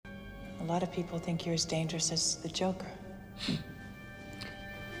A lot of people think you're as dangerous as the Joker.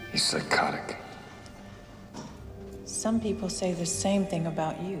 He's psychotic. Some people say the same thing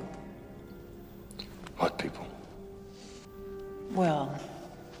about you. What people? Well,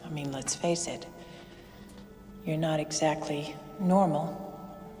 I mean, let's face it. You're not exactly normal,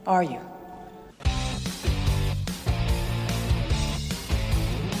 are you?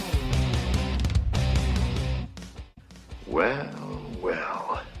 Well,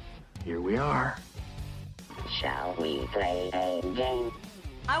 here we are. Shall we play a game?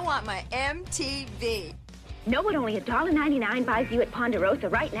 I want my MTV. Know what only $1.99 buys you at Ponderosa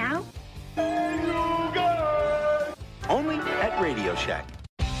right now? Only at Radio Shack.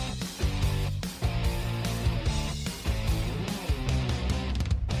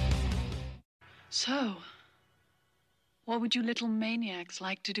 So, what would you little maniacs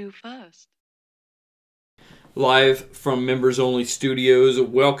like to do first? Live from Members Only Studios,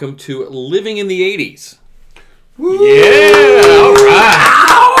 welcome to Living in the 80s. Woo! Yeah! All right!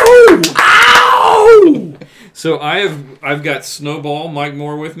 Ow! Ow! So I've got Snowball Mike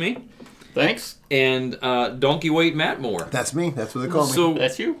Moore with me. Thanks. And Donkey Weight Matt Moore. That's me. That's what they call me. So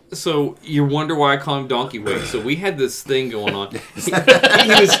that's you. So you wonder why I call him Donkey Weight. So we had this thing going on.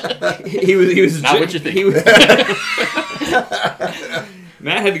 He was not what you think.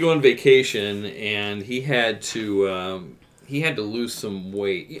 Matt had to go on vacation, and he had to lose some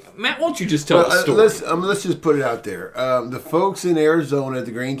weight. Matt, why don't you just tell the story? Let's just put it out there. The folks in Arizona at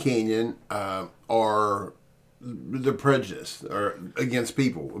the Grand Canyon are they're prejudiced or against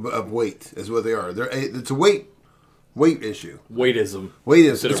people of weight is what they are. It's a weight issue. Weightism.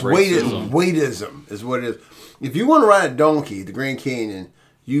 It's weightism is what it is. If you want to ride a donkey at the Grand Canyon,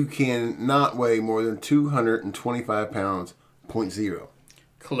 you can not weigh more than 225 pounds, 0.0.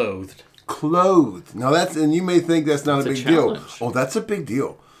 Clothed. Now and you may think that's not a big deal. Oh, that's a big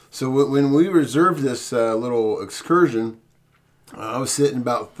deal. So when we reserved this little excursion, I was sitting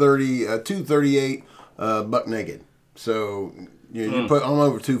about 238 buck naked. So you put I'm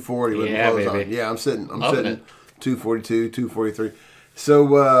over 240 with clothes on. Yeah, I'm sitting 242, 243. So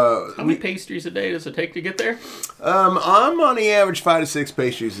how many pastries a day does it take to get there? I'm on the average 5 to 6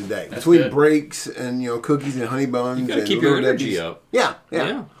 pastries a day. That's between good. breaks and cookies and honey buns. You gotta and keep your energy up. Yeah.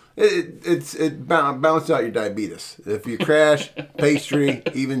 It balances out your diabetes. If you crash, pastry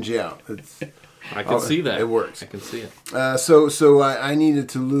evens you out. I can see that. It works. I can see it. So I needed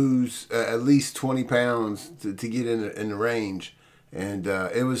to lose at least 20 pounds to get in the range, and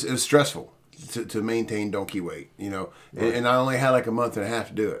it was stressful to maintain donkey weight, right. and I only had like a month and a half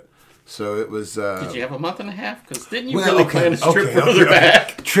to do it. So it was. Did you have a month and a half? Because didn't you plan this trip further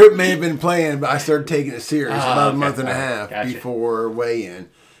back? Trip may have been planned, but I started taking it serious about a month and a half before weigh-in.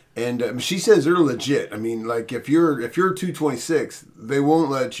 And she says they're legit. I mean, like if you're 226, they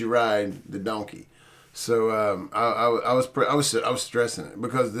won't let you ride the donkey. So I was stressing it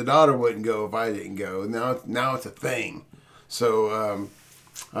because the daughter wouldn't go if I didn't go. Now it's a thing. So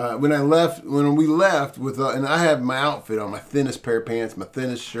when we left and I had my outfit on, my thinnest pair of pants, my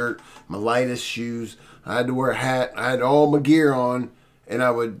thinnest shirt, my lightest shoes. I had to wear a hat. I had all my gear on, and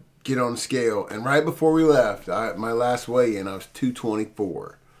I would get on the scale. And right before we left, my last weigh-in, I was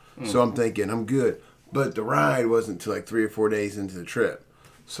 224. So I'm thinking, I'm good. But the ride wasn't until like 3 or 4 days into the trip.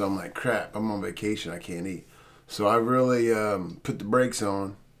 So I'm like, crap, I'm on vacation. I can't eat. So I really put the brakes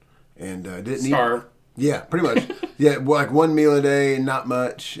on and didn't Starve. eat. Yeah, pretty much. Yeah, like one meal a day and not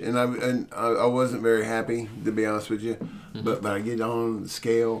much. And I wasn't very happy, to be honest with you. Mm-hmm. But I get on the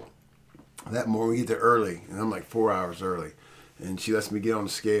scale that morning. We get there early. And I'm like 4 hours early. And she lets me get on the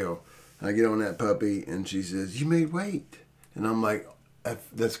scale. I get on that puppy and she says, "You made weight." And I'm like,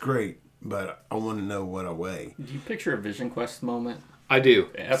 "That's great, but I want to know what I weigh." Do you picture a Vision Quest moment? I do.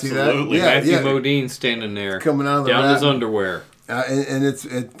 Absolutely. Yeah, Matthew Modine standing there, coming out of the down his underwear. And it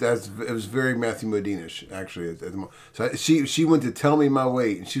was very Matthew Modine-ish, actually. At the moment. So she went to tell me my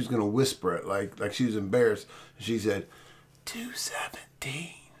weight, and she was going to whisper it like she was embarrassed. She said,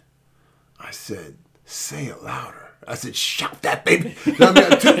 217. I said, "Say it louder." I said, "Shout that, baby."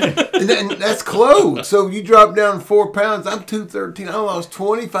 And that's clothes. So you drop down 4 pounds. I'm 213. I lost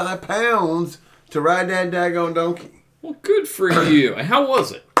 25 pounds to ride that daggone donkey. Well, good for you. How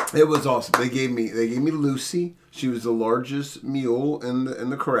was it? It was awesome. They gave me Lucy. She was the largest mule in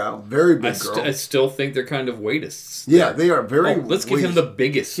the corral. Very big girl. I still think they're kind of weightists. Yeah, they are very. Let's give him the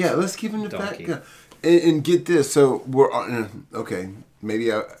biggest. Yeah, let's give him the donkey. fat guy. And get this. So we're okay.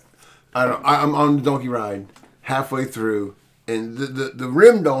 Maybe I'm on the donkey ride halfway through, and the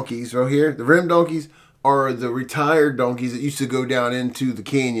rim donkeys right here. The rim donkeys are the retired donkeys that used to go down into the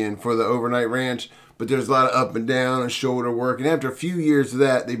canyon for the overnight ranch. But there's a lot of up and down and shoulder work. And after a few years of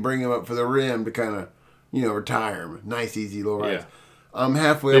that, they bring them up for the rim to kind of, retire them. Nice, easy little rides. Yeah. I'm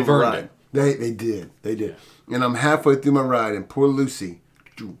halfway over the ride. They did. Yeah. And I'm halfway through my ride, and poor Lucy,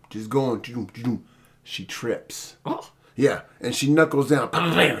 just going, she trips. Oh. Yeah, and she knuckles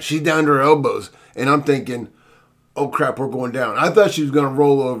down. She's down to her elbows. And I'm thinking, oh, crap, we're going down. I thought she was going to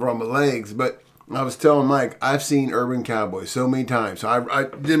roll over on my legs, but I was telling Mike, I've seen Urban Cowboy so many times. So I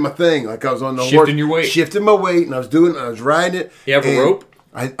did my thing, like I was on the horse. Shifting your weight. Shifting my weight, and I was riding it. You have a rope?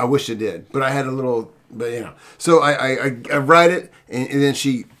 I wish I did, but I had a little, So I ride it, and then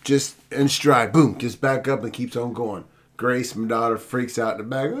she just in stride, boom, just back up and keeps on going. Grace, my daughter, freaks out in the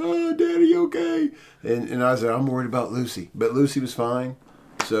back. Oh, Daddy, you okay? And I said, I'm worried about Lucy. But Lucy was fine.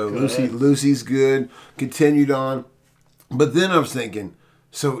 So Lucy's good. Continued on. But then I was thinking,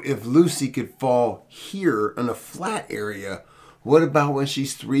 so if Lucy could fall here in a flat area, what about when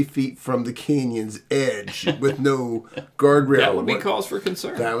she's 3 feet from the canyon's edge with no guardrail? That would be cause for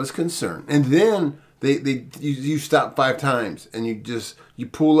concern. That was concern. And then you stop 5 times and you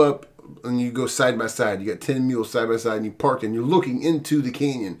pull up and you go side by side. You got 10 mules side by side and you park and you're looking into the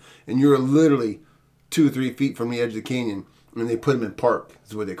canyon and you're literally 2 or 3 feet from the edge of the canyon, and they put them in park.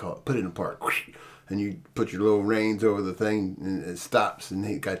 That's what they call it. Put it in park. And you put your little reins over the thing and it stops and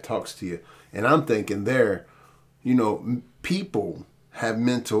the guy talks to you. And I'm thinking there, people have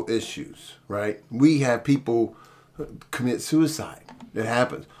mental issues, right? We have people commit suicide. It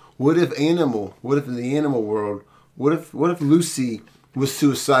happens. What if in the animal world, what if Lucy was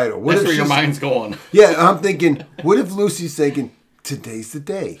suicidal? That's where your mind's going. Yeah, I'm thinking, what if Lucy's thinking, today's the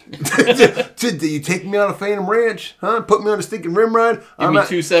day. You take me out of Phantom Ranch, huh? Put me on a stinking rim ride. Give me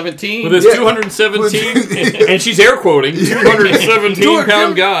 217. With this 217, and she's air quoting,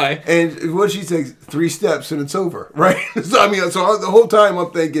 217-pound guy. And what she takes 3 steps and it's over, right? So the whole time I'm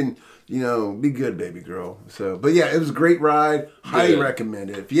thinking, be good, baby girl. So, but yeah, it was a great ride. Highly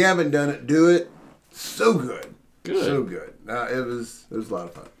recommend it. If you haven't done it, do it. So good. So good. It was a lot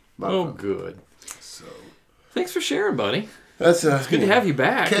of fun. Good. So, thanks for sharing, buddy. It's good to have you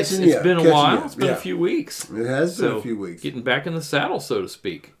back. It's been a while. It's been a few weeks. It has been a few weeks. Getting back in the saddle, so to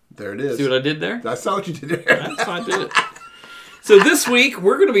speak. There it is. See what I did there? I saw what you did there. That's how I did it. So this week,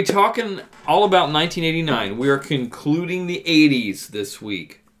 we're going to be talking all about 1989. We are concluding the 80s this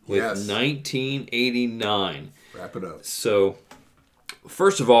week with 1989. Wrap it up. So,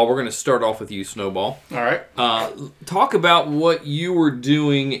 first of all, we're going to start off with you, Snowball. All right. Talk about what you were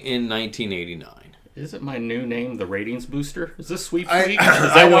doing in 1989. Is it my new name, the Ratings Booster? Is this Sweep Week? Is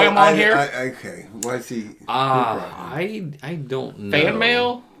that why I'm on here? Okay. Why's he? I don't know. Fan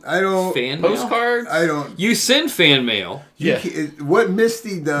mail? I don't. Fan postcards? I don't. You send fan mail. Yeah. What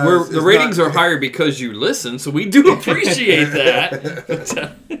Misty does. The ratings are higher because you listen, so we do appreciate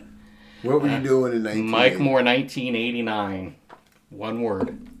that. What were you doing in 1989? Mike Moore, 1989. One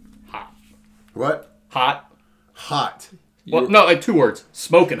word. Hot. What? Hot. Hot. Well, no, 2 words.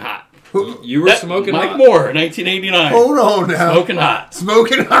 Smoking hot. You were smoking Mike hot? Moore, 1989. Hold on now. Smoking hot.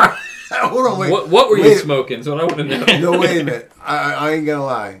 Smoking hot. Hold on, wait. What were you smoking? Is what I want to know. No, wait a minute. I ain't gonna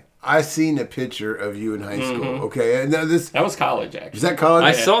lie. I seen a picture of you in high school. Okay, and that was college. Actually, is that college?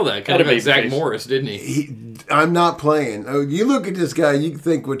 I saw that. Kind of like Zach Morris, didn't he? I'm not playing. You look at this guy. You can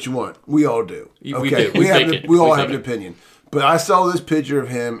think what you want. We all do. Okay, We all have an opinion. But I saw this picture of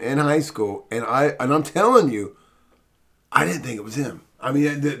him in high school, and I'm telling you, I didn't think it was him. I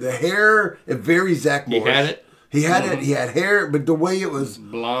mean, the hair, it very Zach Morris. He had it? He had it. He had hair, but the way it was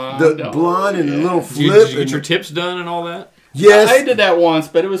blonde, blonde and a little flip. Did you get your tips done and all that? Yes, I did that once,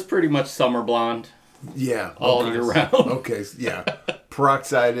 but it was pretty much summer blonde. Yeah, all year round. Okay, yeah,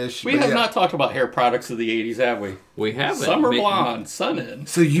 peroxide-ish. We have not talked about hair products of the '80s, have we? We haven't. Summer blonde, sun-in.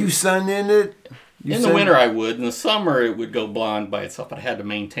 So you sun-in it? In the winter, I would. In the summer, it would go blonde by itself. But I had to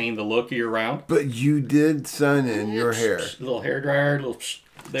maintain the look year round. But you did sun-in your hair. A little hair dryer, a little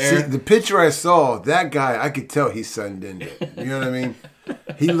there. See, the picture I saw, that guy, I could tell he sun-in it. You know what I mean?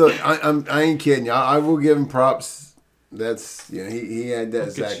 He looked. I ain't kidding you. I will give him props. That's he had that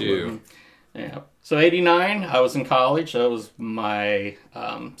exact look. Yeah. So '89, I was in college. That was my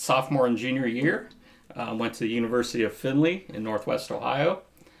sophomore and junior year. Went to the University of Findlay in Northwest Ohio.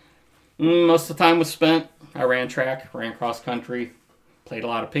 Most of the time was spent. I ran track, ran cross country, played a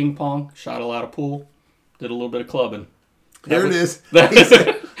lot of ping pong, shot a lot of pool, did a little bit of clubbing. There it is.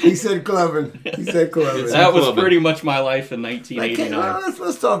 He said clubbing. He said clubbing. That was pretty much my life in 1989. Okay,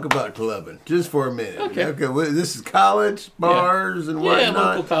 let's talk about clubbing just for a minute. Okay, this is college bars and whatnot. Yeah,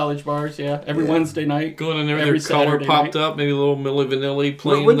 local college bars. Yeah, every Wednesday night. Going in there, their collar popped up, maybe a little Milli Vanilli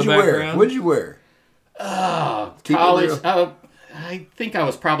playing in the background. What'd you wear? Keep it College. real. I think I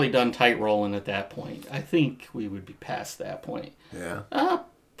was probably done tight rolling at that point. I think we would be past that point. Yeah.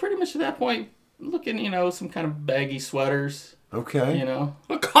 Pretty much at that point, looking, some kind of baggy sweaters. Okay.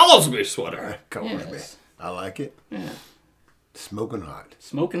 A Cosby sweater. Yes. I like it. Yeah. Smoking hot.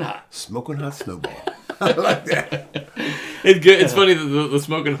 Smoking hot. Smoking hot snowball. I like that. It's good. It's funny that the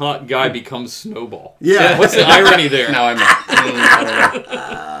smoking hot guy becomes Snowball. Yeah. What's the irony there? Now I'm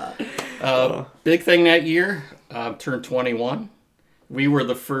I don't know. Big thing that year, turned 21. We were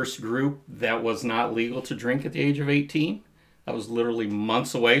the first group that was not legal to drink at the age of 18. That was literally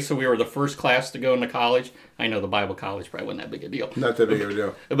months away, so we were the first class to go into college. I know the Bible college probably wasn't that big a deal. Not that big of a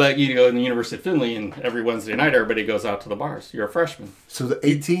deal. But you go in the University of Findlay, and every Wednesday night, everybody goes out to the bars. You're a freshman. So the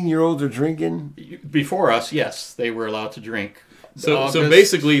 18-year-olds are drinking? Before us, yes, they were allowed to drink. So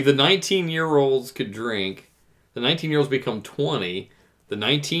basically, the 19-year-olds could drink. The 19-year-olds become 20. The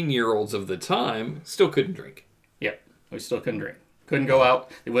 19-year-olds of the time still couldn't drink. Yep, we still couldn't drink. Couldn't go out.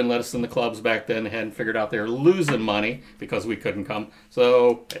 They wouldn't let us in the clubs back then. They hadn't figured out they were losing money because we couldn't come.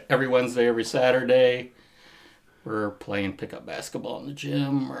 So every Wednesday, every Saturday, we're playing pickup basketball in the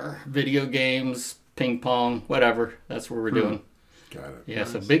gym or video games, ping pong, whatever. That's what we're doing. Got it. Yeah,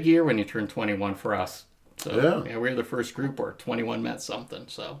 Nice. it's a big year when you turn 21 for us. So Yeah. we were the first group where 21 meant something.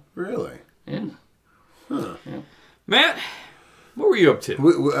 So Really? yeah. Huh. Yeah. Matt, what were you up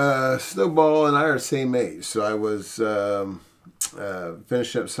to? Snowball and I are the same age. So I was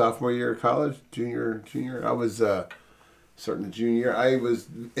finishing up sophomore year of college, junior. I was starting the junior year. I was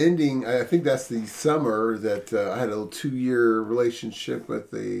ending, I think that's the summer that I had a little 2-year relationship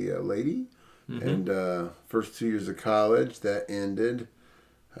with a lady. Mm-hmm. And first 2 years of college, that ended.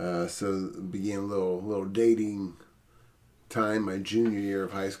 So began a little dating time my junior year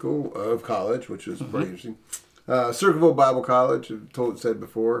of college, which was pretty interesting. Circleville Bible College, I've said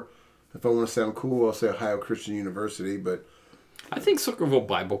before. If I want to sound cool, I'll say Ohio Christian University, but I think Circleville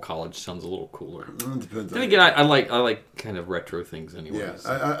Bible College sounds a little cooler. Depends. Then again, I like kind of retro things anyway. Yeah, so.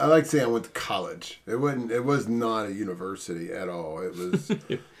 I like saying I went to college. It was not a university at all. It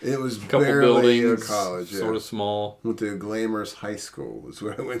was Couple barely buildings, a college. Yeah. sort of small. Went to a glamorous high school is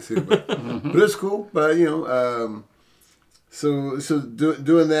where I went to, but it's cool. But so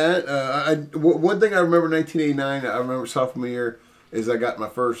doing that. One thing I remember 1989. I remember sophomore year is I got my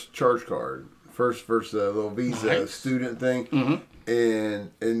first charge card. First little Visa student thing,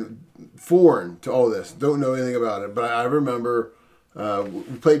 and foreign to all this. Don't know anything about it, but I remember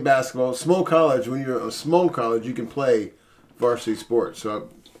we played basketball. Small college. When you're a small college, you can play varsity sports. So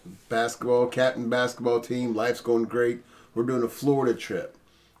basketball, captain basketball team. Life's going great. We're doing a Florida trip,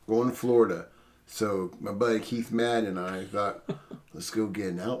 going to Florida. So my buddy Keith Madden and I thought, let's go get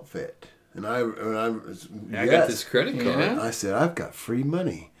an outfit. And I got this credit card. Yeah. I said, I've got free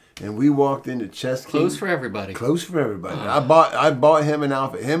money. And we walked into Chess King. Clothes for everybody. Clothes for everybody. I bought him an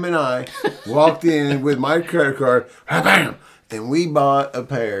outfit. Him and I walked in with my credit card, bam, and we bought a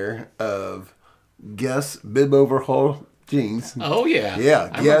pair of Guess bib overhaul jeans. Oh yeah. Yeah,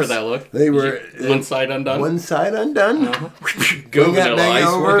 I remember that look. They were one side undone. One side undone. Go Bring that Vanilla thing Ice,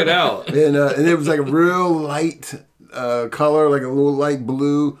 over. work it out. And it was like a real light color, like a little light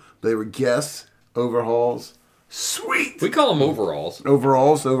blue. They were Guess overhauls. Sweet. We call them overalls.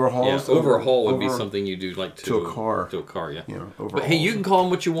 Overhauls. Yeah, overhaul would be something you do like to a car. To a car, yeah. Yeah, but hey, you can call them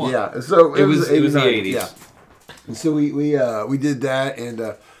what you want. Yeah, so it was the 89, 80s. Yeah. And so we did that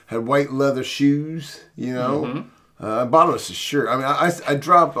and had white leather shoes, you know. I bought us a shirt. I mean, I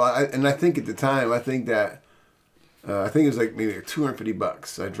dropped, and I think at the time, I think it was like maybe like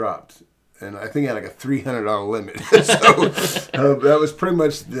 $250 I dropped. And I think I had like a $300 limit. So that was pretty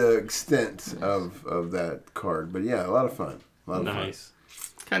much the extent of that card. But yeah, a lot of fun. Nice.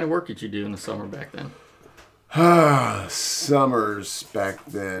 What kind of work did you do in the summer back then? Summers back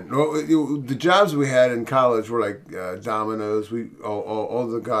then. Well, the jobs we had in college were like Domino's. All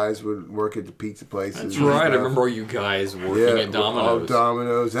the guys would work at the pizza places. That's right. I remember you guys working at Domino's.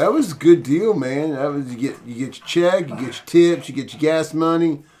 Domino's. That was a good deal, man. That was you get your check, you get your tips, you get your gas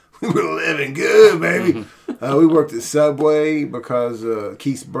money. We were living good, baby. We worked at Subway because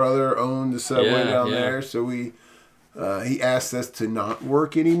Keith's brother owned the Subway down there. So he asked us to not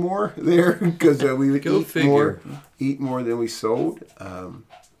work anymore there because we would eat more than we sold.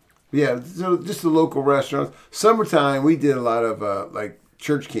 Yeah, so just the local restaurants. Summertime, we did a lot of like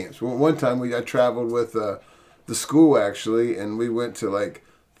church camps. One time I traveled with the school actually, and we went to like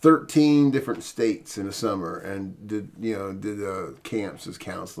 13 different states in the summer and did camps as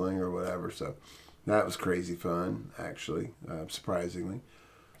counseling or whatever. So that was crazy fun, actually, surprisingly.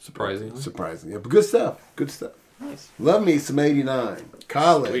 Surprisingly. Yeah, but good stuff. Nice. Love me some 89.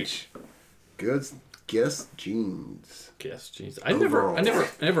 College. Sweet. Good. Guess jeans. Guess jeans. I never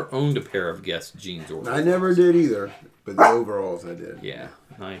owned a pair of Guess jeans or. I never did either, but the overalls I did. Yeah,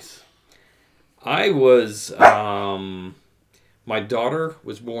 nice. I was. My daughter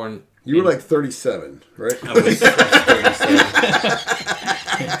was born. You were like 37, right? I was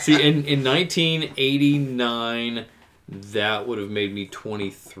 37. See, in 1989, that would have made me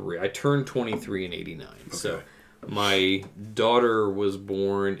 23. I turned 23 in 89. Okay. So my daughter was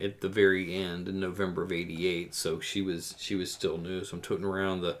born at the very end in November of 88. So she was still new. So I'm toting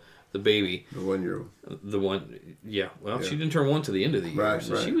around the baby. The 1-year-old. The one, yeah. Well, she didn't turn 1 to the end of the year. Right,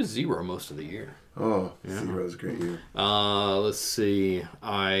 so she was 0 most of the year. Oh, yeah. 0 was a great year. Let's see.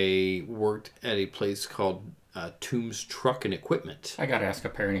 I worked at a place called Toombs Truck and Equipment. I got to ask a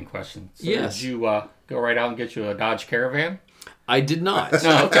parenting question. So yes. Did you go right out and get you a Dodge Caravan? I did not.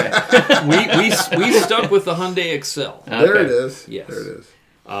 No, okay. we stuck with the Hyundai Excel. Okay. There it is. Yes. There it is.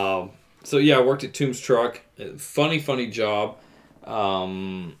 So yeah, I worked at Toombs Truck. Funny job.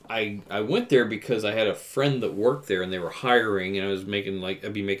 I went there because I had a friend that worked there and they were hiring, and I'd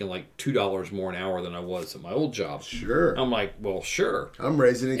be making like $2 more an hour than I was at my old job. Sure. I'm like, well, sure. I'm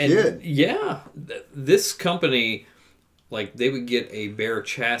raising a kid. Yeah. This company, like, they would get a bare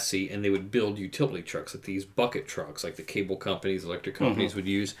chassis and they would build utility trucks, like these bucket trucks, like the cable companies, electric companies would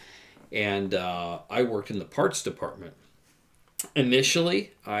use. And I worked in the parts department.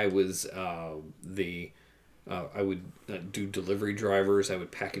 Initially, I was I would do delivery drivers. I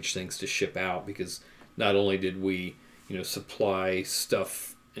would package things to ship out, because not only did we, supply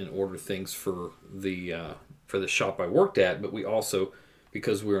stuff and order things for the shop I worked at, but we also,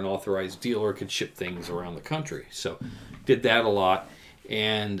 because we were an authorized dealer, could ship things around the country. So did that a lot.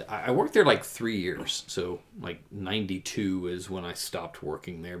 And I worked there like 3 years. So like 92 is when I stopped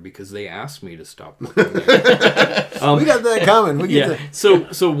working there, because they asked me to stop working there. We got that coming.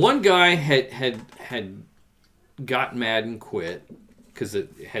 So one guy had got mad and quit because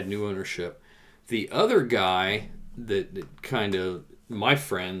it had new ownership. The other guy that kind of, my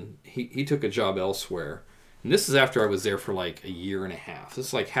friend, he took a job elsewhere. And this is after I was there for like a year and a half. This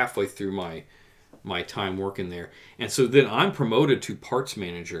is like halfway through my time working there. And so then I'm promoted to parts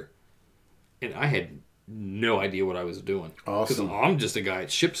manager. And I had no idea what I was doing. Awesome. Because I'm just a guy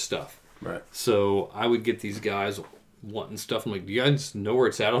that ships stuff. Right. So I would get these guys wanting stuff. I'm like, do you guys know where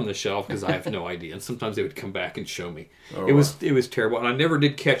it's at on the shelf? Because I have no idea. And sometimes they would come back and show me. Oh, it was terrible. And I never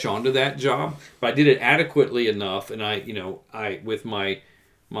did catch on to that job, but I did it adequately enough. And I with my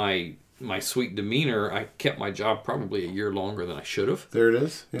sweet demeanor, I kept my job probably a year longer than I should have. There it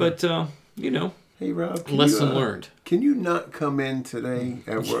is. Yeah. But hey Rob, lesson learned. Can you not come in today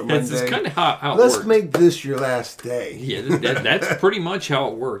at work Monday? That's kind of how it worked. Let's make this your last day. Yeah, that's pretty much how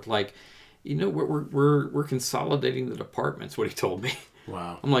it worked. Like, we're consolidating the departments. What he told me.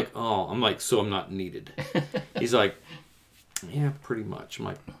 Wow. I'm like, so I'm not needed. He's like, yeah, pretty much. I'm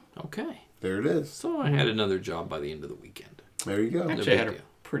like, okay. There it is. So I had another job by the end of the weekend. There you go. Actually, I had a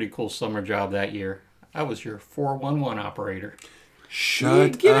pretty cool summer job that year. I was your 411 operator.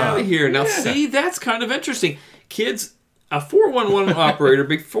 Get out of here. Now, see, that's kind of interesting. Kids, a 411 operator,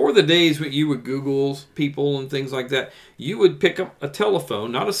 before the days when you would Google people and things like that, you would pick up a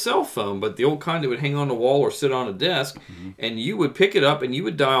telephone, not a cell phone, but the old kind that would hang on a wall or sit on a desk, and you would pick it up and you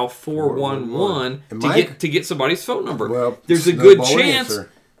would dial 411 to get somebody's phone number. Well, there's a good chance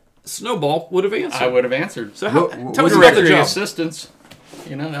Snowball would have answered. I would have answered. So tell me about the directory job. assistance.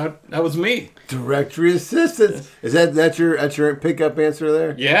 That was me. Directory assistance. Is that's your pickup answer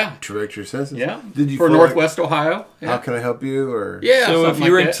there? Yeah. Directory assistance. Yeah. Did you for Northwest Ohio? Yeah. How can I help you? Or yeah. So if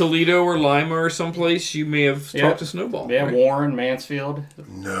you're like in Toledo or Lima or someplace, you may have talked to Snowball. Yeah, right? Warren, Mansfield.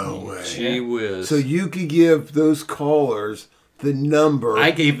 No way. Gee whiz. So you could give those callers the number.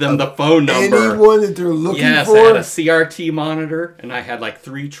 I gave them the phone number. Anyone that they're looking for? Yes, I had a CRT monitor, and I had like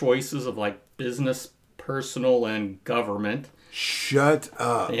 3 choices of like business, personal, and government. Shut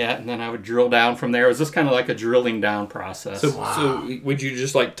up. Yeah, and then I would drill down from there. It was just kind of like a drilling down process. So would you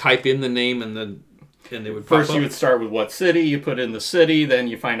just like type in the name and they would pop First up? You would start with what city, you put in the city, then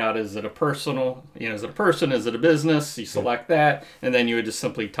you find out is it a personal, is it a person, is it a business, you select that, and then you would just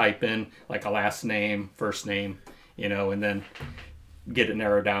simply type in like a last name, first name, and then get it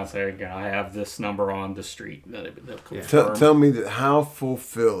narrowed down, say, I have this number on the street. Then they'll confirm. Tell me how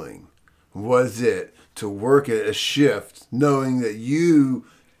fulfilling was it to work at a shift knowing that you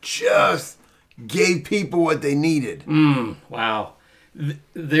just gave people what they needed? Wow.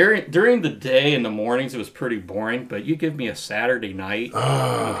 During the day in the mornings, it was pretty boring. But you give me a Saturday night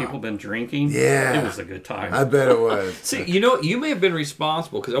when people have been drinking, it was a good time. I bet it was. See, you may have been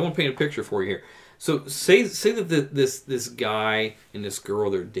responsible because I want to paint a picture for you here. So say that this guy and this girl,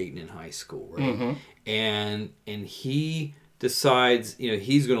 they're dating in high school, right? Mm-hmm. And he decides,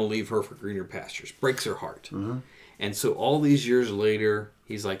 he's going to leave her for greener pastures. Breaks her heart. Mm-hmm. And so all these years later,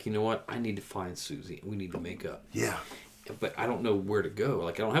 he's like, you know what? I need to find Susie. We need to make up. Yeah. But I don't know where to go.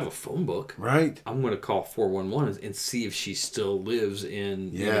 Like, I don't have a phone book. Right. I'm going to call 411 and see if she still lives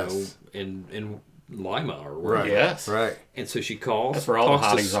in, in Lima or wherever. Right. Yes. Right. And so she calls. That's where all the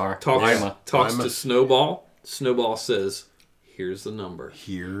hotties are. Talks to Snowball. Snowball says, here's the number.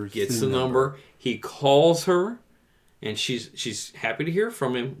 Gets the number. He calls her, and she's happy to hear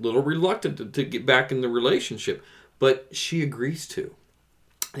from him. A little reluctant to get back in the relationship, but she agrees to.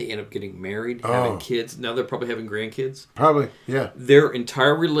 They end up getting married, having kids. Now they're probably having grandkids. Probably, yeah. Their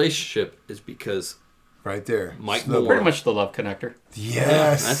entire relationship is because right there, Mike Moore. Pretty much the love connector.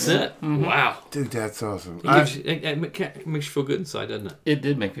 Yes, that's it. Mm-hmm. Wow, dude, that's awesome. It makes you feel good inside, doesn't it? It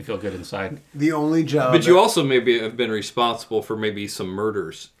did make me feel good inside. The only job, but you also maybe have been responsible for maybe some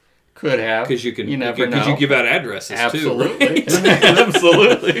murders. Could have, because you never know. Because you give out addresses absolutely. too. Right?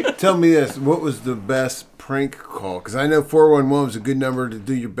 Absolutely. Tell me this: what was the best prank call? Because I know 411 was a good number to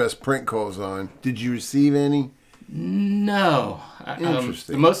do your best prank calls on. Did you receive any? No.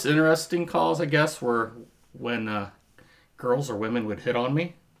 Interesting. The most interesting calls, I guess, were when girls or women would hit on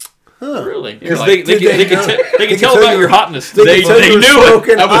me. Huh. Really? Because like, they can tell about your hotness. They knew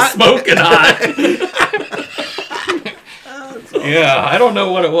it. I was smoking hot. Yeah, I don't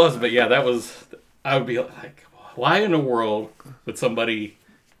know what it was, but yeah, I would be like, why in the world would somebody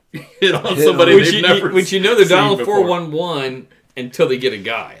hit on somebody they've never seen? Which they're dialing 411 until they get a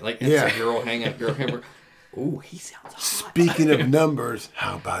guy. Like, it's a girl, hang up, girl, hammer. Ooh, he sounds hot. Speaking of numbers,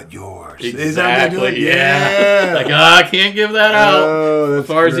 how about yours? Exactly, yeah. Like, I can't give that out. As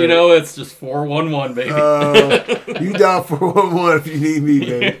far as you know, it's just 411, baby. You dial 411 if you need me,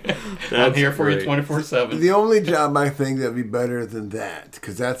 baby. I'm here for you 24/7. The only job I think that'd be better than that,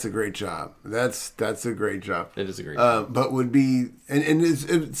 because that's a great job. That's a great job. It is a great job. But would be, and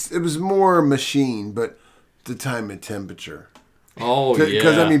it was more machine, but the time and temperature. Oh, yeah.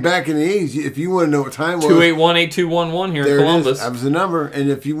 Because, I mean, back in the 80s, if you want to know what time it was... 281-8211 here in Columbus. That was the number. And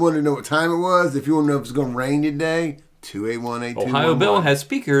if you want to know what time it was, if you want to know if it's going to rain today, 281-8211. Ohio Bell has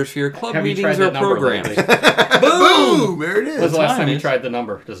speakers for your club meetings or programs. Boom! There it is. When's the last time you tried the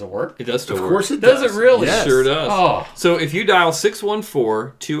number? Does it work? It does still work. Of course it does. Does it really? Yes. It sure does. Oh. So if you dial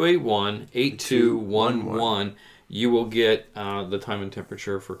 614-281-8211, you will get the time and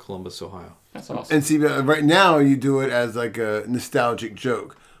temperature for Columbus, Ohio. That's awesome. And see, right now you do it as like a nostalgic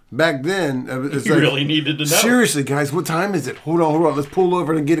joke. Back then, it's you like, really needed to know. Seriously, guys, what time is it? Hold on. Let's pull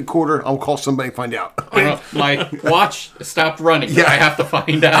over and get a quarter. I'll call somebody and find out. My watch stopped running. Yeah. I have to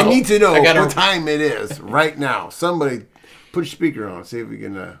find out. I need to know what time it is right now. Somebody put your speaker on. See if we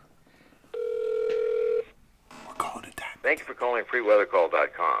can... We're calling it time. Thank you for calling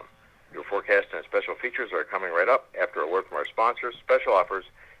freeweathercall.com. Your forecast and special features are coming right up after a word from our sponsors, special offers,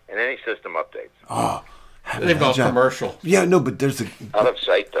 and any system updates. Oh, they've gone commercial. Yeah, no, but there's a... Out of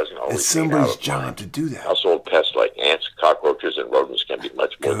sight doesn't always It's somebody's mean out of job mind. to do that. Household pests like ants, cockroaches, and rodents can be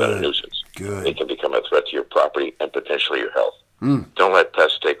much more than a nuisance. Good. They can become a threat to your property and potentially your health. Don't let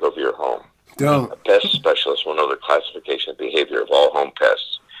pests take over your home. Don't. A pest specialist will know the classification and behavior of all home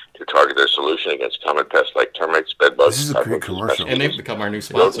pests to target their solution against common pests like termites, bedbugs, This is a great commercial. And they've become our new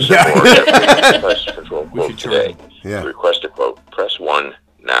To go to sponsor. the pest control quote today. Yeah. To request a quote, press 1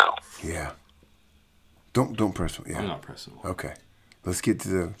 now. Yeah. Don't press one. Yeah. I'm not pressing one. Okay. Let's get to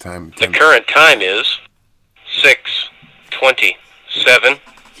the time. The current time is 6:27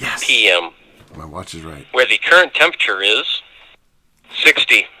 p.m. My watch is right. where the current temperature is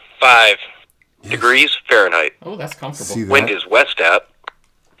 65 degrees Fahrenheit. Oh, that's comfortable. See that? Wind is west at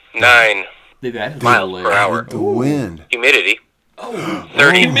 9 They've added miles per hour. The wind. Humidity,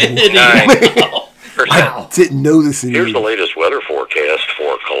 39%. I didn't know this in Here's the latest weather forecast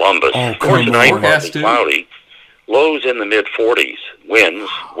for Columbus. Oh, For come on. tonight, Forecast, partly too. cloudy. Lows in the mid-40s. Winds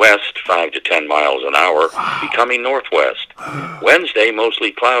west 5 to 10 miles an hour, becoming northwest. Wednesday,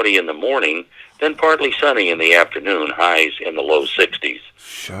 mostly cloudy in the morning, then partly sunny in the afternoon, highs in the low 60s.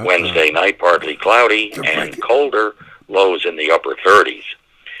 Wednesday night, partly cloudy and colder, lows in the upper 30s.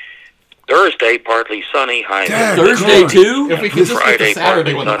 Thursday, partly sunny, highs in the Thursday, too? If we could just get to Friday,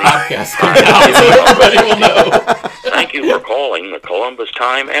 Saturday partly when the sunny. podcast comes out, so everybody will know. Thank you for calling the Columbus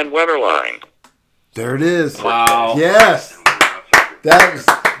Time and Weather Line. There it is. Wow. Yes. That was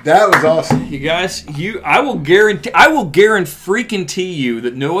That was awesome. You guys, I will guarantee you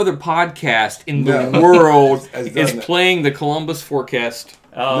that no other podcast in the world is playing the Columbus forecast.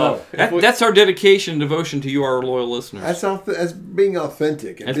 That's our dedication and devotion to you, our loyal listeners. That's being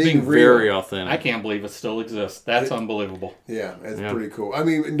authentic. And that's being very authentic. I can't believe it still exists. That's unbelievable. Yeah, that's pretty cool. I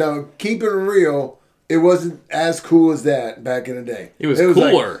mean, now, keep it real. It wasn't as cool as that back in the day. It was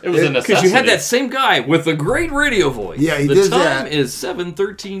cooler. It was a necessity. Because you had that same guy with a great radio voice. Yeah, he did that. The time is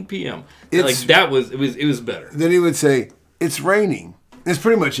 7:13 p.m. It was better. Then he would say, "It's raining." That's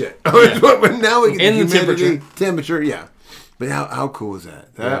pretty much it. But now we get the temperature. Yeah. But how cool was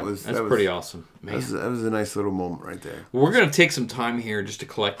that? That was pretty awesome. Man. That was a nice little moment right there. We're going to take some time here just to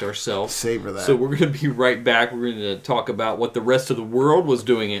collect ourselves. Savor that. So we're going to be right back. We're going to talk about what the rest of the world was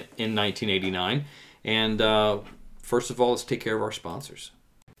doing in 1989. And first of all, let's take care of our sponsors.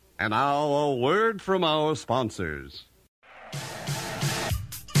 And now a word from our sponsors.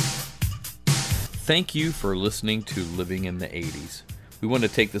 Thank you for listening to Living in the 80s. We want to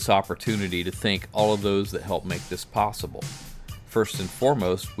take this opportunity to thank all of those that helped make this possible. First and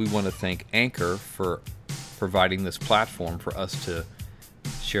foremost, we want to thank Anchor for providing this platform for us to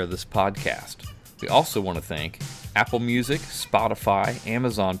share this podcast. We also want to thank Apple Music, Spotify,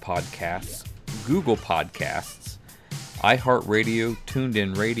 Amazon Podcasts, Google Podcasts, iHeartRadio,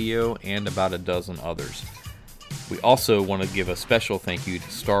 TuneIn Radio, and about a dozen others. We also want to give a special thank you to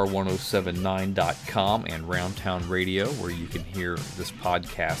Star1079.com and Roundtown Radio, where you can hear this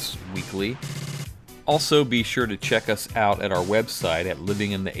podcast weekly. Also, be sure to check us out at our website at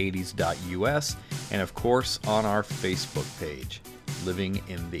livinginthe80s.us and, of course, on our Facebook page, Living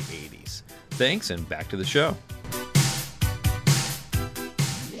in the 80s. Thanks, and back to the show.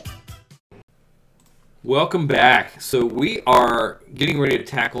 Welcome back. So we are getting ready to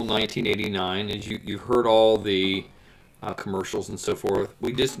tackle 1989. As you've heard all the commercials and so forth,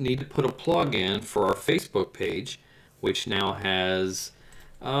 we just need to put a plug in for our Facebook page, which now has,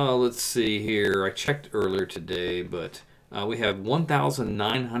 let's see here, I checked earlier today, but we have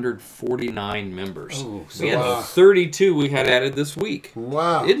 1,949 members. Oh, we had 32 we had added this week.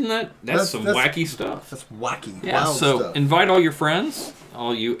 Wow. Isn't that's some wacky stuff. That's wacky. Yeah, wild so stuff. invite all your friends,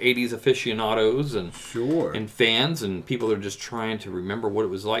 all you 80s aficionados and fans and people that are just trying to remember what it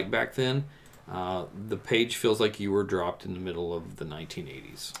was like back then. The page feels like you were dropped in the middle of the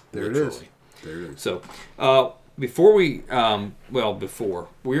 1980s. There literally. There it is. So, before we're going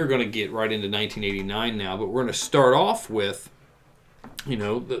to get right into 1989 now, but we're going to start off with,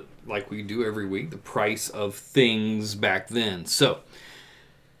 like we do every week, the price of things back then. So,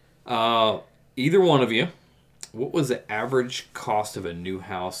 either one of you, what was the average cost of a new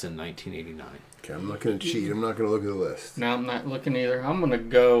house in 1989? Okay, I'm not going to cheat. I'm not going to look at the list. No, I'm not looking either. I'm going to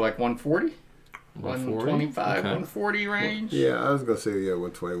go like 140? 125, okay. 140 range? Yeah, I was going to say,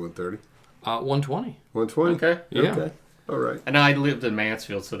 120, 130. 120. 120? Okay. Yeah. Okay. All right. And I lived in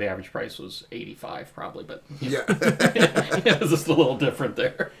Mansfield, so the average price was 85 probably, but yeah. It was just a little different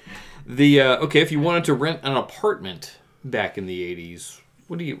there. Okay, if you wanted to rent an apartment back in the 80s,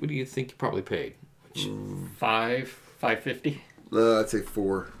 what do you think you probably paid? $550. I'd say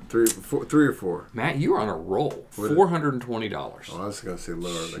three or four. Matt, you were on a roll. $420. Oh, I was going to say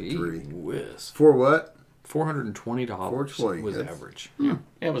lower, like three. Whiz. For what? $420 $420 was average. Yeah,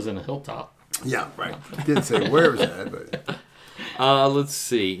 it was in a hilltop. Yeah, right. Didn't say where it was at, but. Let's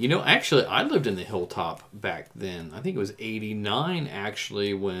see. Actually, I lived in the hilltop back then. I think it was 89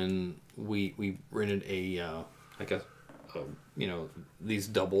 actually when we rented these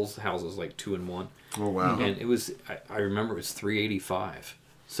doubles houses, like 2 and 1. Oh wow! And it was, I remember it was $385.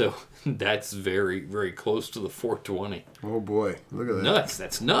 So that's very, very close to the $420. Oh boy, look at that! Nuts!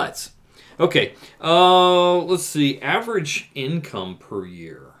 That's nuts. Okay, let's see. Average income per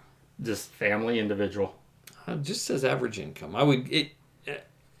year. Just family, individual. It just says average income. It would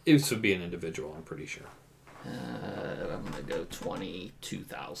be an individual. I'm pretty sure. I'm gonna go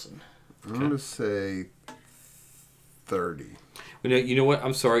 22,000. I'm gonna say 30. You know what?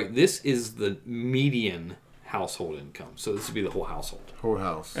 I'm sorry. This is the median household income. So this would be the whole household. Whole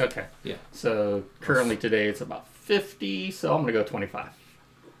house. Okay. Yeah. So currently today it's about 50. So I'm gonna go 25.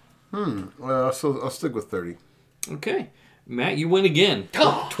 Well, I'll stick with 30. Okay. Matt, you win again.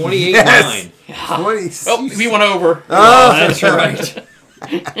 28.9. Yes! 20. Oh, we went over. Oh, that's right.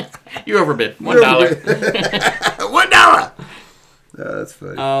 You overbid. $1. $1. That's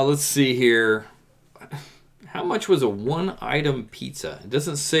funny. Let's see here. How much was a one-item pizza? It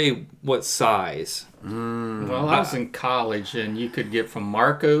doesn't say what size. Well, I was in college, and you could get from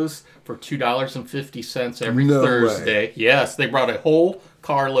Marco's for $2.50 every Thursday. Way. Yes, they brought a whole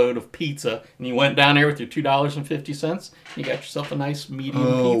carload of pizza, and you went down there with your $2.50. You got yourself a nice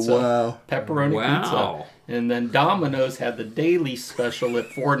medium pizza, pepperoni pizza. And then Domino's had the daily special at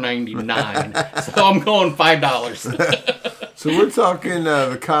 $4.99. So I'm going $5. So we're talking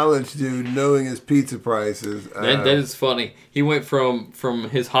the college dude knowing his pizza prices. That is funny. He went from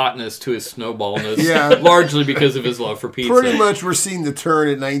his hotness to his snowballness, largely because of his love for pizza. Pretty much we're seeing the turn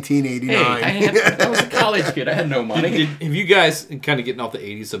at 1989. Hey, I was a college kid. I had no money. Have you guys, kind of getting off the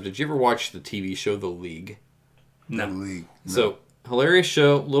 80s stuff, did you ever watch the TV show The League? No. The League. No. So, hilarious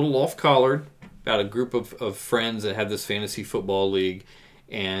show, little off-collared, about a group of friends that have this fantasy football league.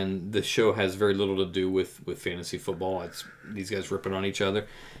 And the show has very little to do with fantasy football. It's these guys ripping on each other.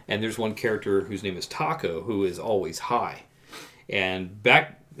 And there's one character whose name is Taco, who is always high. And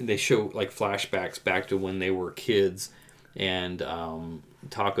they show like flashbacks back to when they were kids. And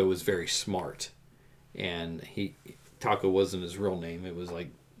Taco was very smart. And Taco wasn't his real name. It was like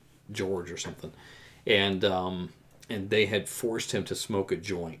George or something. And they had forced him to smoke a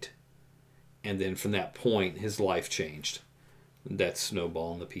joint. And then from that point, his life changed. That's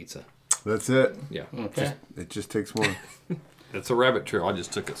Snowball and the pizza. That's it. Yeah. Okay. It just takes one. That's a rabbit trail. I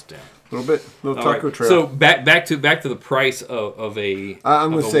just took us down. A little bit. Little taco trail. So back to the price of a I'm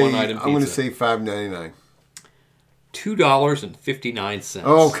going to say one-item pizza. I'm going to say $5.99. $2.59.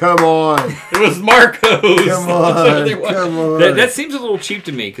 Oh, come on. It was Marco's. Come on. That seems a little cheap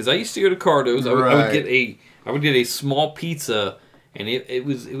to me because I used to go to Cardo's. I would get a small pizza, and it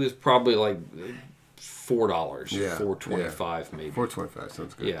was probably like $4. Yeah, $4.25 maybe. $4.25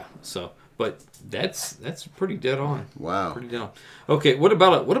 sounds good. Yeah. So, but that's pretty dead on. Wow. Pretty dead on. Okay. What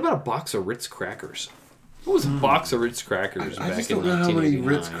about a box of Ritz crackers? What was a box of Ritz crackers back in 1989? I just don't know how many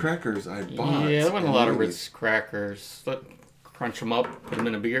Ritz crackers I bought. Yeah, there wasn't a lot of Ritz crackers. Crunch them up, put them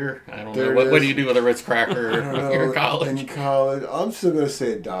in a beer. I don't know. What do you do with a Ritz cracker when you're in college? In college, I'm still going to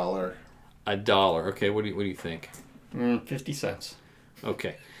say $1. $1. Okay. What do you think? 50 cents.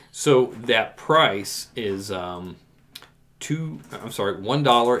 Okay. So that price is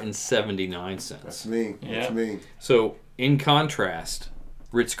 $1.79. That's me. Yeah. That's me. So in contrast,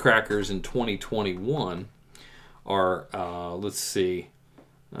 Ritz crackers in 2021 are let's see.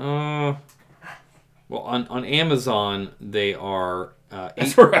 Well, on Amazon they are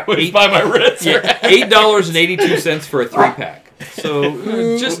That's where I would buy my Ritz. Yeah, $8.82 for a 3-pack.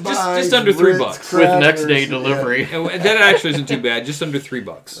 So just under $3 with next day delivery. Yeah. That actually isn't too bad. Just under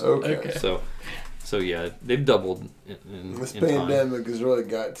 $3. Okay. So yeah, they've doubled. This pandemic has really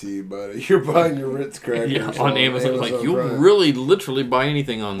got to you, buddy. You're buying your Ritz crackers on Amazon. Like you'll really literally buy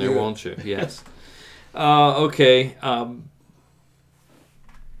anything on there, won't you? Yes. Okay.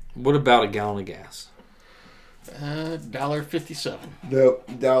 What about a gallon of gas? $1.57. Nope,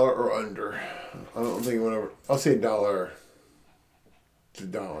 $1 or under. I don't think whatever. I'll say $1. It's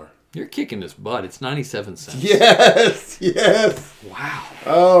 $1. You're kicking this butt. It's 97 cents. Yes. Wow.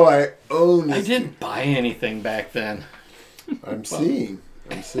 Oh, I own this. I didn't buy anything back then. I'm seeing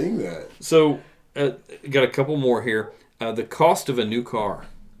that. So, got a couple more here. The cost of a new car.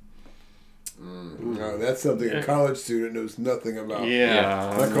 No, that's something a college student knows nothing about.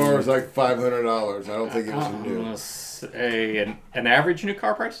 Yeah. My car was like $500. I don't think it was new. An average new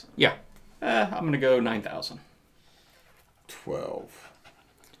car price? Yeah. I'm going to go $9,000. 12.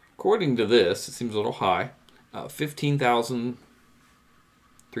 According to this, it seems a little high. $15,350.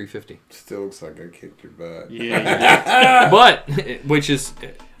 Still looks like I kicked your butt. Yeah. But which is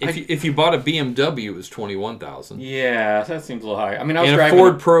if you bought a BMW, it was $21,000. Yeah, that seems a little high. I mean, I was and driving a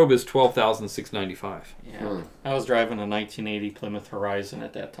Ford Probe is $12,695. Yeah, I was driving a 1980 Plymouth Horizon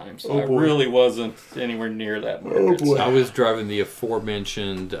at that time, so I really wasn't anywhere near that market. boy. I was driving the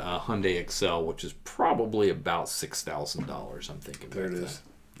aforementioned Hyundai Excel, which is probably about $6,000. I'm thinking. There it is.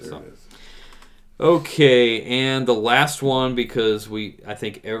 There it is. Okay, and the last one, because I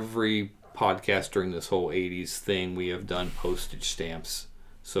think every podcast during this whole 80s thing, we have done postage stamps.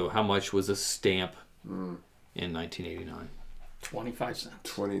 So how much was a stamp in 1989? 25 cents.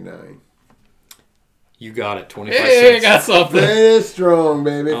 29. You got it, 25 cents. Hey, got something. Finish strong,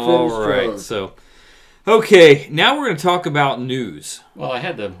 baby. All right, so... Okay, now we're going to talk about news. Well, I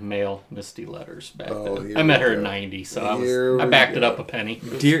had to mail Misty letters back then. I met her in 90, so I backed it up a penny.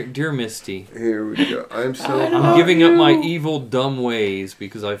 Dear Misty. Here we go. I'm giving up my evil, dumb ways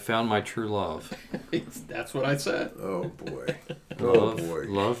because I found my true love. That's what I said. Oh, boy.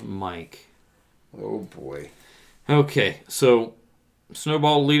 Love Mike. Oh, boy. Okay, so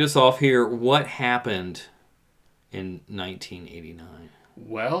Snowball, lead us off here. What happened in 1989?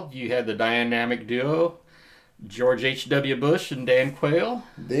 Well, you had the dynamic duo, George H.W. Bush and Dan Quayle.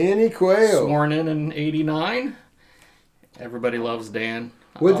 Danny Quayle. Sworn in 89. Everybody loves Dan.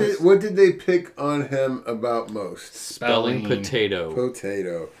 What did they pick on him about most? Spelling potato.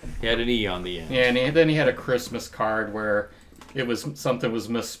 Potato. He had an E on the end. Yeah, and then he had a Christmas card where something was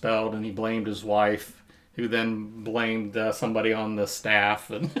misspelled, and he blamed his wife, who then blamed somebody on the staff.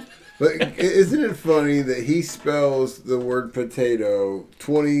 But isn't it funny that he spells the word potato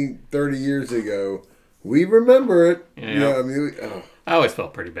 20, 30 years ago? We remember it. Yeah. I mean, I always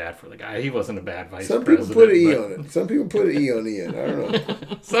felt pretty bad for the guy. He wasn't a bad vice some president. people put an E on it. Some people put an E on the end. I don't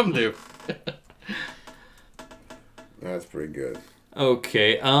know. Some do. That's pretty good.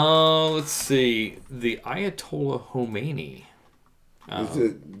 Okay, let's see. The Ayatollah Khomeini.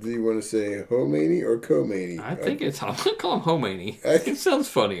 Do you want to say Khomeini or Khomeini? I think I'm going to call him Khomeini. It sounds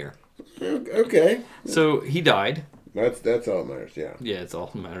funnier. Okay. So he died. That's all that matters, yeah. Yeah, it's all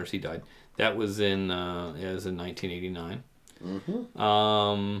that matters. He died. That was in 1989.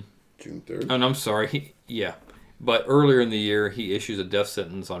 Mm-hmm. June 3rd. And I'm sorry. But earlier in the year, he issues a death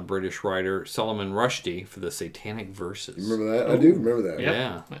sentence on British writer Salman Rushdie for the Satanic Verses. You remember that? I do remember that.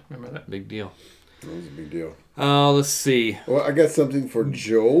 Yeah. I remember that. Big deal. That was a big deal. Let's see. Well, I got something for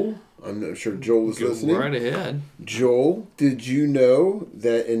Joel. I'm not sure Joel is listening. Right ahead. Joel, did you know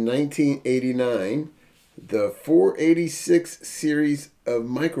that in 1989, the 486 series of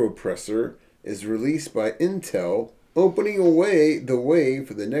microprocessor is released by Intel, opening the way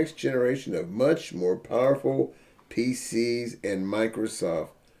for the next generation of much more powerful PCs and Microsoft.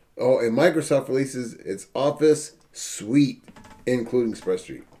 Oh, and Microsoft releases its Office suite, including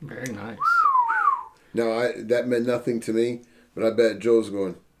Spreadsheet. Very nice. Now, that meant nothing to me, but I bet Joel's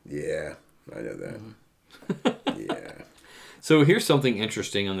going, yeah, I know that. Yeah. So here's something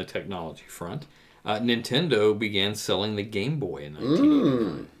interesting on the technology front. Nintendo began selling the Game Boy in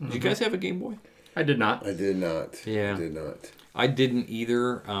 1989. Did you guys have a Game Boy? I did not. I did not. Yeah. I did not. I didn't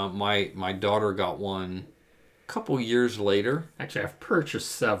either. My daughter got one a couple years later. Actually, I've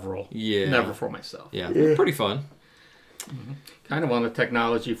purchased several. Yeah. Never for myself. Yeah. Pretty fun. Mm-hmm. Kind of on the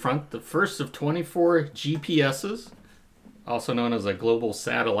technology front, the first of 24 GPSs, also known as a global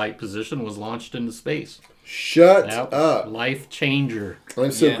satellite position, was launched into space. Shut up. Life changer.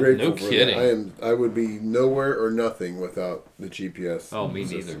 I'm so grateful no for kidding. that. I would be nowhere or nothing without the GPS. Oh, me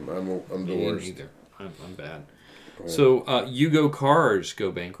system. neither. I'm the Me worst. neither. I'm bad. So Yugo cars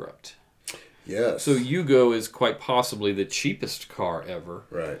go bankrupt. Yes. So Yugo is quite possibly the cheapest car ever.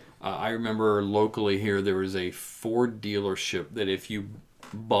 Right. I remember locally here there was a Ford dealership that if you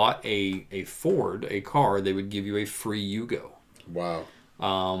bought a Ford, a car, they would give you a free Yugo. Wow.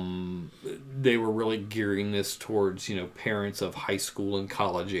 They were really gearing this towards, parents of high school and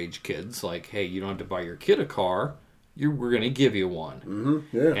college age kids. Like, hey, you don't have to buy your kid a car. We're going to give you one.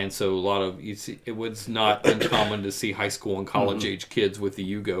 Mm-hmm. Yeah. And so a lot of, it was not uncommon to see high school and college age kids with the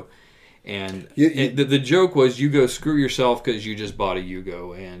Yugo. And the joke was, Yugo, screw yourself because you just bought a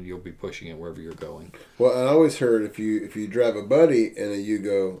Yugo and you'll be pushing it wherever you're going. Well, I always heard if you drive a Buddy in a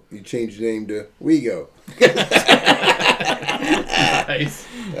Yugo, you change the name to WeGo. Nice.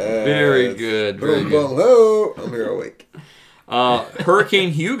 Very good. Very good. Ho! I'm here awake.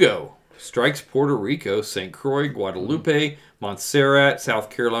 Hurricane Hugo strikes Puerto Rico, St. Croix, Guadalupe, Montserrat, South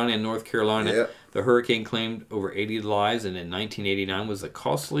Carolina, and North Carolina. Yep. The hurricane claimed over 80 lives, and in 1989 was the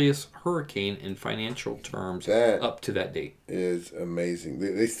costliest hurricane in financial terms up to that date. Is amazing.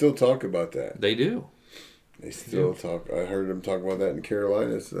 They still talk about that. They do. They still talk. I heard them talk about that in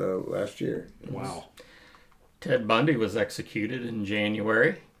Carolinas last year. Wow. Ted Bundy was executed in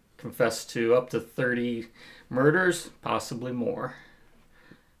January. Confessed to up to 30 murders, possibly more.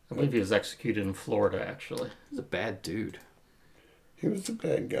 I believe he was executed in Florida, actually. He's a bad dude. He was a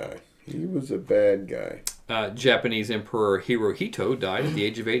bad guy. He was a bad guy. Japanese Emperor Hirohito died at the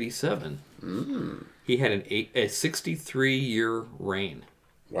age of 87. He had a 63-year reign.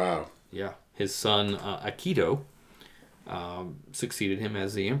 Wow. Yeah. His son, Akito, succeeded him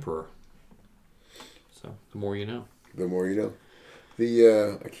as the emperor. So, the more you know. The more you know.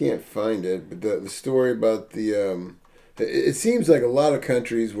 I can't find it, but the story about it seems like a lot of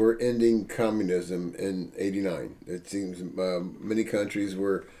countries were ending communism in 89. It seems many countries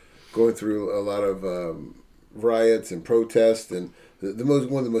were going through a lot of riots and protests, and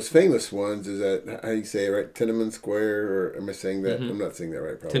one of the most famous ones is at, how do you say it, right? Tiananmen Square, or am I saying that? I'm not saying that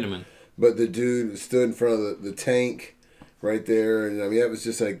right, probably. Tiananmen. But the dude stood in front of the tank right there, and I mean, that was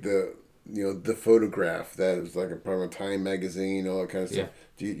just like the photograph that was like a Time magazine, all that kind of stuff.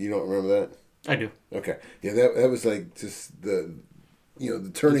 Yeah. You don't remember that? I do. Okay. Yeah, that was like just the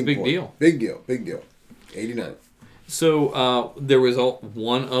turning big point. Deal. Big deal. 89. So there was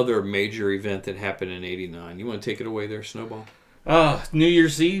one other major event that happened in 89. You want to take it away there, Snowball? New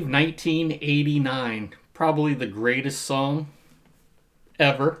Year's Eve, 1989. probably the greatest song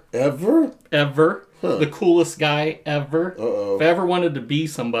ever. Ever? Ever. Huh. The coolest guy ever. Uh-oh. If I ever wanted to be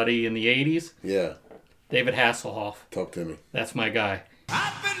somebody in the 80s, Yeah. David Hasselhoff. Talk to me. That's my guy.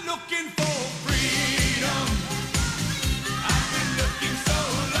 I've been looking for freedom. I've been looking so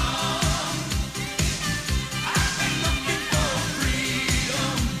long. I've been looking for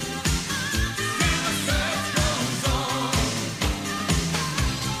freedom. Till the search goes on.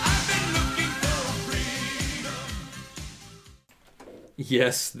 I've been looking for freedom.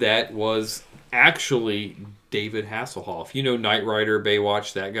 Yes, that was actually David Hasselhoff. You know Knight Rider,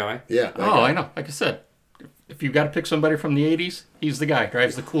 Baywatch, that guy? Yeah. Oh, I know. Like I said, if you've got to pick somebody from the 80s, he's the guy.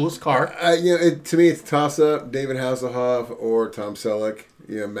 Drives the coolest car. To me, it's a toss-up. David Hasselhoff or Tom Selleck.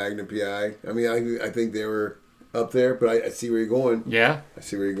 Magnum PI. I mean, I think they were up there, but I see where you're going. Yeah. I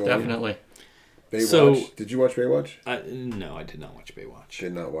see where you're going. Definitely. Baywatch. So, did you watch Baywatch? No, I did not watch Baywatch.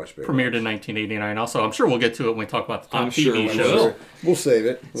 Did not watch Baywatch. Premiered in 1989. Also, I'm sure we'll get to it when we talk about the top I'm TV sure shows. will. We'll save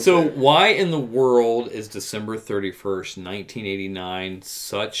it. Why in the world is December 31st, 1989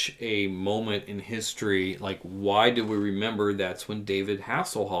 such a moment in history? Like, why do we remember that's when David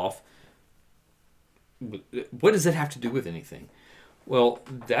Hasselhoff... What does that have to do with anything? Well,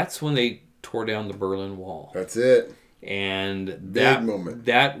 that's when they tore down the Berlin Wall. That's it. And Big moment.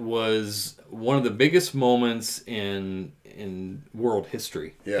 That was one of the biggest moments in world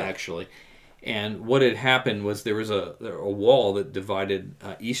history, actually. And what had happened was there was a wall that divided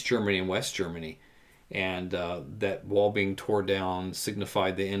East Germany and West Germany. And that wall being torn down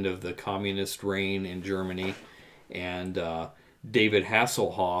signified the end of the communist reign in Germany. And David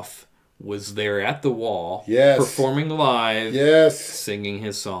Hasselhoff was there at the wall, performing live, singing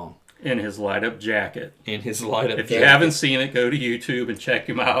his song. In his light-up jacket. If you haven't seen it, go to YouTube and check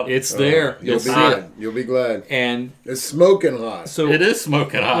him out. It's there. You'll see it. You'll be glad. And it's smoking hot. So it is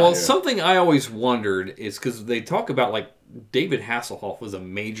smoking hot. Well, something I always wondered is because they talk about like David Hasselhoff was a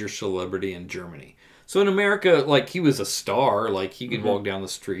major celebrity in Germany. So in America, like he was a star, like he could walk down the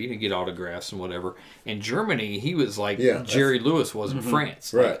street and get autographs and whatever. In Germany, he was like Jerry Lewis was in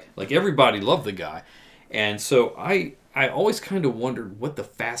France. Right. Like everybody loved the guy. And so I always kind of wondered what the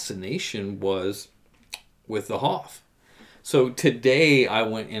fascination was with the Hoff. So today I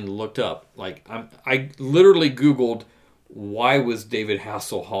went and looked up, like I literally Googled, why was David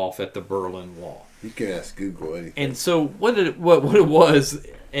Hasselhoff at the Berlin Wall? You can ask Google anything. And so what it was,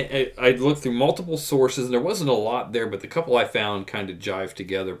 I looked through multiple sources, and there wasn't a lot there, but the couple I found kind of jived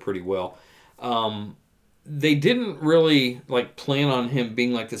together pretty well. They didn't really like plan on him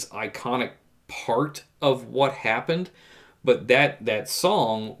being like this iconic part of what happened, but that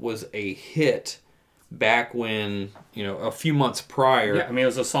song was a hit back when, a few months prior. Yeah, I mean, it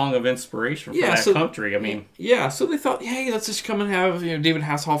was a song of inspiration for that country. I mean, so they thought, hey, let's just come and have David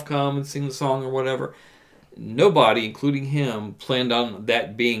Hasselhoff come and sing the song or whatever. Nobody, including him, planned on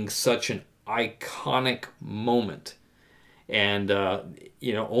that being such an iconic moment, and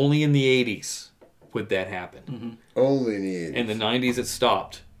only in the 80s would that happen. Mm-hmm. Only in the 80s. In the 90s, it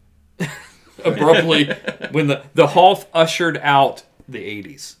stopped abruptly when the Hoff ushered out the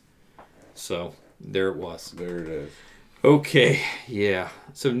 80s. So there it was. There it is. Okay, yeah.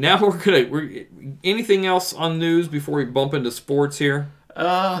 So now we're anything else on news before we bump into sports here?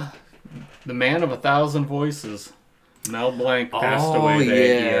 The man of 1,000 voices, Mel Blanc, passed away that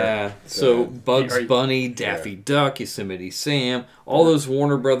year. So Bugs Bunny, Daffy Duck, Yosemite Sam, all those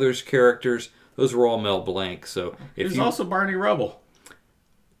Warner Brothers characters, those were all Mel Blanc. So There's also Barney Rubble.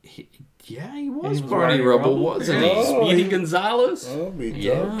 He was Barney Rubble, wasn't he? Speedy Gonzalez. Oh, be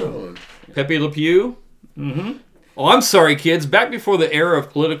doggone. Pepe Le Pew. Mm-hmm. Oh, I'm sorry, kids. Back before the era of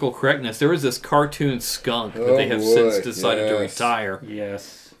political correctness, there was this cartoon skunk that they have since decided to retire.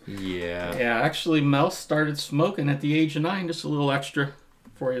 Yes. Yeah. Yeah, actually, Mel started smoking at the age of 9. Just a little extra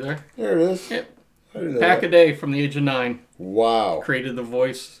for you there. There it is. Yep. I didn't know Pack that. a day from the age of 9. Wow. Created the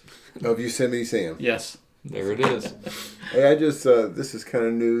voice of Yosemite Sam. Yes. There it is. Hey, I just, this is kind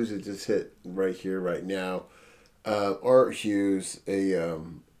of news. It just hit right here, right now. Art Hughes,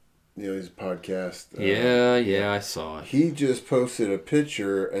 his podcast. I saw it. He just posted a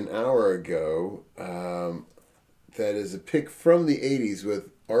picture an hour ago that is a pic from the 80s with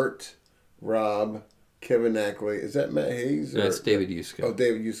Art, Rob, Kevin Ackley. Is that Matt Hayes? That's David Yuska. Oh,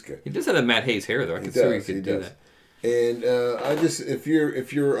 David Yuska. He does have that Matt Hayes hair, though. I can see where you could do that. And I just, if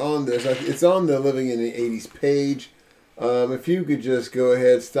you're on this, it's on the Living in the 80s page. If you could just go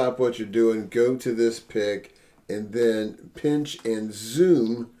ahead, stop what you're doing, go to this pic, and then pinch and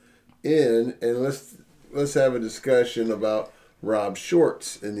zoom in, and let's have a discussion about Rob's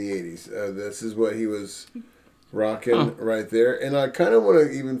shorts in the 80s. This is what he was rocking right there. And I kind of want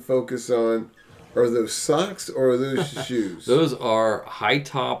to even focus on Are those socks or are those shoes? Those are high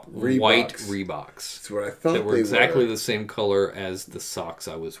top white Reeboks. That's what I thought that were they exactly were. the same color as the socks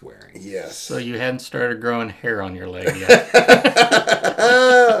I was wearing. Yes. So you hadn't started growing hair on your leg yet.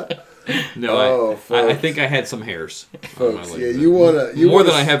 No, I folks. think I had some hairs on my Folks, leg. yeah, you wanna more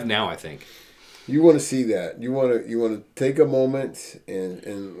than I have now, I think. You want to see that. You want to take a moment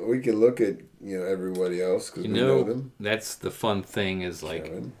and we can look at everybody else because we know them. That's the fun thing is like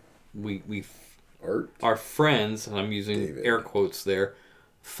Kevin. we Art. Our friends, and I'm using David. air quotes there,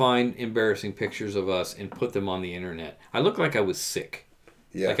 find embarrassing pictures of us and put them on the internet. I look like I was sick.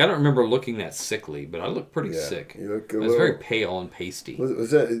 Yeah. Like I don't remember looking that sickly, but I look pretty Yeah. sick. You look I was very pale and pasty.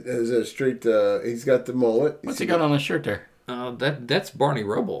 Was that? Is that straight? He's got the mullet. What's he got on his shirt there? That's Barney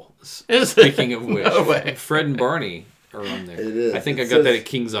Rubble. Is it? Speaking of which, No way. Fred and Barney are on there. It is. I think It I got says- that at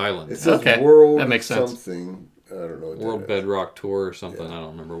Kings Island. It says Okay, World that makes sense. something. I don't know what World that is. Bedrock Tour or something. I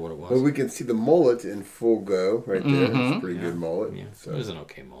don't remember what it was. But we can see the mullet in full go right there. It's a pretty good mullet. Yeah, So. it was an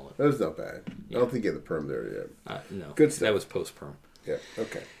okay mullet. That was not bad. I don't think you had the perm there yet. No, Good stuff. that was post perm. Yeah.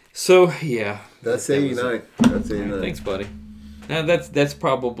 Okay. So yeah, That's that was 89. it. That's 89. Thanks, buddy. Now that's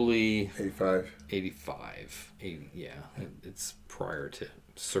probably 85. 85. 80, yeah, it's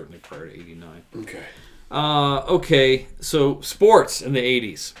certainly prior to 89. Okay. Okay, so sports in the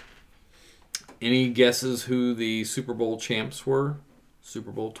 80s. Any guesses who the Super Bowl champs were?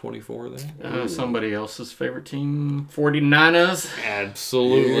 Super Bowl 24 there? Somebody else's favorite team, 49ers.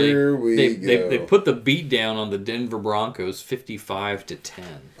 Absolutely. Here we go. They put the beat down on the Denver Broncos 55-10.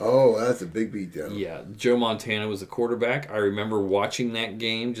 Oh, that's a big beatdown. Yeah, Joe Montana was the quarterback. I remember watching that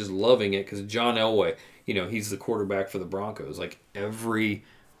game, just loving it, because John Elway, he's the quarterback for the Broncos. Like every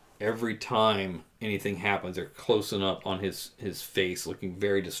time anything happens, they're closing up on his face, looking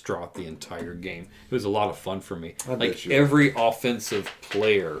very distraught the entire game. It was a lot of fun for me. I bet Like you every offensive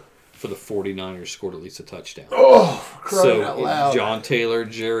player for the 49ers scored at least a touchdown. Oh, crying out loud. John Taylor,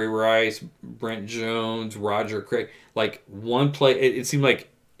 Jerry Rice, Brent Jones, Roger Craig. Like one play, it seemed like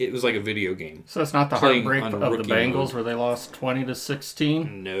it was like a video game. So it's not the Playing heartbreak on of the rookie Bengals mode. where they lost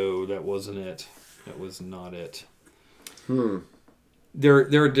 20-16? No, that wasn't it. That was not it. Hmm. There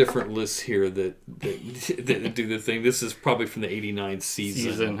are different lists here that do the thing. This is probably from the 89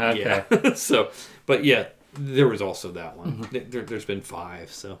 season. Okay. Yeah. So, but yeah, there was also that one. There's been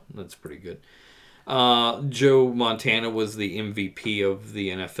 5, so that's pretty good. Joe Montana was the MVP of the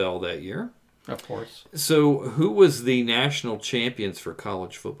NFL that year. Of course. So, who was the national champions for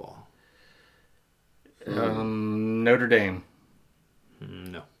college football? Notre Dame.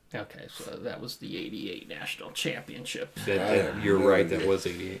 No. Okay, so that was the 88 national championship. You're right, that was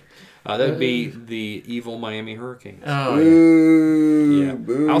 88. That would be the evil Miami Hurricanes. Oh, yeah.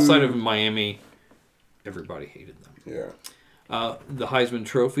 Boo. Outside of Miami, everybody hated them. Yeah. The Heisman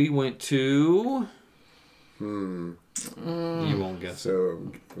Trophy went to... Hmm. You won't guess.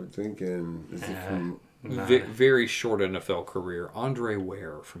 So we're thinking, is it from? Very short NFL career. Andre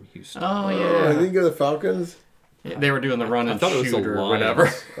Ware from Houston. Oh, I yeah. didn't go to the Falcons. They were doing the run I and thought it was shoot the or Lions.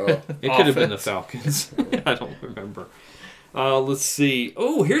 whatever. Oh. It could have been the Falcons. I don't remember. Let's see.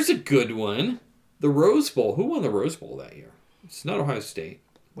 Oh, here's a good one. The Rose Bowl. Who won the Rose Bowl that year? It's not Ohio State.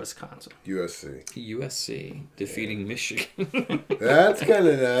 Wisconsin. USC. USC defeating Michigan. That's kind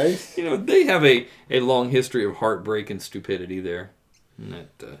of nice. They have a long history of heartbreak and stupidity there. And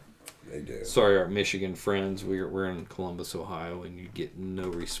that, they do. Sorry, our Michigan friends. We're in Columbus, Ohio, and you get no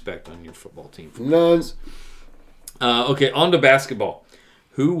respect on your football team. None. Okay, on to basketball.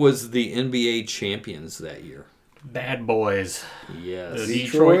 Who was the NBA champions that year? Bad boys. Yes. The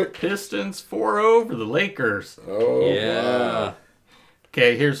Detroit Pistons 4-0 over the Lakers. Oh, yeah. wow.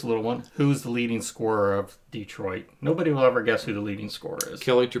 Okay, here's a little one. Who's the leading scorer of Detroit? Nobody will ever guess who the leading scorer is.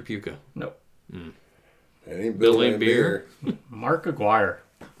 Kelly Tripucka. Nope. It ain't Bill Bill Laimbeer. Mark Aguirre.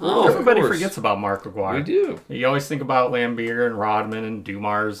 Oh, Everybody of course. forgets about Mark Aguirre. We do. You always think about Lambeer and Rodman and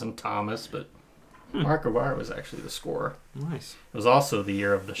Dumars and Thomas, but Mark Aguirre was actually the scorer. Nice. It was also the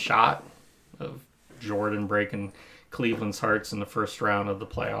year of the shot of Jordan breaking Cleveland's hearts in the first round of the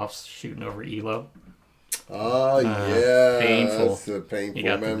playoffs, shooting over Elo. Oh, yeah. Painful. That's a painful You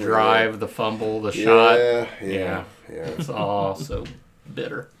got memory. the drive, the fumble, the shot. Yeah. It's all so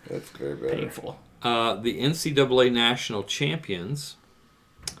bitter. That's very bitter. Painful. The NCAA national champions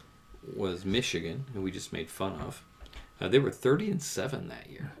was Michigan, who we just made fun of. They were 30-7 that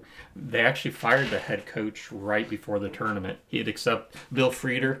year. They actually fired the head coach right before the tournament. He had accepted Bill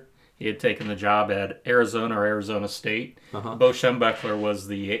Frieder. He had taken the job at Arizona or Arizona State. Bo Schembechler was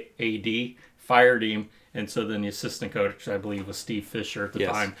the AD, fired him, and so then the assistant coach, I believe, was Steve Fisher at the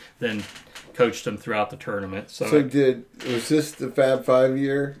time, then coached him throughout the tournament. So was this the Fab 5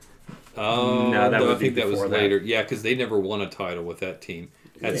 year? Oh, No, that no, would I be think that was before that. later. Yeah, because they never won a title with that team.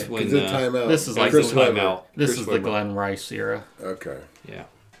 That's Yeah, when 'cause of timeout. This is like Chris the Webber. timeout. This Chris is the Webber. Glenn Rice era. Okay. Yeah.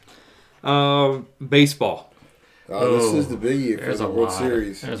 Baseball. Oh, this is the biggie for There's the a World lot.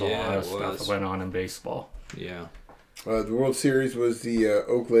 Series. There's a Yeah, lot of it stuff was. that went on in baseball. Yeah. The World Series was the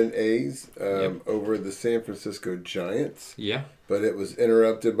Oakland A's Yep. over the San Francisco Giants, Yeah. but it was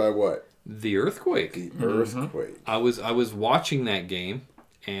interrupted by what? The earthquake. The earthquake. I was watching that game,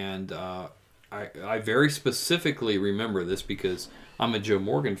 and I very specifically remember this because I'm a Joe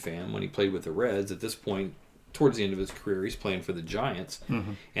Morgan fan. When he played with the Reds, at this point, towards the end of his career, he's playing for the Giants,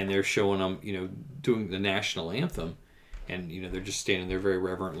 and they're showing him, doing the national anthem, and they're just standing there very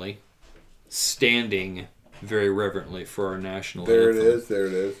reverently, for our national There anthem. There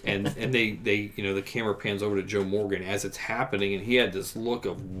it is. And they the camera pans over to Joe Morgan as it's happening, and he had this look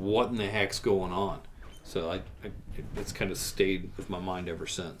of what in the heck's going on. So it's kind of stayed with my mind ever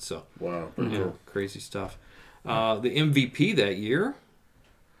since. So Wow, pretty cool. crazy stuff. The MVP that year.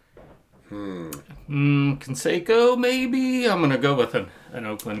 Canseco, maybe. I'm gonna go with an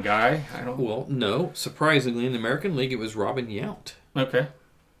Oakland guy. I don't. Well, no. Surprisingly, in the American League, it was Robin Yount Okay.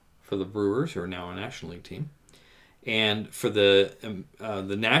 for the Brewers, who are now a National League team. And for the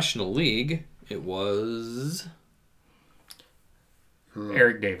National League, it was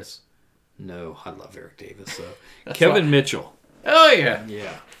Eric Davis. no. I love Eric Davis. That's Kevin why- Mitchell. Oh yeah.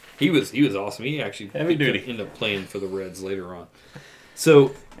 Yeah, he was awesome. He actually Heavy duty. ended up playing for the Reds later on.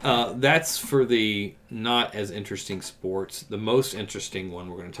 So that's for the not as interesting sports. The most interesting one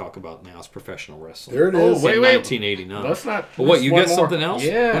we're going to talk about now is professional wrestling. There it Oh, is. wait. 1989. Let's not. But what, there's you one got more. something else?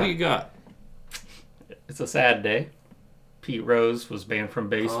 Yeah. What do you got? It's a sad day. Pete Rose was banned from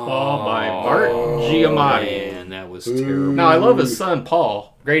baseball by Bart Giamatti. Man, that was terrible. Now I love his son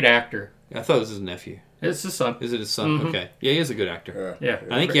Paul. Great actor. I thought it was his nephew. It's his son. Is it his son? Okay. Yeah, he is a good actor. Yeah.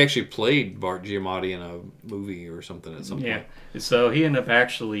 I think he actually played Bart Giamatti in a movie or something at some point. Yeah. So he ended up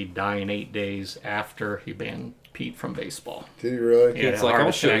actually dying 8 days after he banned Pete from baseball. Did he really? Yeah, It's like, heart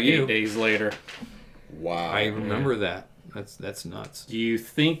I'll show attack you. 8 days later. Wow. I remember that. That's nuts. Do you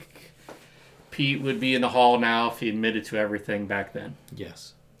think Pete would be in the hall now if he admitted to everything back then?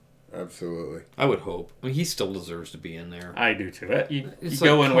 Yes. Absolutely. I would hope. I mean, he still deserves to be in there. I do too. You It's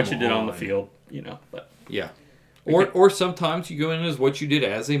go like, in what come you did on the on. field, but Yeah. Or sometimes you go in as what you did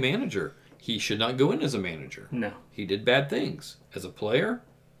as a manager. He should not go in as a manager. no. He did bad things. As a player,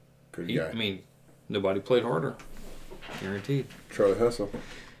 Good guy. I mean, nobody played harder. Guaranteed. Charlie Hustle.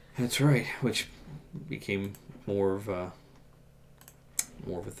 That's right, which became more of a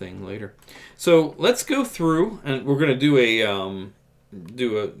thing later. So let's go through, and we're going to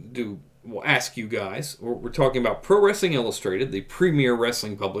we'll ask you guys. We're talking about Pro Wrestling Illustrated, the premier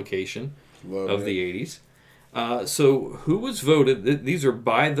wrestling publication of the 80s. So who was voted? These are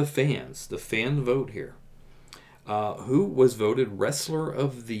by the fans. The fan vote here. Who was voted Wrestler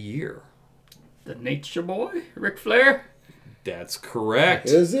of the Year? The Nature Boy, Ric Flair. That's correct.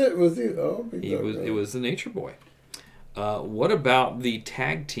 Is it? Was he? Oh, It was the Nature Boy. What about the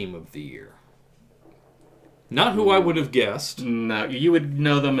Tag Team of the Year? Not who I would have guessed. No, you would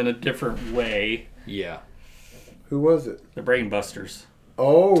know them in a different way. Yeah. Who was it? The Brainbusters.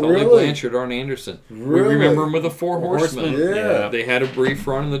 Oh, Tully really? Blanchard, Arn Anderson. Really? We remember them with the Four Horsemen. Yeah. They had a brief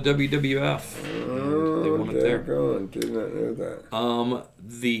run in the WWF. And they won it there. Daggone, did not know that.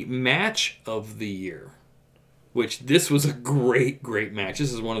 The Match of the Year, which this was a great, great match.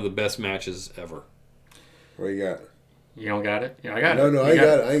 This is one of the best matches ever. What you got? You don't got it? Yeah, I got No, it. no, You I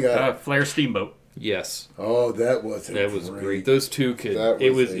got it. I got it. Flair Steamboat. Yes. Oh, that was great. Those two could. That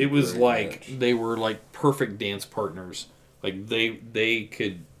It was was a it was great like match. they were like perfect dance partners. Like they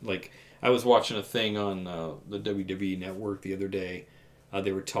could like. I was watching a thing on the WWE Network the other day.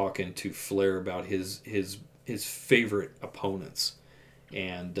 They were talking to Flair about his favorite opponents,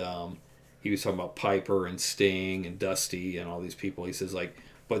 and he was talking about Piper and Sting and Dusty and all these people. He says like,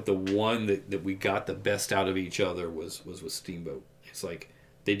 but the one that we got the best out of each other was with Steamboat. It's like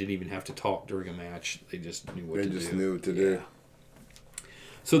they didn't even have to talk during a match. They just knew what to do. They just knew what to do.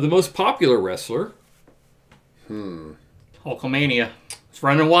 So the most popular wrestler. Hulkamania. It's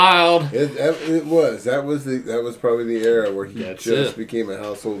running wild. It was. That was probably the era where he That's just it. became a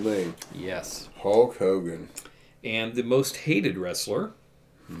household name. Yes. Hulk Hogan. And the most hated wrestler.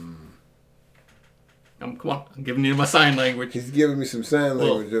 Come on. I'm giving you my sign language. He's giving me some sign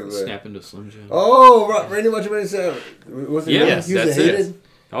Well, language over there. Snap into Slim Jim. Oh, right, Randy Macho Man Savage. Was it Yes, he was that's hated? it.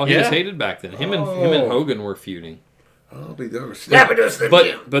 Oh, he was hated back then. Him and Hogan were feuding. Oh, they were snapping to Slim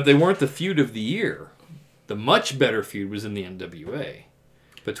Jim. But they weren't the feud of the year. The much better feud was in the NWA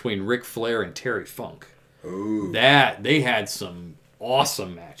between Ric Flair and Terry Funk. Ooh. That they had some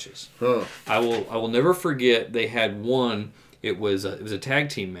awesome matches. Huh. I will never forget. They had one. It was a tag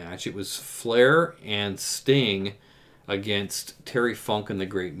team match. It was Flair and Sting against Terry Funk and the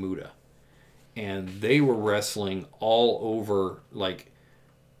Great Muta, and they were wrestling all over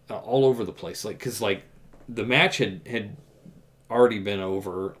the place. Because the match had already been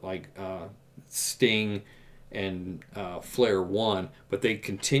over. Sting and Flair won, but they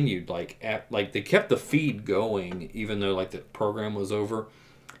continued they kept the feed going even though the program was over.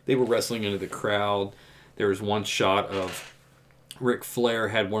 They were wrestling into the crowd. There was one shot of Ric Flair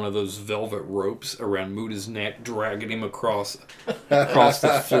had one of those velvet ropes around Muta's neck, dragging him across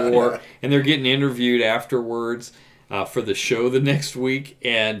the floor, and they're getting interviewed afterwards for the show the next week.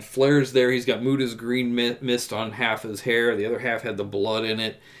 And Flair's there. He's got Muta's green mist on half his hair. The other half had the blood in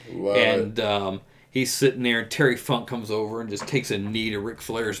it. He's sitting there, and Terry Funk comes over and just takes a knee to Ric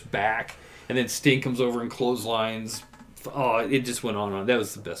Flair's back, and then Sting comes over and clotheslines. Oh, it just went on and on. That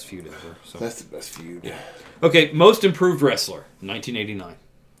was the best feud ever. So. That's the best feud. Yeah. Okay, most improved wrestler, 1989.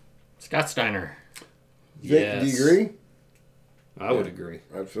 Scott Steiner. Yes. Do you agree? I would agree.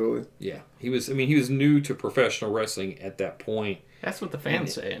 Absolutely. Yeah, he was new to professional wrestling at that point. That's what the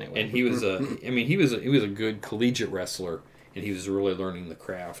fans say, anyway. And he was he was a good collegiate wrestler, and he was really learning the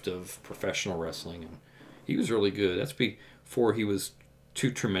craft of professional wrestling, and he was really good. That's before he was too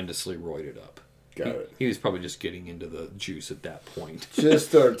tremendously roided up. Got it. He was probably just getting into the juice at that point. Just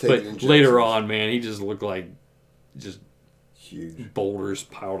started taking But injections. later on, man, he just looked like just huge boulders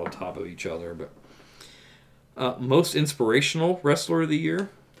piled on top of each other. But most inspirational wrestler of the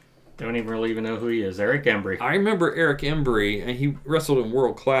year? Don't even know who he is. Eric Embry. I remember Eric Embry, and he wrestled in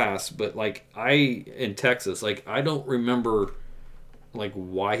World Class, but in Texas, I don't remember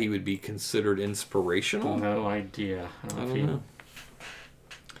why he would be considered inspirational. No idea. I don't know.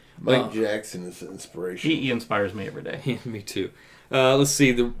 Mike Jackson is an inspiration. He inspires me every day. Yeah, me too. Let's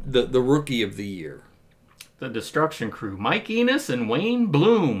see, the rookie of the year. The Destruction Crew. Mike Enos and Wayne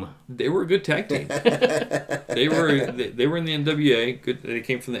Bloom. They were a good tag team. they were in the NWA. Good. They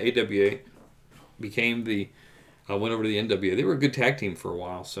came from the AWA. Went over to the NWA. They were a good tag team for a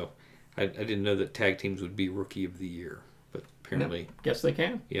while. So I didn't know that tag teams would be rookie of the year, but apparently, guess they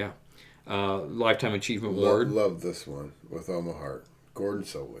can. Yeah. Lifetime Achievement Award. Love this one with all my heart. Gordon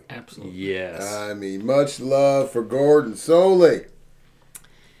Soley. Absolutely. Yes. I mean, much love for Gordon Soley.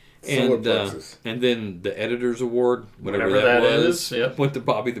 And then the Editor's Award, whatever that was, went to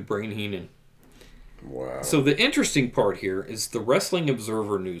Bobby the Brain Heenan. Wow. So the interesting part here is the Wrestling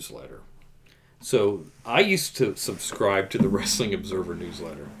Observer newsletter. So I used to subscribe to the Wrestling Observer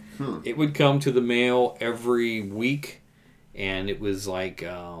newsletter. It would come to the mail every week, and it was 8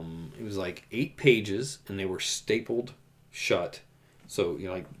 pages, and they were stapled shut. So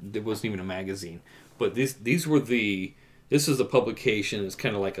it wasn't even a magazine. But these were this is a publication. It's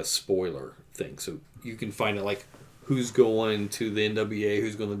kind of like a spoiler thing. So you can find out who's going to the NWA,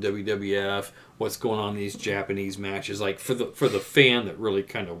 who's going to WWF, what's going on in these Japanese matches. For the fan that really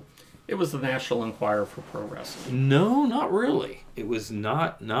kind of. It was the National Enquirer for Pro Wrestling. No, not really. It was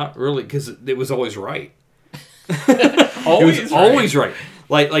not really, because it was always right. Always right.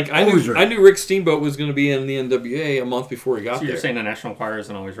 I knew Rick Steamboat was going to be in the NWA a month before he got there. So you're saying the National Enquirer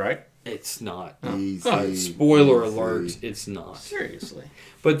isn't always right? It's not. Spoiler alert, it's not. Seriously.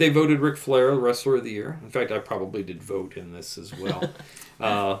 But they voted Ric Flair Wrestler of the Year. In fact, I probably did vote in this as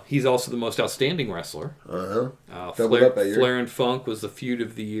well. He's also the most outstanding wrestler. Flair and Funk was the feud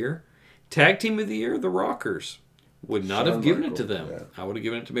of the year. Tag team of the year, the Rockers. Would not have given it to them. Yeah. I would have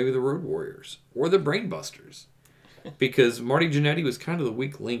given it to maybe the Road Warriors or the Brainbusters. Because Marty Jannetty was kind of the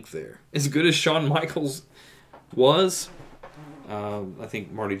weak link there. As good as Shawn Michaels was, I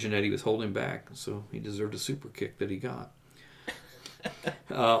think Marty Jannetty was holding back, so he deserved a super kick that he got.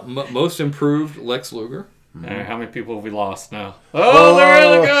 Most improved, Lex Luger. How many people have we lost now? Oh,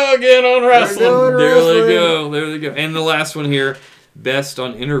 there they go again on wrestling. There they go. And the last one here, best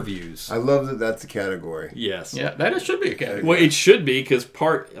on interviews. I love that that's a category. Yes. Yeah, that should be a category. Well, it should be, because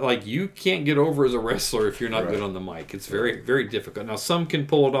you can't get over as a wrestler if you're not good on the mic. It's very, very difficult. Now, some can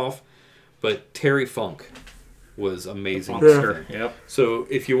pull it off, but Terry Funk was amazing. Yep. So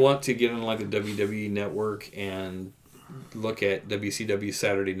if you want to get on the WWE Network and look at WCW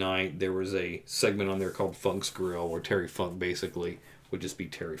Saturday Night, there was a segment on there called Funk's Grill where Terry Funk basically would just be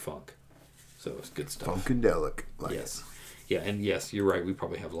Terry Funk. So it's good stuff. Funkadelic. Yes. Yeah, and yes, you're right. We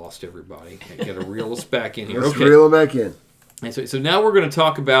probably have lost everybody. Got to reel us back in here. Let's reel them back in. And so now we're going to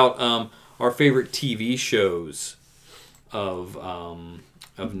talk about our favorite TV shows of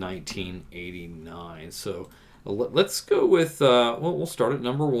 1989. So let's go with we'll start at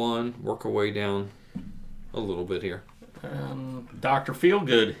number 1, work our way down a little bit here. Dr.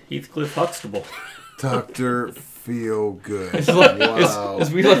 Feelgood, Heathcliff Huxtable. Dr. Feelgood.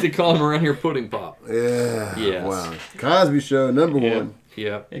 As we like to call him around here, Pudding Pop. Yeah. Yes. Wow. Cosby Show, number one.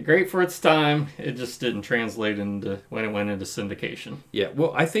 Yeah. Great for its time. It just didn't translate into when it went into syndication. Yeah.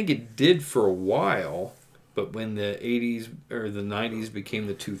 Well, I think it did for a while, but when the 80s or the 90s became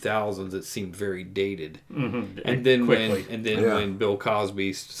the 2000s, it seemed very dated. Mm-hmm. And then Quickly. when Bill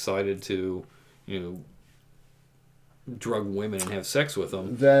Cosby decided to, drug women and have sex with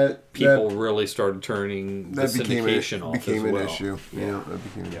them, people really started turning the syndication off became as well. an issue. Yeah, that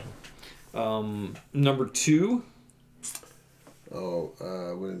became an issue. Number 2. Oh,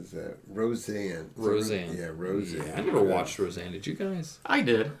 what is that? Roseanne. Roseanne. Yeah, Roseanne. Yeah, I never watched Roseanne. Did you guys? I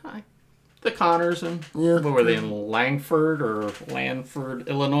did. The Connors and what were they in Langford or Lanford,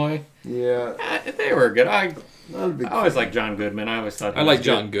 Illinois? Yeah, they were good. I always liked John Goodman. I always thought I liked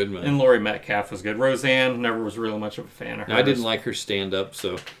John Goodman. And Laurie Metcalf was good. Roseanne, never was really much of a fan of her. I didn't like her stand up,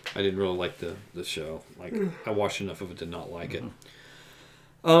 so I didn't really like the show. Like I watched enough of it to not like it.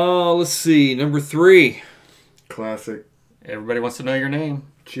 Let's see, number 3. Classic. Everybody Wants to Know Your Name.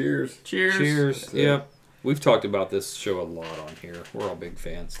 Cheers. Cheers. Yep. We've talked about this show a lot on here. We're all big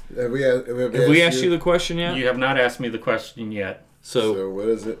fans. Have we asked you the question yet? You have not asked me the question yet. So what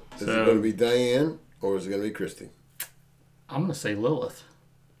is it? Is it going to be Diane or is it going to be Christy? I'm going to say Lilith.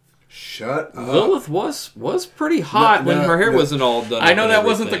 Shut up. Lilith was pretty hot when her hair wasn't all done. I know that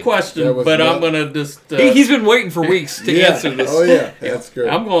wasn't the question, but I'm going to just... he's been waiting for weeks to answer this. Oh, yeah. That's good.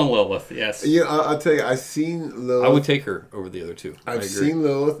 I'm going Lilith, yes. Yeah, I'll tell you, I've seen Lilith. I would take her over the other two. I've seen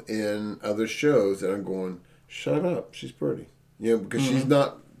Lilith in other shows, and I'm going, shut up. She's pretty. Because she's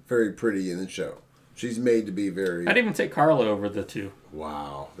not very pretty in the show. She's made to be very... I'd even take Carla over the two.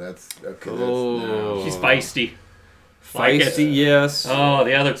 Wow. That's... Okay, She's feisty. Feisty, yes. Oh,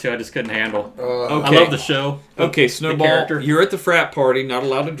 the other two I just couldn't handle. Okay. I love the show. Okay, Snowball, you're at the frat party, not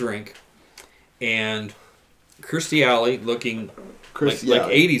allowed to drink, and Kirstie Alley, looking like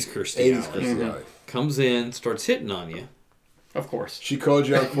 80s Kirstie Alley, comes in, starts hitting on you. Of course. She called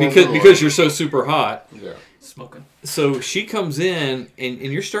you out because you're so super hot. Yeah. Smoking. So she comes in,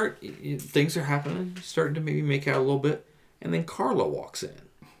 and things are happening, starting to maybe make out a little bit, and then Carla walks in.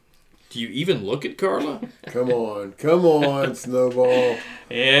 Do you even look at Carla? Come on, Snowball.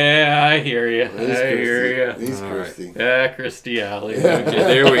 Yeah, I hear you. I hear you. He's Kirstie. Kirstie Alley. Okay,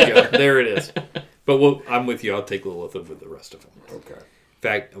 there we go. There it is. But I'm with you. I'll take Lilith over the rest of them. Okay. In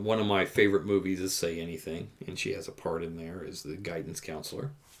fact, one of my favorite movies is Say Anything, and she has a part in there as the guidance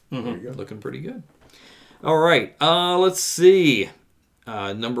counselor. There you go. Looking pretty good. All right. Let's see.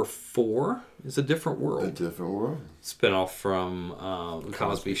 Number 4 is A Different World. A Different World. Spinoff from The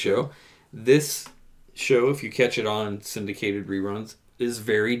Cosby Show. This show, if you catch it on syndicated reruns, is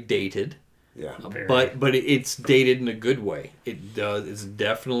very dated. Yeah. But it's dated in a good way. It does. It's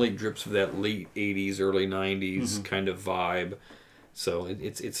definitely drips of that late 80s, early 90s kind of vibe. So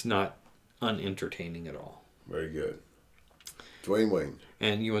it's not unentertaining at all. Very good. Dwayne Wayne.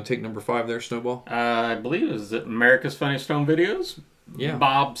 And you want to take number 5 there, Snowball? I believe is it America's Funniest Home Videos? Yeah.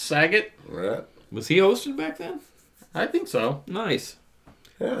 Bob Saget. Right. Was he hosting back then? I think so. Nice.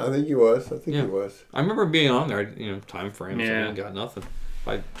 Yeah, I think he was. He was. I remember being on there. Time frame. So I ain't got nothing.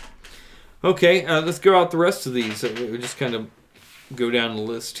 Okay, let's go out the rest of these. We just kind of go down the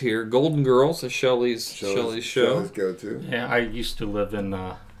list here. Golden Girls, Shelley's show. Shelley's go-to. Yeah, I used to live in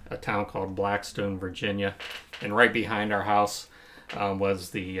a town called Blackstone, Virginia, and right behind our house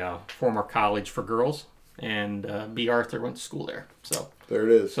was the former college for girls, and B. Arthur went to school there. So there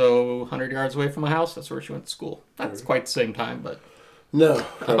it is. So 100 yards away from my house, that's where she went to school. That's quite the same time, but no,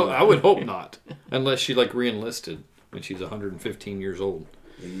 I would hope not, unless she re-enlisted when she's 115 years old.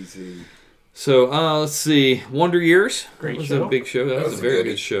 Easy. So let's see, Wonder Years. Great that was show. a big show. That was a very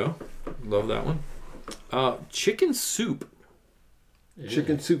good show. Love that one. Chicken Soup.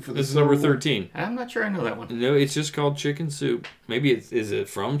 Chicken Soup for the This is Soul. number 13. I'm not sure I know that one. No, it's just called Chicken Soup. Maybe is it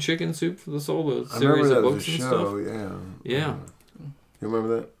from Chicken Soup for the Soul? The I series remember of that books as a and show. stuff. Yeah. You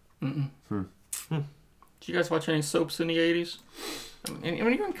remember that? Did you guys watch any soaps in the 80s? When you were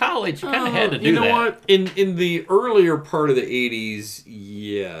in college, you kind of had to do you know that. what? In the earlier part of the 80s,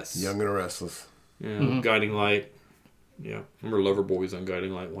 yes. Young and Restless. Yeah, Guiding Light. Yeah, remember Loverboys on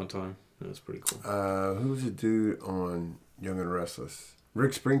Guiding Light one time. That was pretty cool. Who's the dude on Young and Restless?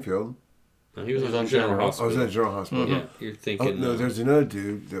 Rick Springfield. No, he was on General Hospital. Oh, was that General Hospital? Yeah, you're thinking. Oh, no, there's another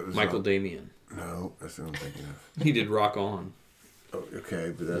dude that was Michael Damian. No, that's what I'm thinking of. He did Rock On. Oh,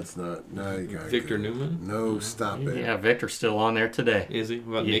 okay, but that's not. No, you got Victor Newman. No, stop it. Yeah, Victor's still on there today. Is he?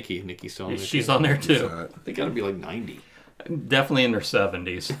 What about Nikki? Nikki's still on there. She's on there too. They got to be like 90. Definitely in their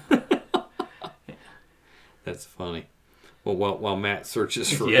 70s. That's funny. Well, while Matt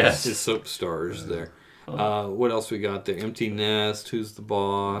searches for Yes. his soap stars there. What else we got there? Empty Nest, Who's the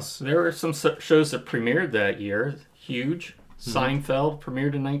Boss? There were some shows that premiered that year. Huge. Seinfeld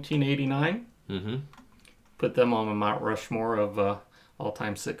premiered in 1989. Mm-hmm. Put them on the Mount Rushmore of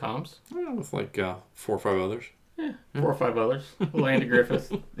all-time sitcoms. Well, with like 4 or 5 others. Yeah, 4 or 5 others. Andy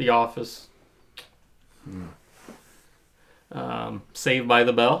Griffith, The Office. Saved by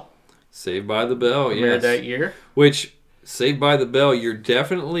the Bell. Saved by the Bell, Premiered yes. that year. Which, Saved by the Bell, you're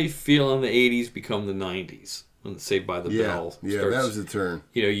definitely feeling the 80s become the 90s. When Saved by the Bell Yeah, starts. that was the turn.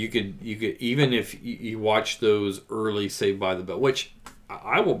 You know, you could even if you watch those early Saved by the Bell, which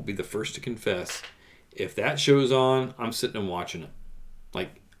I will be the first to confess, if that show's on, I'm sitting and watching it.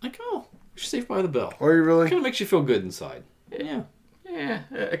 Like oh, Saved by the Bell. Are you really? Kind of makes you feel good inside. Yeah. Yeah,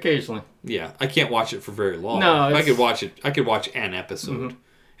 occasionally. Yeah, I can't watch it for very long. No, I could watch it. I could watch an episode. Mhm.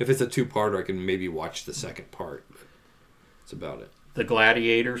 If it's a 2-parter, I can maybe watch the second part. But that's about it. The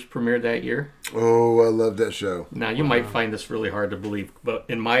Gladiators premiered that year. Oh, I love that show. Now, you might find this really hard to believe, but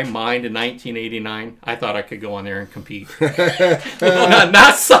in my mind, in 1989, I thought I could go on there and compete.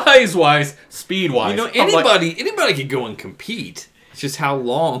 not size-wise, speed-wise. You know, I'm like, anybody could go and compete. It's just how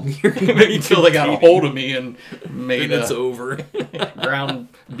long you're going to be until they got a hold of me and made then it's over. ground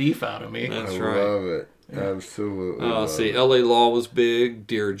beef out of me. That's I right. love it. Absolutely. Let's see. L.A. Law was big.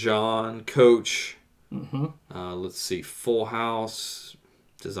 Dear John. Coach. Let's see. Full House.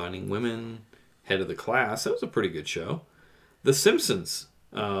 Designing Women. Head of the Class. That was a pretty good show. The Simpsons.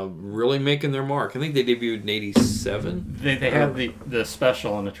 Really making their mark. I think they debuted in 87. They had the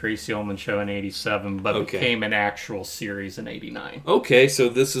special on the Tracy Ullman show in 87, but became an actual series in 89. Okay, so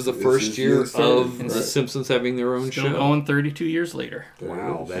this is the first year of Right. The Simpsons having their own Still show. going 32 years later.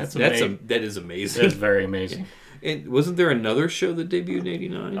 Wow, that is amazing. That's very amazing. And wasn't there another show that debuted in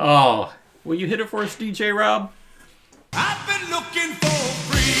 89? Oh, will you hit it for us, DJ Rob? I've been looking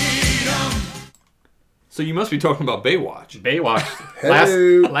for freedom. So you must be talking about Baywatch. Baywatch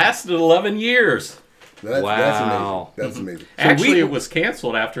lasted 11 years. Wow. That's amazing. Actually, it was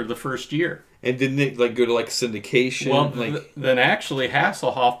canceled after the first year. And didn't it go to syndication? Well, then actually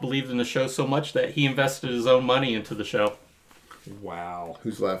Hasselhoff believed in the show so much that he invested his own money into the show. Wow.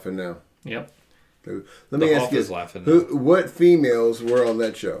 Who's laughing now? Yep. Let me ask you, is laughing what females were on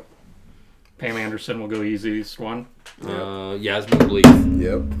that show? Pam Anderson will go easiest one. Yasmin Bleeth.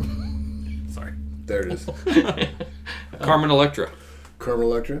 Yep. Sorry. There it is. Carmen Electra. Carmen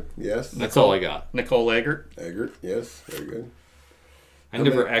Electra, yes. That's all I got. Nicole Eggert. Eggert, yes. Very good. I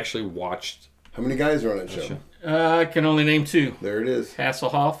never actually watched. How many guys are on that show? I can only name 2. There it is.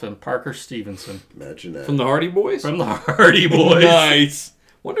 Hasselhoff and Parker Stevenson. Imagine that. From the Hardy Boys? From the Hardy Boys. Nice.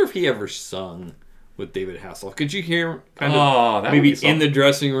 Wonder if he ever sung with David Hasselhoff. Could you hear him that would maybe be in the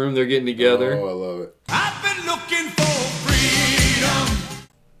dressing room they're getting together? Oh, I love it. I've been looking for freedom.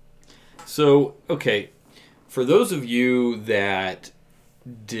 So, okay, for those of you that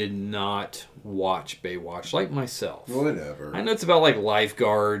did not watch Baywatch, like myself. Whatever. I know it's about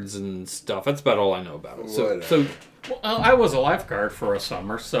lifeguards and stuff. That's about all I know about it. So well, I was a lifeguard for a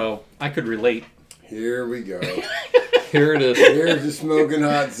summer, so I could relate. Here we go. Here it is. Here's the smoking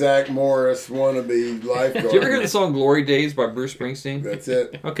hot Zach Morris wannabe lifeguard. Did you ever hear the song "Glory Days" by Bruce Springsteen? That's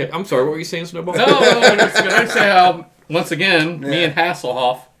it. Okay, I'm sorry. What were you saying, Snowball? No, I say how once again me and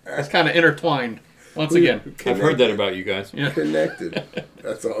Hasselhoff is kind of intertwined. Once again, I've heard that about you guys. Yeah. Connected.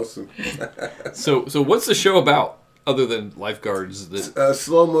 That's awesome. So what's the show about other than lifeguards that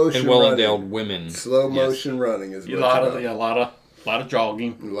slow motion and well-endowed running. women? Slow motion running is a what lot it's of about. a lot of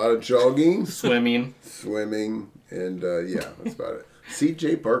jogging, A lot of jogging, swimming, and yeah, that's about it.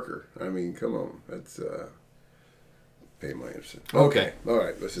 C.J. Parker. I mean, come on, that's Pam Anderson. Okay, all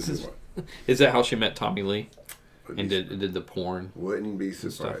right, let's just move on. Is that how she met Tommy Lee? And did the porn? Wouldn't be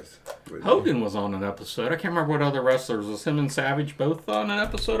surprised. Hogan was on an episode. I can't remember what other wrestlers. Was him and Savage both on an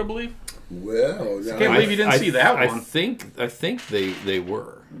episode, I believe? Well, I can't believe you didn't see that one. I think they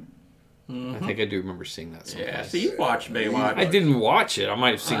were. I think I do remember seeing that someplace. Yeah, so you watched Baywatch. I didn't watch it. I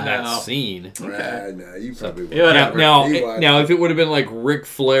might have seen that scene. Okay. No, you probably would. Yeah, Now, if it would have been like Ric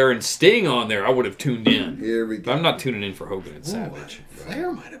Flair and Sting on there, I would have tuned in. Here we go. I'm not tuning in for Hogan and Savage.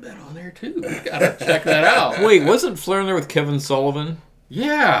 Flair might have been on there too. You gotta check that out. Wait, wasn't Flair in there with Kevin Sullivan?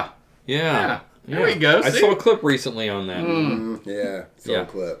 Yeah. Yeah. There we go. I See? saw a clip recently on that. Yeah, saw a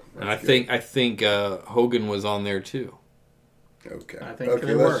clip. And That's I think Hogan was on there too. Okay. I think okay.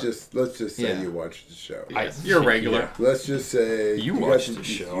 they Let's were. just say you watched the show. You're regular. Let's just say You watched the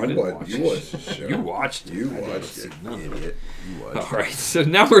show. I didn't watch You it. watched the show. You watched it. You I didn't watched see it. none of it. Idiot. You watched All right, so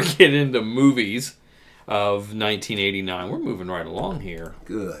now we're getting into movies of 1989. We're moving right along here.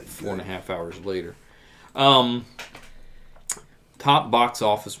 Good. 4.5 hours later. top box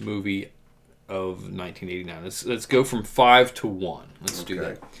office movie of 1989. Let's go from 5 to 1. Let's do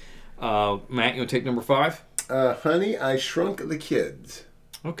that. Matt, you want to take number 5? Honey, I Shrunk the Kids.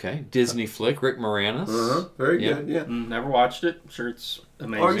 Okay, Disney flick, Rick Moranis. Very good. Yeah. Never watched it. Sure, it's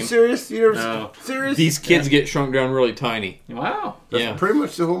amazing. Are you serious? You never No. serious? These kids get shrunk down really tiny. Wow. That's pretty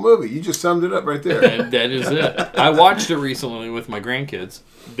much the whole movie. You just summed it up right there. That is it. I watched it recently with my grandkids.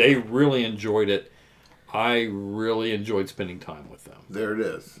 They really enjoyed it. I really enjoyed spending time with them. There it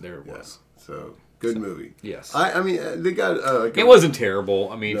is. There it was. So good movie. Yes. I mean they got. It wasn't terrible.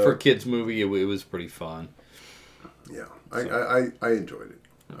 I mean, No. for a kids movie, it was pretty fun. Yeah, I enjoyed it.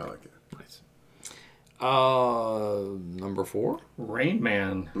 I like it. Nice. Number 4, Rain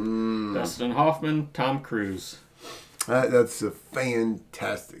Man. Dustin Hoffman, Tom Cruise. That's a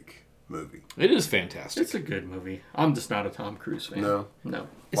fantastic movie. It is fantastic. It's a good movie. I'm just not a Tom Cruise fan. No.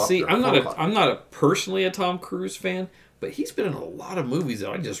 See, I'm not personally a Tom Cruise fan, but he's been in a lot of movies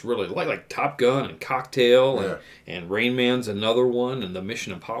that I just really like Top Gun and Cocktail, and Rain Man's another one, and the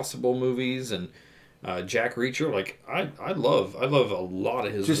Mission Impossible movies, and Jack Reacher. Like I love a lot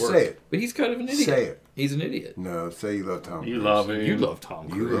of his Just work. say it. But he's kind of an idiot. Say it. He's an idiot. No, say you love Tom Cruise. You love him. You love Tom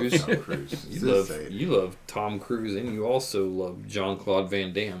Cruise. You love Tom Cruise. You love Tom Cruise, and you also love Jean-Claude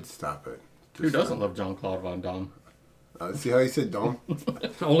Van Damme. Stop it. Who doesn't love Jean-Claude Van Damme? See how you said Dom?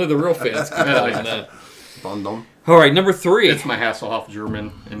 Only the real fans can explain that. Bon Dom. All right, number 3. It's my Hasselhoff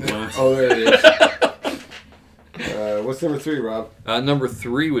German influence. Oh, there it is. What's number 3, Rob? Number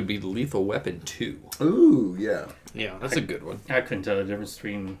 3 would be Lethal Weapon 2. Ooh, yeah. Yeah, that's a good one. I couldn't tell the difference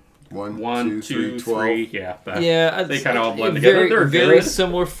between 1, 2, 3, 3. Yeah, they kind of all blend very, together. They're very good.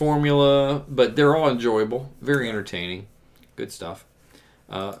 similar formula, but they're all enjoyable, very entertaining, good stuff.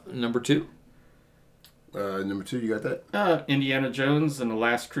 Number 2. Number 2, you got that? Indiana Jones and the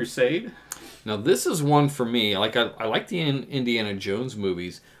Last Crusade. Now this is one for me. Like I like the Indiana Jones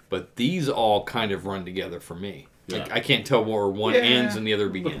movies, but these all kind of run together for me. Like I can't tell where one ends and the other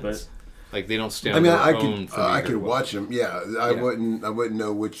begins. Like they don't stand on their own. I could watch them. Yeah, I wouldn't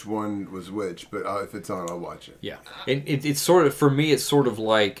know which one was which, but if it's on, I'll watch it. Yeah, and it's sort of, for me, it's sort of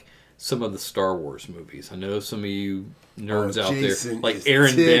like some of the Star Wars movies. I know some of you nerds out there, like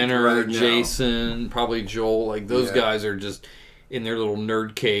Aaron Benner, Jason, probably Joel. Like those guys are just in their little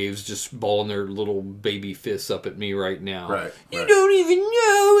nerd caves, just balling their little baby fists up at me right now. Right. You don't even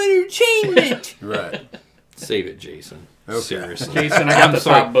know entertainment. Right. Save it, Jason. Okay. Seriously. Jason, I got the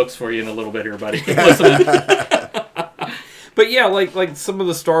top books for you in a little bit here, buddy. Keep listening. But yeah, like some of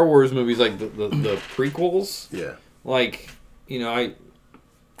the Star Wars movies, like the prequels. Yeah. Like, they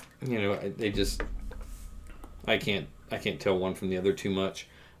just, I can't tell one from the other too much.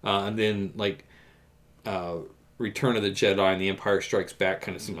 And then like Return of the Jedi and The Empire Strikes Back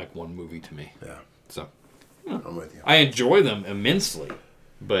kind of seem like one movie to me. Yeah. So I'm with you. I enjoy them immensely,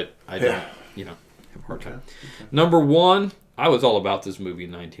 but I don't, have a hard time. Number 1, I was all about this movie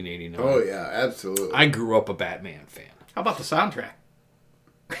in 1989. Oh yeah, absolutely. I grew up a Batman fan. How about the soundtrack?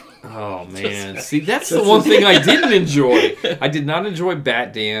 Oh man, see that's the one thing I didn't enjoy. I did not enjoy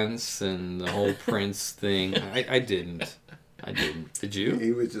Bat Dance and the whole Prince thing. I didn't. Did you?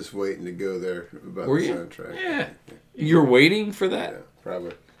 He was just waiting to go there about Were the you? soundtrack. Yeah. You're waiting for that? Yeah,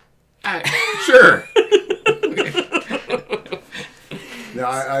 probably. Sure. No,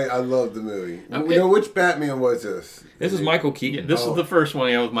 I love the movie. Okay. You know, which Batman was this? This is Michael Keaton. This is the first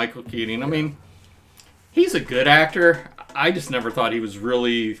one, with Michael Keaton. I mean, he's a good actor. I just never thought he was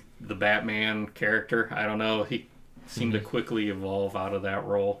really the Batman character. I don't know. He seemed to quickly evolve out of that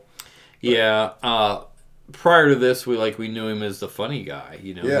role. Yeah. Prior to this, we knew him as the funny guy.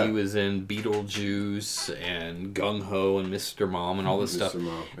 He was in Beetlejuice and Gung Ho and Mr. Mom and all this stuff.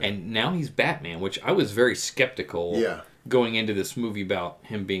 Mom, yeah. And now he's Batman, which I was very skeptical. Yeah. Going into this movie about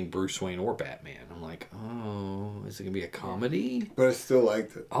him being Bruce Wayne or Batman. I'm like, oh, is it going to be a comedy? But I still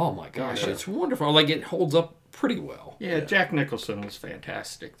liked it. Oh my gosh, it's wonderful. Like, it holds up pretty well. Yeah, Jack Nicholson was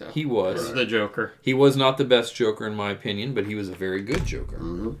fantastic, though. He was. As the Joker. He was not the best Joker, in my opinion, but he was a very good Joker.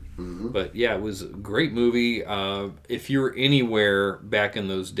 Mm-hmm. Mm-hmm. But yeah, it was a great movie. If you're anywhere back in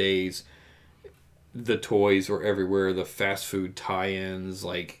those days, the toys were everywhere, the fast food tie-ins,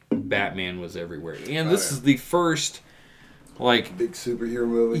 like, Batman was everywhere. And this is the first... Like big superhero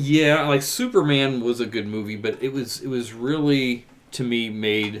movie. Yeah, like Superman was a good movie, but it was really, to me,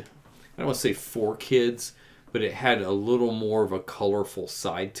 made, I don't want to say for kids, but it had a little more of a colorful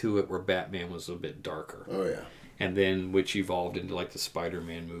side to it, where Batman was a bit darker. Oh yeah. And then which evolved into like the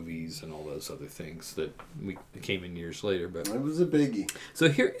Spider-Man movies and all those other things that came in years later. But it was a biggie. So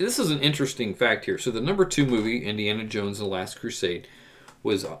here, this is an interesting fact here. So the number 2 movie, Indiana Jones and the Last Crusade,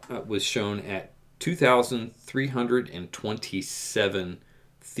 was shown at 2,327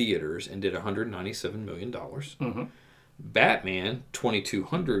 theaters and did $197 million. Mm-hmm. Batman,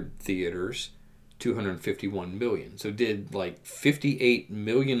 2,200 theaters, $251 million. So did like $58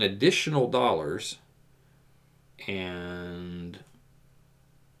 million additional dollars and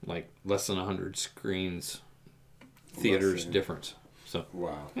like less than 100 screens, theaters difference. So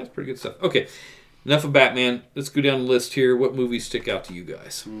wow, that's pretty good stuff. Okay, enough of Batman. Let's go down the list here. What movies stick out to you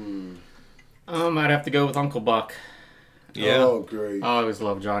guys? I'd have to go with Uncle Buck. Yeah. Oh, great. I always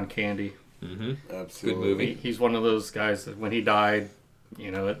loved John Candy. Mm-hmm. Absolutely. Good movie. He's one of those guys that when he died,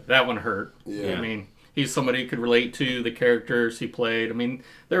 that one hurt. Yeah. I mean, he's somebody you could relate to, the characters he played. I mean,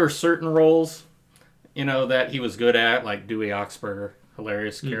 there were certain roles, that he was good at, like Dewey Oxburger,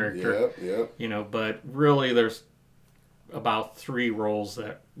 hilarious character. Yep. But really there's about 3 roles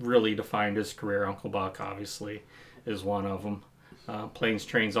that really defined his career. Uncle Buck, obviously, is one of them. Planes,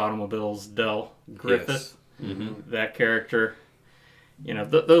 Trains, Automobiles, Del Griffith, Yes. Mm-hmm. that character.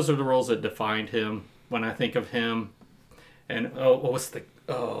 Those are the roles that defined him. When I think of him, and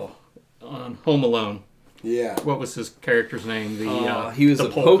on Home Alone. Yeah. What was his character's name? He was the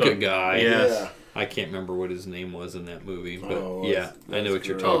a polka guy. Yes. Yeah. I can't remember what his name was in that movie, but that's I know what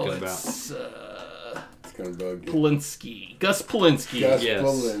you're great. talking It's kind of buggy. Polinsky. Gus Polinsky. Gus Yes.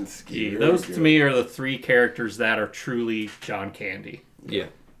 Polinsky. Those Very to me are the 3 characters that are truly John Candy. Yeah,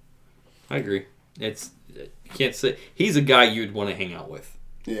 I agree. You can't say he's a guy you'd want to hang out with.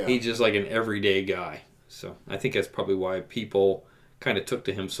 Yeah. He's just like an everyday guy. So I think that's probably why people kind of took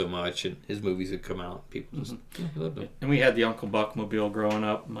to him so much, and his movies had come out. People just loved him. And we had the Uncle Buck mobile growing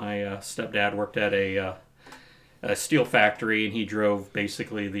up. My stepdad worked at a steel factory, and he drove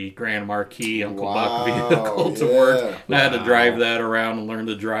basically the Grand Marquis Uncle Buck vehicle to work. And I had to drive that around and learn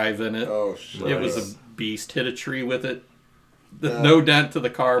to drive in it. Oh, shit. It was a beast. Hit a tree with it. No dent to the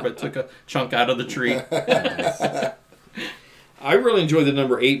car, but took a chunk out of the tree. I really enjoyed the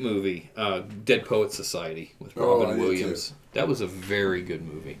number 8 movie, Dead Poets Society, with Robin Williams. That was a very good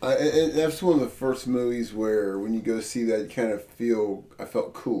movie. That's one of the first movies where when you go see that, you kind of I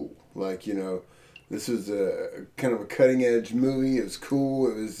felt cool. Like, this was a kind of a cutting edge movie. It was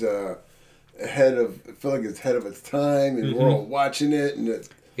cool. It was I felt like it's ahead of its time, and we're all watching it, and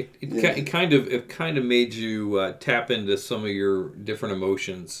it kind of made you tap into some of your different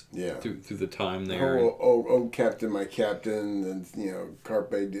emotions through the time there. Oh, Captain, my Captain, and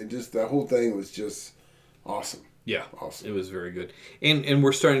Carpe. Just that whole thing was just awesome. Yeah, awesome. It was very good, and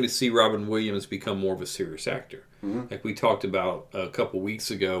we're starting to see Robin Williams become more of a serious actor. Mm-hmm. Like we talked about a couple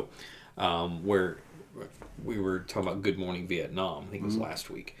weeks ago, where we were talking about Good Morning Vietnam. I think it was last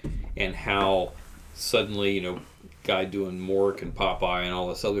week, and how suddenly guy doing Mork and Popeye and all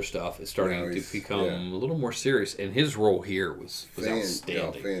this other stuff is starting to become a little more serious, and his role here was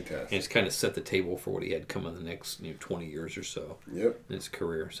outstanding. Fantastic. And it's kind of set the table for what he had come in the next 20 years or so in his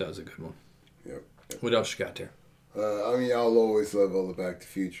career. So that was a good one. Yep. What else you got there? I'll always love all the Back to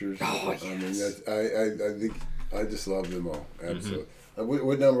Futures. Oh, yes. I mean, I think I just love them all. Absolutely.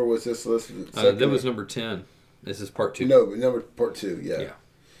 What number was this listed? That was number 10. This is part 2. No, but part 2.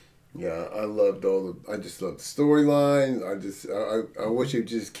 Yeah, I loved I just loved the storyline. I wish you'd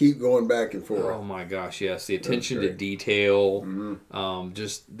just keep going back and forth. Oh my gosh, yes. The attention to detail.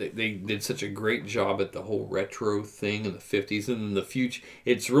 Just they did such a great job at the whole retro thing in the 50s and in the future.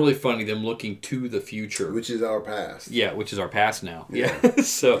 It's really funny them looking to the future. Which is our past. Yeah, which is our past now. Yeah.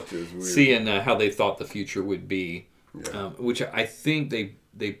 So seeing how they thought the future would be, which I think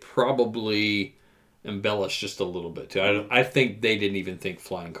they probably embellished just a little bit too. I think they didn't even think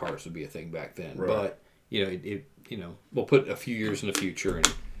flying cars would be a thing back then. Right. But we'll put a few years in the future,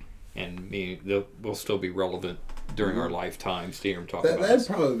 and we'll still be relevant during our lifetimes to hear them talk about it. That'd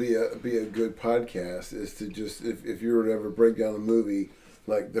probably be a good podcast. Is to just if you were to ever break down the movie,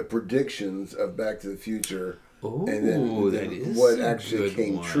 like the predictions of Back to the Future, and then what actually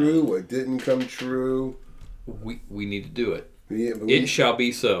came true, what didn't come true. We need to do it. Yeah, it shall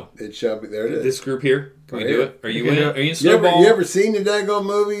be so. It shall be. There it is. This group here. Can we do it? Are you in? Are you in You Snowball? ever seen the daggone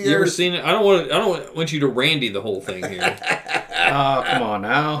movie? You ever seen it? I don't want you to Randy the whole thing here. Oh, come on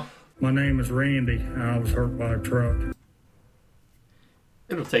now. My name is Randy. I was hurt by a truck.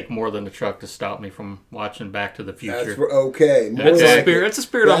 It'll take more than a truck to stop me from watching Back to the Future. That's the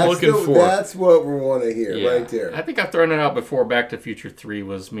spirit I'm looking for. That's what we want to hear right there. I think I've thrown it out before. Back to Future 3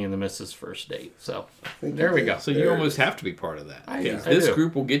 was me and the missus' first date. So there we go. So you almost have to be part of that. This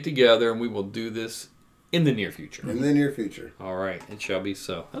group will get together and we will do this in the near future. In the near future. All right. It shall be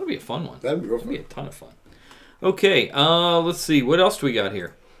so. That'll be a fun one. That'll be a ton of fun. Okay. Let's see. What else do we got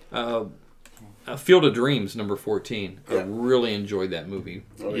here? Field of Dreams, number 14. I really enjoyed that movie.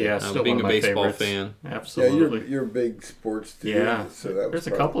 Oh, yeah, still being one a of my baseball favorites. fan. Absolutely. Yeah, you're a big sports dude. Yeah, so that was there's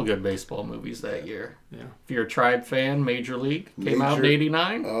a couple good baseball movies that year. Yeah. If you're a Tribe fan, Major League came out in Major-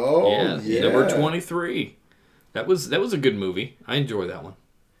 '89. Oh, yeah. Number 23. That was a good movie. I enjoyed that one.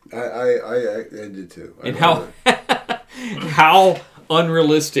 I did too. And how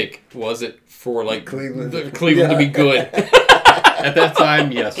unrealistic was it for like Cleveland to be good? At that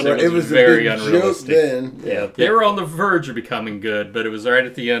time, yes, it was very a big unrealistic. joke then. Yeah, they were on the verge of becoming good, but it was right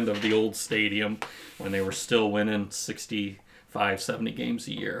at the end of the old stadium when they were still winning 65, 70 games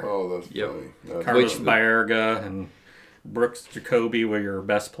a year. Oh, that's funny. Carlos Baerga and Brooks Jacoby were your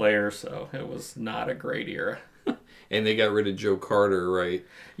best players, so it was not a great era. And they got rid of Joe Carter, right?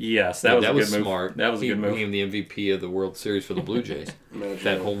 Yes, that was a good move. Smart. That was a good move. He became the MVP of the World Series for the Blue Jays.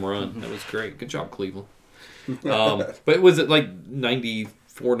 That home run. That was great. Good job, Cleveland. But was it like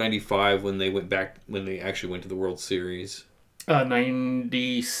 94, 95 when they actually went to the World Series?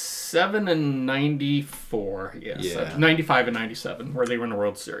 97 and 94, yes. Yeah. 95 and 97, where they were in the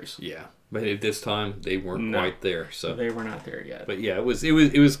World Series. Yeah. But at this time, they weren't quite there. So they were not there yet. But yeah, it was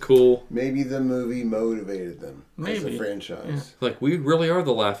cool. Maybe the movie motivated them as a franchise. Yeah. Like, we really are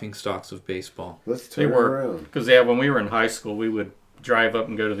the laughing stocks of baseball. Let's turn it around. Because, when we were in high school, we would drive up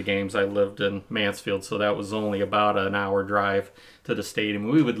and go to the games. I lived in Mansfield, so that was only about an hour drive to the stadium.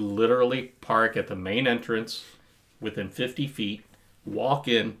 We would literally park at the main entrance within 50 feet, walk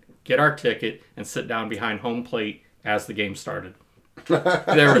in, get our ticket, and sit down behind home plate as the game started.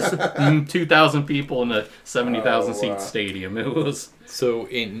 There was 2,000 people in a 70,000 seat stadium. It was so.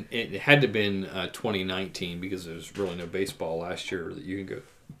 It had to have been 2019 because there was really no baseball last year that you can go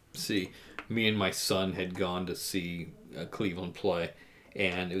see. Me and my son had gone to see Cleveland play,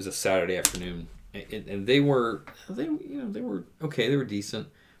 and it was a Saturday afternoon, and they were okay. They were decent,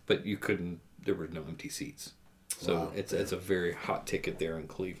 but you couldn't. There were no empty seats, so it's a very hot ticket there in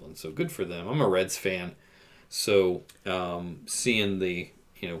Cleveland. So good for them. I'm a Reds fan. So seeing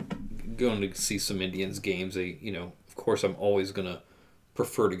going to see some Indians games, of course I'm always going to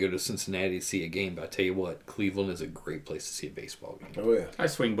prefer to go to Cincinnati to see a game, but I tell you what, Cleveland is a great place to see a baseball game. Oh yeah. I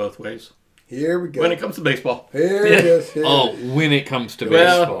swing both ways. Here we go. When it comes to baseball. Here it is. When it comes to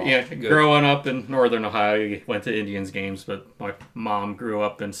baseball. Well, yeah, growing up in northern Ohio, you went to Indians games, but my mom grew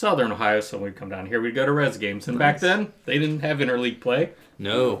up in southern Ohio, so when we'd come down here, we'd go to Reds games. And back then, they didn't have interleague play.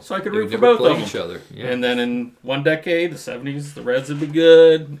 No. So I could They root would for never both play of them. each other. Yeah. And then in one decade, the 70s, the Reds would be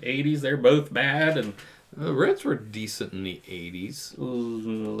good. 80s, they're both bad. And the Reds were decent in the 80s.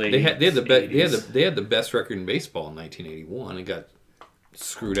 Late They had the 80s. they had the best record in baseball in 1981 and got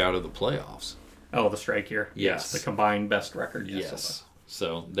screwed out of the playoffs. Oh, the strike year. Yes. The combined best record. Yes.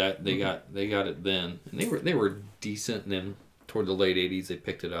 So that they got it then, and they were decent. And then toward the late 80s, they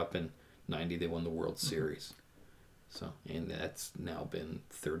picked it up. In 90, they won the World Series. So, and that's now been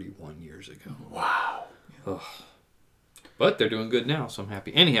 31 years ago. Wow. Ugh. But they're doing good now, so I'm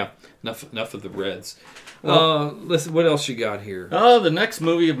happy. Anyhow, enough of the Reds. Listen, what else you got here? Oh, the next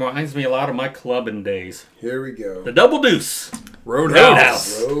movie reminds me a lot of my clubbing days. Here we go. The Double Deuce.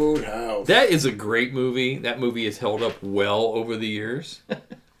 Roadhouse. Roadhouse. That is a great movie. That movie has held up well over the years.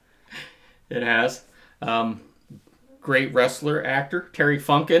 It has. Great wrestler, actor, Terry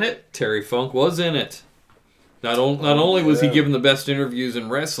Funk in it. Terry Funk was in it. Not only was he given the best interviews in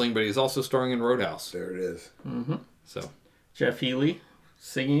wrestling, but he's also starring in Roadhouse. There it is. Mm-hmm. So Jeff Healey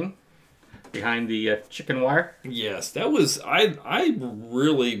singing behind the chicken wire. Yes, that was I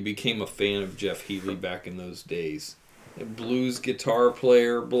really became a fan of Jeff Healey back in those days. A blues guitar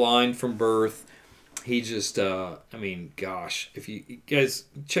player, blind from birth. He just gosh, if you guys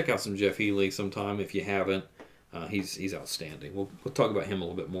check out some Jeff Healey sometime if you haven't. He's outstanding. We'll talk about him a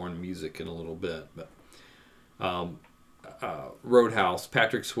little bit more in music in a little bit, but Roadhouse,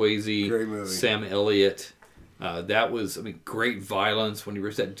 Patrick Swayze, Great movie. Sam Elliott. That was, great violence when he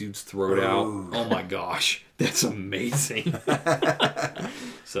rips that dude's throat out. Oh my gosh, that's amazing.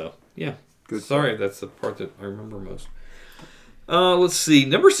 So, yeah. Good Sorry, that's the part that I remember most. Let's see,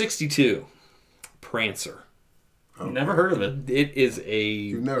 number 62, Prancer. Never heard of it. It is it's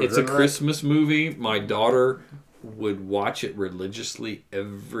a heard of Christmas movie. My daughter would watch it religiously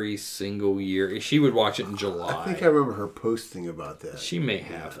every single year. She would watch it in July. I think I remember her posting about that. She may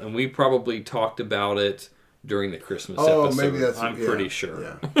have, and we probably talked about it during the Christmas Oh, episode. maybe that's- I'm yeah, pretty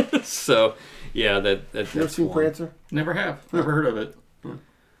sure. yeah. So, yeah, that's You ever seen one. Prancer? Never have. Never heard of it.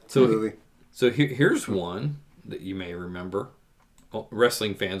 So, movie. Here's one that you may remember. Oh,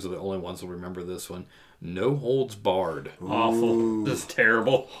 wrestling fans are the only ones who remember this one. No Holds Barred. Awful. This is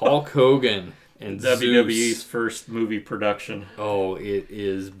terrible. Hulk Hogan and WWE's Zeus. first movie production. Oh, it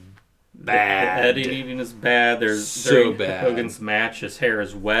is Bad. The editing is bad. There's So during bad. Hogan's match, his hair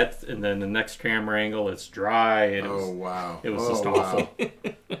is wet, and then the next camera angle, it's dry. And wow. It was just awful.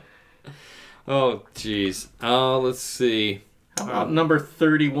 Oh, jeez. Let's see. How about number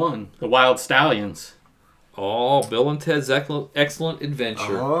 31, The Wild Stallions? Oh, Bill and Ted's Excellent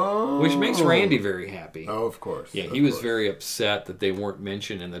Adventure, which makes Randy very happy. Oh, of course. Yeah, he was very upset that they weren't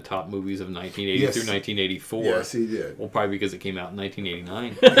mentioned in the top movies of 1980 Yes. through 1984. Yes, he did. Well, probably because it came out in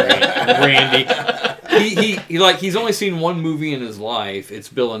 1989. Randy, he's only seen one movie in his life. It's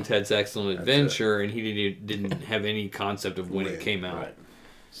Bill and Ted's Excellent Adventure, and he didn't have any concept of when it came out. Right.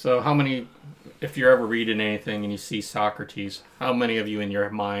 So how many, if you're ever reading anything and you see Socrates, how many of you in your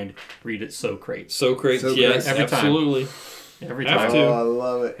mind read it Socrates? Socrates, yes, every absolutely. Time. Every Have time. to. Oh, I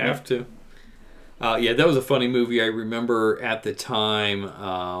love it. Have to. Yeah, that was a funny movie. I remember at the time,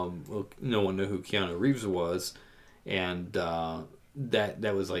 no one knew who Keanu Reeves was, and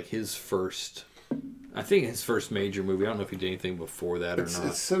that was like his first, I think his first major movie. I don't know if he did anything before that or not.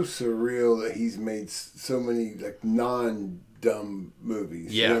 It's so surreal that he's made so many like non-dumb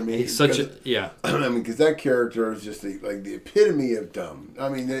movies. Yeah, you know what I mean? he's such a I mean, because that character is just like the epitome of dumb. I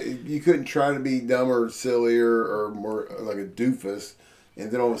mean, you couldn't try to be dumber, sillier, or more like a doofus. And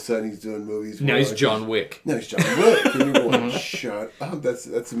then all of a sudden he's doing movies. Now he's like John Wick. Now he's John Wick. And you're going, shut up.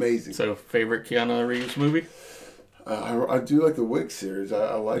 That's amazing. So, favorite Keanu Reeves movie? I do like the Wick series.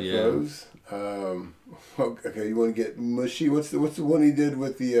 I like those. Okay, you want to get mushy? What's the one he did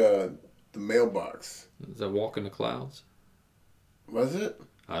with the mailbox? Is that Walk in the Clouds? Was it?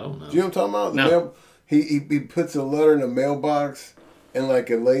 I don't know. Do you know what I'm talking about? No. He puts a letter in a mailbox, and like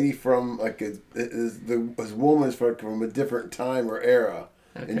a lady from like his woman's from a different time or era,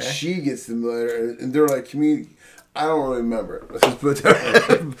 and she gets the letter, and they're like community. I don't really remember it. Let's just put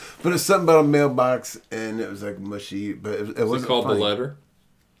that. But it's something about a mailbox, and it was like mushy. But it wasn't called funny. The Letter?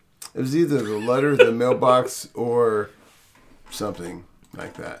 It was either the letter, the mailbox, or something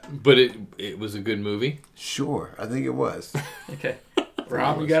like that. But it was a good movie. Sure, I think it was. Okay,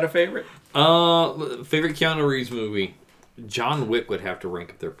 Rob, you got a favorite? Favorite Keanu Reeves movie. John Wick would have to rank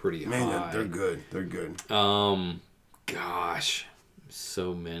up there pretty high. Man, they're good. They're good. Gosh,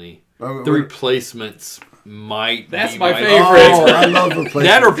 so many. Oh, The Replacements might That's be my favorite. Oh, I love Replacements.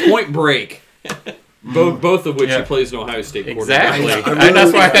 That or Point Break. Both of which he plays an Ohio State quarterback. Exactly.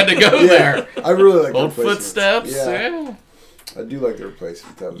 That's why I had to go there. I really like Old the Replacements. Footsteps. Yeah. I do like the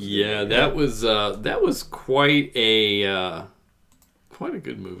Replacements. That was good. That was quite a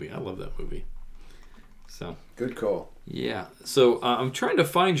good movie. I love that movie. So good call. Yeah. So I'm trying to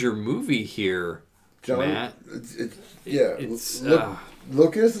find your movie here, John, Matt.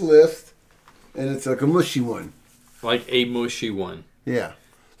 Look at his list, and it's like a mushy one. Like a mushy one. Yeah.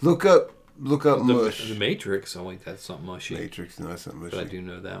 Look up Mush. The Matrix. Oh wait, that's not mushy. Matrix, no, that's not mushy. But I do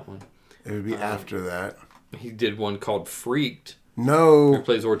know that one. It would be after that. He did one called Freaked. No. He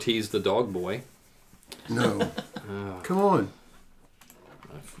plays Ortiz the dog boy. No. Come on.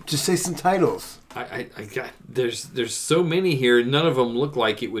 Just say some titles. I got there's so many here. None of them look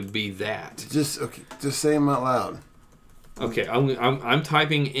like it would be that. Just say them out loud. Okay, I'm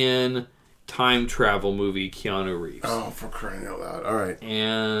typing in time travel movie Keanu Reeves. Oh, for crying out loud! All right.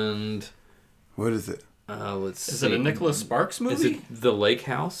 And what is it? Let's see. Is it a Nicholas Sparks movie? Is it The Lake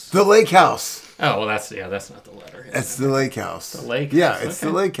House? The Lake House. Oh well, that's not the letter. It's the Lake House. The Lake. Yeah, House. it's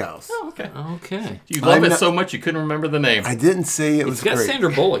the Lake House. Oh, okay. Okay. You love it so much you couldn't remember the name. I didn't say it was It's got great.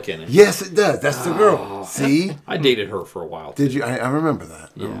 Sandra Bullock in it. Yes, it does. That's the girl. See? I dated her for a while. Did you? I remember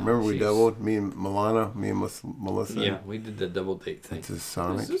that. Yeah, remember we doubled? Me and Melissa. Yeah, we did the double date thing. To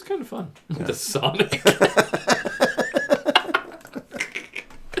Sonic. This was kind of fun. The Sonic.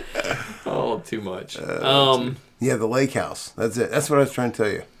 Oh, too much. Yeah, the Lake House. That's it. That's what I was trying to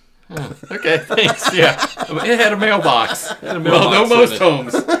tell you. Okay, thanks. Yeah, it had a mailbox. No most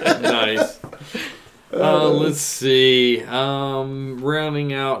homes. Nice. Let's see.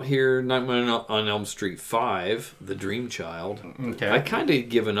 Rounding out here, Nightmare on Elm Street 5, The Dream Child. Okay. I kind of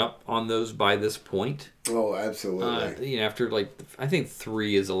given up on those by this point. Oh, absolutely. After I think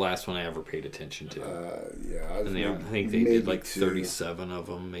 3 is the last one I ever paid attention to. Yeah, I think they did like 37 of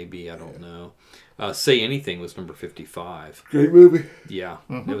them, maybe. I don't know. Say Anything was number 55. Great movie. Yeah,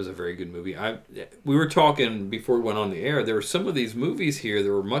 it was a very good movie. We were talking before we went on the air. There were some of these movies here that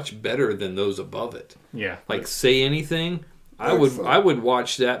were much better than those above it. Yeah, like Say Anything. I would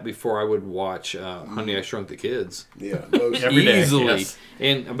watch that before I would watch Honey, I Shrunk the Kids. Yeah, every day, easily. yes.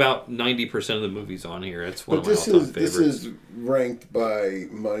 And about 90% of the movies on here. That's one of my this all-time favorites. is ranked by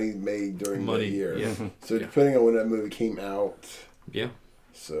money made during the year. Yeah. So depending on when that movie came out. Yeah.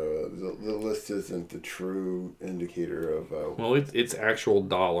 So the list isn't the true indicator of. Well, it's actual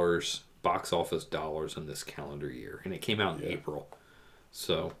dollars, box office dollars in this calendar year, and it came out in April.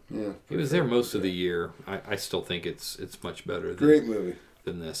 So it was there most of the year. I still think it's much better. Great movie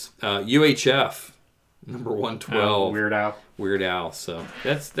than this. UHF number 112. Weird Al. Weird Al. So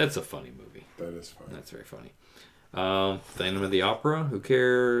that's a funny movie. That is funny. That's very funny. Phantom of the Opera. Who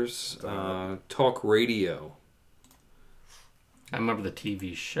cares? Talk Radio. I remember the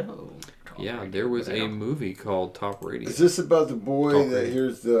TV show. There was a movie called Talk Radio. Is this about the boy that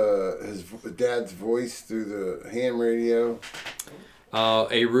hears his dad's voice through the ham radio?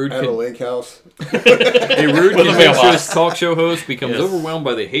 A rude at a lake house. A rude contentious talk show host becomes overwhelmed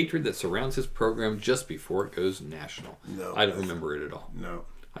by the hatred that surrounds his program just before it goes national. No, I don't remember it at all. No,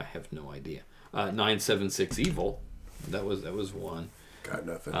 I have no idea. 976 Evil. That was one. Got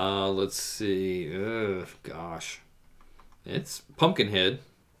nothing. Let's see. Gosh, it's Pumpkinhead.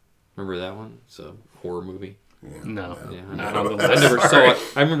 Remember that one? It's a horror movie. Yeah. No. Yeah, I never saw it.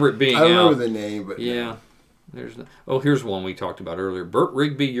 I remember it being out. I remember the name, but yeah. There's no, here's one we talked about earlier. Burt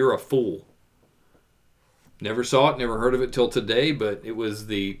Rigby, You're a Fool. Never saw it, never heard of it till today, but it was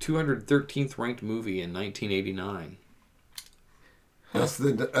the 213th ranked movie in 1989.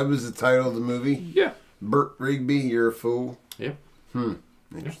 That was the title of the movie? Yeah. Burt Rigby, You're a Fool? Yeah.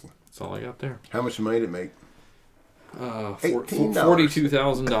 Interesting. That's all I got there. How much money did it make?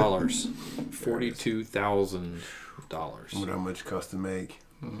 $42,000. $42,000. I wonder how much it cost to make.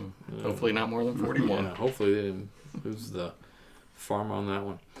 Hopefully not more than 41. Yeah, hopefully they didn't lose the farm on that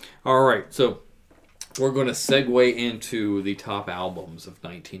one. All right, so we're going to segue into the top albums of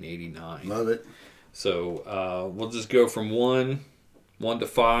 1989. Love it. So we'll just go from one to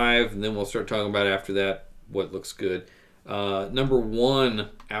 5, and then we'll start talking about after that what looks good. Number 1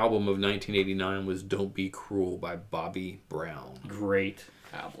 album of 1989 was Don't Be Cruel by Bobby Brown. Great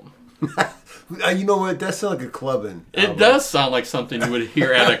album. You know what? That sounds like a clubbing album. It does sound like something you would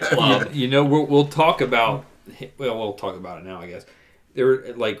hear at a club. We'll talk about. Well, we'll talk about it now, I guess.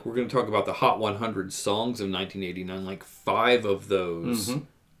 We're going to talk about the Hot 100 songs of 1989. Like 5 of those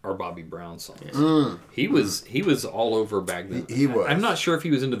are Bobby Brown songs. Mm. He was all over back then. He was. I'm not sure if he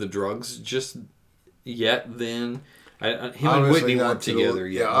was into the drugs just yet then. Him obviously and Whitney not weren't to together the,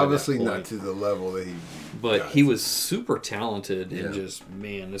 yet. Yeah, obviously not to the level that he. But he was super talented and just,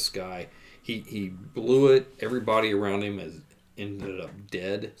 man, this guy, he blew it. Everybody around him has ended up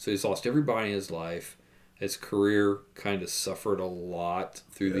dead. So he's lost everybody in his life. His career kind of suffered a lot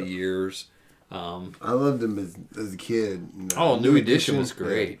through the years. I loved him as a kid. New Edition was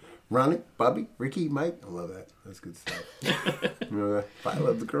great. Yeah. Ronnie, Bobby, Ricky, Mike. I love that. That's good stuff. Remember that? I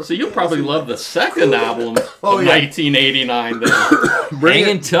love the girl. So you'll probably love the second album of 1989 then.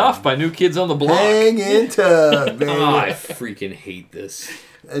 Hanging Tough by New Kids on the Block. Hanging Tough, baby. I freaking hate this.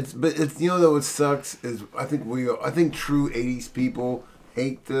 But what sucks is I think true 80s people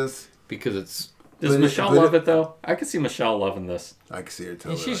hate this. Because it's... Does Michelle love it, though? I could see Michelle loving this. I could see her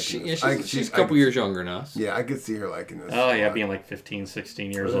totally liking this. She's a couple years younger than us. Yeah, I could see her liking this. Oh, yeah, being like 15,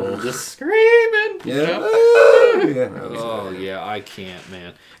 16 years old. Just screaming. Yeah. Oh, yeah, I can't,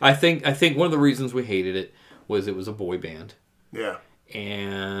 man. I think one of the reasons we hated it was a boy band. Yeah.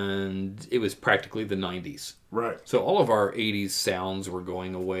 And it was practically the 90s. Right. So all of our 80s sounds were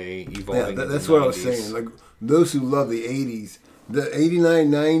going away, evolving. Yeah, that's what I was saying. Like, those who love the 80s, the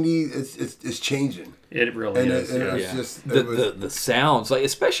 89, 90, it's changing. It really is. It's just the sounds, like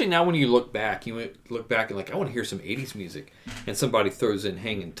especially now when you look back, and like I want to hear some 80s music, and somebody throws in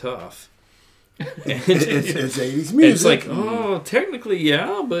Hanging Tough. It's 80s music. It's like, technically,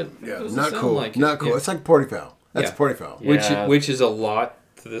 yeah, but not cool. Like not cool. Yeah. It's like Party Foul. That's Party Foul. Which is a lot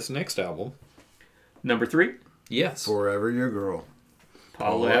to this next album. Number 3? Yes. Forever Your Girl.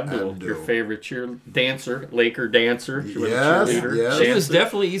 Paula Abdul, your favorite dancer, Laker dancer. She was a Yes. She was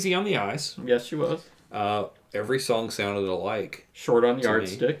definitely easy on the eyes. Yes, she was. Every song sounded alike. Short on the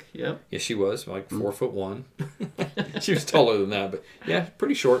yardstick. Yep. Yeah, she was like 4'1". She was taller than that, but yeah,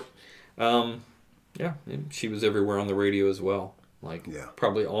 pretty short. Yeah, and she was everywhere on the radio as well.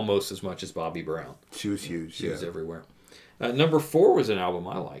 Probably almost as much as Bobby Brown. She was huge. She was everywhere. Number 4 was an album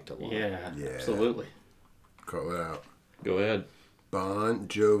I liked a lot. Yeah, absolutely. Call it out. Go ahead. Bon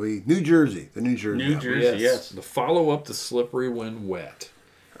Jovi, New Jersey. The New Jersey. New Jersey, yes. The follow-up to Slippery When Wet.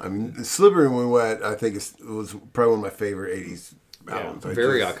 I mean, Slippery When Wet, I think was probably one of my favorite 80s albums.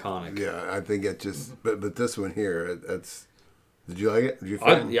 Very iconic. Yeah, I think it just... But this one here, that's... Did you like it? Did you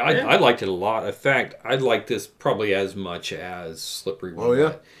I liked it a lot. In fact, I liked this probably as much as Slippery When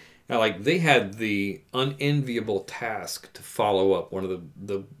Wet. Now, they had the unenviable task to follow up one of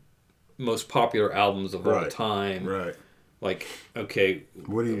the most popular albums of all time. Right. Like, okay,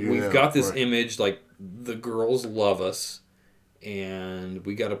 what do you do we've now? got this image, like, the girls love us, and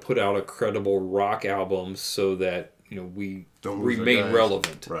we got to put out a credible rock album so that, you know, we remain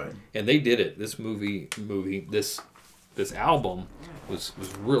relevant. Right. And they did it. This this album was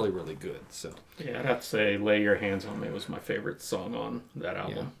really, really good. So yeah, I'd have to say Lay Your Hands on Me was my favorite song on that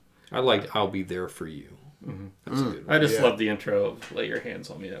album. Yeah. I liked I'll Be There For You. Mm-hmm. That's a good one. I just love the intro of Lay Your Hands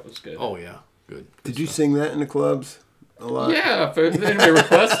on Me. That was good. Oh, yeah. Good. Did you sing that in the clubs a lot? Yeah, if anybody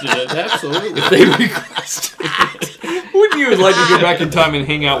requested it, absolutely. If they requested it. Wouldn't you like to go back in time and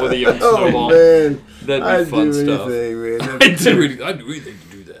hang out with a young Snowball? Man. That'd be fun stuff. I'd do anything to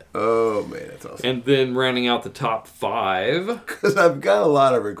do that. Oh, man, that's awesome. And then rounding out the top 5. Because I've got a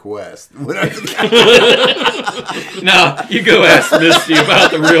lot of requests. When No, you go ask Misty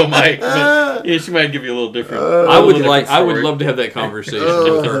about the real Mike. But yeah, she might give you a little different. I would love to have that conversation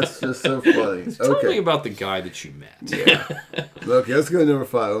with her. That's just so funny. Tell me about the guy that you met. Yeah. Okay, let's go to number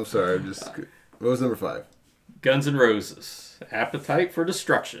 5. I'm sorry. What was number 5? Guns N' Roses. Appetite for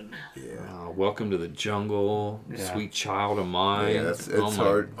Destruction. Yeah. Welcome to the Jungle. Sweet Child of Mine. Yeah, it's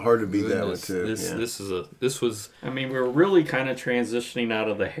hard to beat that one too. This was. I mean, we were really kind of transitioning out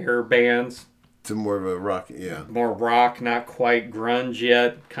of the hair bands to more of a rock. Yeah. More rock, not quite grunge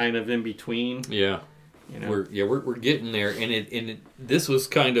yet. Kind of in between. Yeah. You know? We're getting there, and this was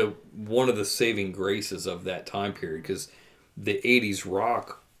kind of one of the saving graces of that time period, because the 80s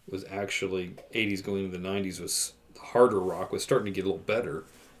rock was actually 80s going into the 90s was. Harder rock was starting to get a little better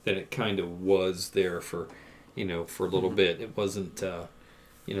than it kind of was there for a little bit. It wasn't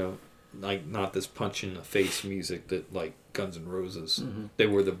like not this punch in the face music that like Guns N' Roses. Mm-hmm. They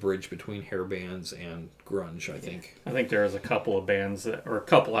were the bridge between hair bands and grunge, I think. I think there was a couple of bands or a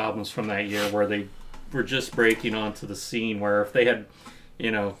couple albums from that year where they were just breaking onto the scene, where if they had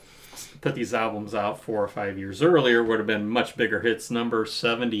put these albums out 4 or 5 years earlier, would have been much bigger hits. Number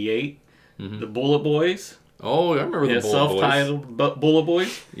 78, The Bullet Boys. Oh, I remember the Bullet Boys. Self-titled Bullet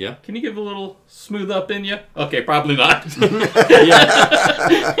Boys. Yeah. Can you give a little smooth up in you? Okay, probably not.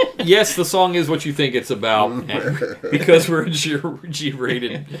 Yes, the song is what you think it's about. And because we're a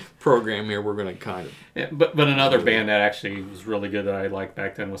G-rated program here, we're going to kind of... Yeah, but another band that actually was really good that I liked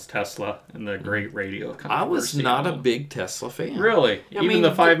back then was Tesla and the Great Radio Controversy. I was not a big Tesla fan. Really? I mean, the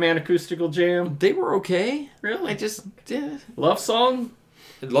 5-man acoustical jam? They were okay. Really? I just... Love Song?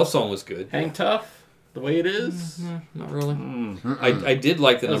 Love Song was good. Hang Tough? The Way It Is? Not really. I did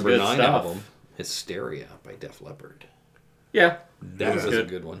like the number 9 album, Hysteria by Def Leppard. Yeah. That was a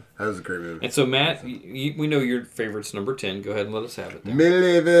good one. That was a great movie. And so, Matt, we know your favorite's number 10. Go ahead and let us have it then.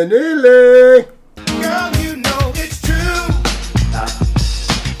 Milli Vanilli. Girl, you know it's true.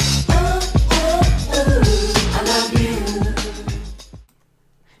 I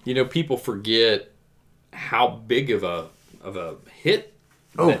love you. People forget how big of a hit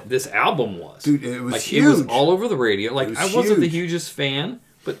this album was. Dude, it was huge. It was all over the radio. Like, I wasn't the huge. hugest fan,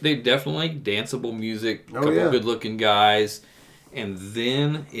 but they definitely danceable music, a couple good-looking guys, and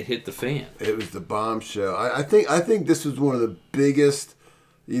then it hit the fan. It was the bombshell. I think this was one of the biggest,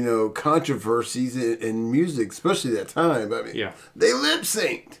 controversies in music, especially that time. I mean, they lip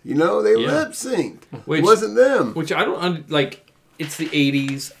synced. They lip synced. It wasn't them. Which I don't like. It's the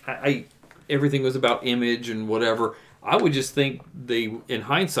 80s. Everything was about image and whatever. I would just think in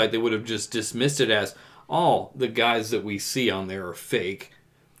hindsight, they would have just dismissed it as, the guys that we see on there are fake.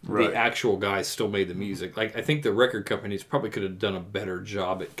 Right. The actual guys still made the music. Like, I think the record companies probably could have done a better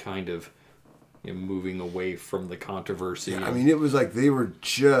job at kind of moving away from the controversy. Yeah, I mean, it was like they were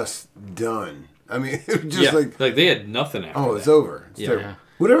just done. I mean, it was just like they had nothing after that. It's over. It's terrible.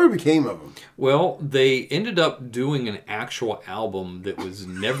 Whatever became of them? Well, they ended up doing an actual album that was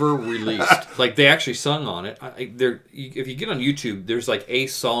never released. Like, they actually sung on it. If you get on YouTube, there's like a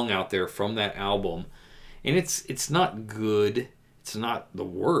song out there from that album, and it's not good. It's not the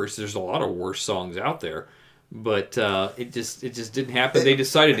worst. There's a lot of worse songs out there, but it just didn't happen. They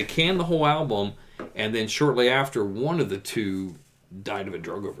decided to can the whole album, and then shortly after, one of the two died of a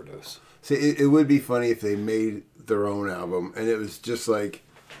drug overdose. See, it would be funny if they made their own album, and it was just like.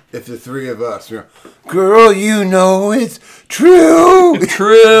 If the three of us, girl, you know it's true.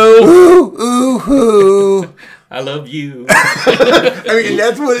 True. Ooh, ooh, ooh. I love you. I mean,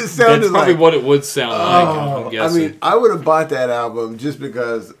 that's what it sounded like. That's probably what it would sound like, I'm guessing. I mean, I would have bought that album just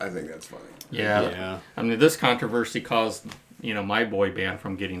because I think that's funny. Yeah. I mean, this controversy caused, my boy band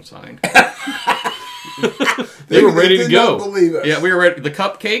from getting signed. They were ready to go. Not believe us. Yeah, we were ready. The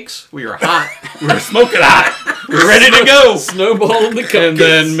cupcakes, we were hot. We were smoking hot. We're ready to go. Snowball in the cupcakes. And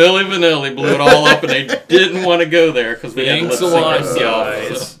then Milli Vanilli blew it all up, and they didn't want to go there because we had to Thanks a lip sync lot, ourselves.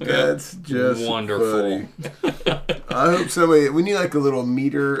 guys. So, That's just wonderful. funny. I hope somebody. We need like a little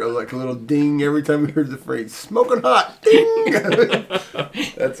meter, or like a little ding every time we heard the phrase "smoking hot." Ding.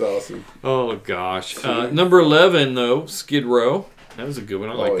 That's awesome. Oh gosh. Number 11 though, Skid Row. That was a good one.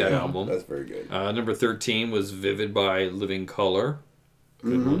 I like that yeah. album. That's very good. Number 13 was Vivid by Living Colour.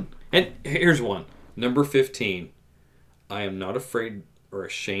 Good Mm-hmm. one. And here's one. Number 15. I am not afraid or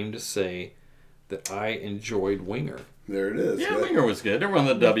ashamed to say that I enjoyed Winger. There it is. yeah, Winger was good. They're one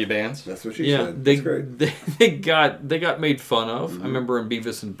of the W bands. That's what she Yeah, said. they, That's great. they got made fun of. I remember in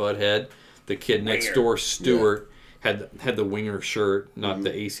Beavis and Butthead, the kid next door, Stuart, had the Winger shirt, not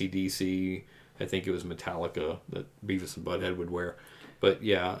the AC/DC. I think it was Metallica that Beavis and Butthead would wear. But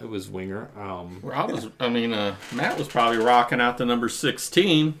yeah, it was Winger. Matt was probably rocking out the number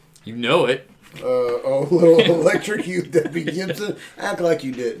 16. You know it. Little electric you, Debbie Gibson. Act like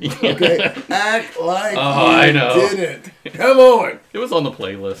you didn't. Okay, act like I you know. didn't. Come on, It was on the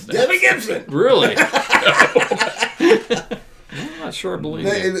playlist. Debbie Gibson. Really? I'm not sure I believe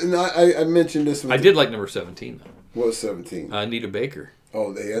it. And I mentioned this. I did like number 17 though. What was 17? Anita Baker.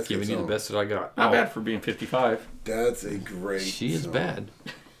 Oh, that's a Giving good you the song. best that I got. Not bad for being 55. That's a great. She is song. bad.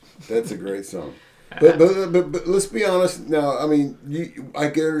 That's a great song. But let's be honest. Now, I mean, I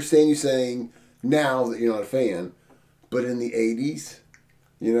can understand you saying now that you're not a fan, but in the 80s,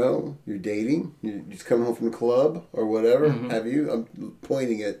 you know, you're dating, you just come home from the club or whatever. Have you? I'm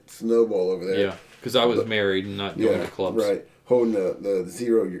pointing at Snowball over there. Yeah, because I was married and not going to clubs. Right, holding the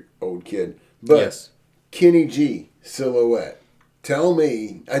 0-year-old kid. But Yes. Kenny G, Silhouette. Tell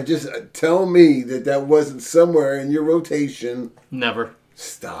me that wasn't somewhere in your rotation. Never.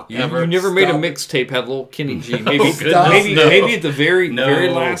 Stop. You never made a Stop. mixtape had little Kenny G. Maybe Stop. maybe at the very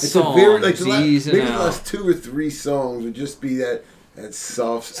last It's song. the very, like the Z's and maybe the out. last 2 or 3 songs would just be that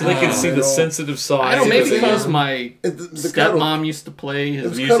soft. So they can see the sensitive side. I don't know, maybe of it. because my the stepmom used to play his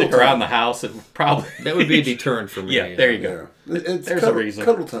was music cuddle around time. the house. It probably That would be a deterrent for me. Yeah, there you go. It's There's cuddle, a reason.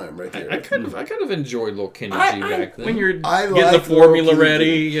 Cuddle time right there. I kind of enjoyed little Kenny G back then. when you're I getting like the formula little ready,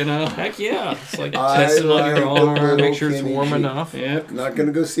 Kenny you know. Heck yeah. It's like I testing on your like arm, little make sure it's Kenny warm G. enough. Yep. Not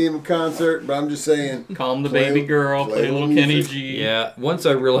gonna go see him in concert, but I'm just saying. Calm the play- baby girl, play little Kenny music. G. Yeah, once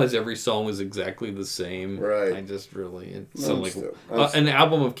I realized every song was exactly the same, Right. I just really it I'm sounded like still- an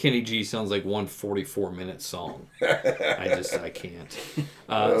album of Kenny G sounds like one 44-minute song. I can't.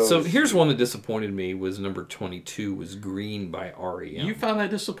 So here's one that disappointed me was number 22 was Green by REM. You found that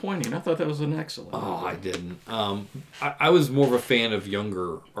disappointing. I thought that was an excellent. Oh, I didn't. I was more of a fan of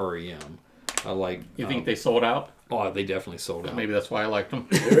younger REM. I like. You think they sold out? Oh, they definitely sold out. Maybe that's why I liked them.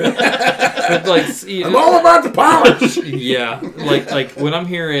 But like, I'm all about the polish. Yeah, like when I'm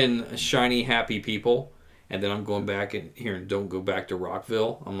hearing Shiny Happy People, and then I'm going back and hearing Don't Go Back to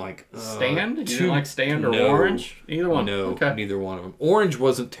Rockville, I'm like, Stand? You didn't like Stand or Orange? Either one? No, Okay. neither one of them. Orange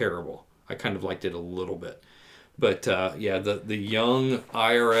wasn't terrible. I kind of liked it a little bit. But yeah, the young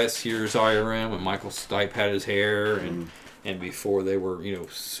IRS, here's IRM, when Michael Stipe had his hair, and before they were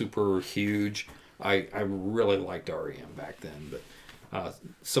super huge, I really liked REM back then. But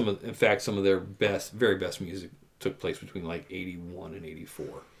some of their very best music took place between like 81 and 84.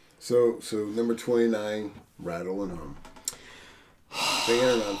 So number 29, Rattle and Hum. Fan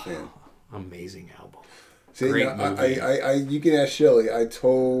or not fan? Amazing album. See, Great now, movie. I you can ask Shelly. I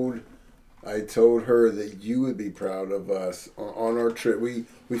told her that you would be proud of us on our trip. We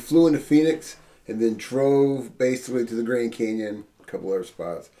flew into Phoenix and then drove basically to the Grand Canyon, a couple other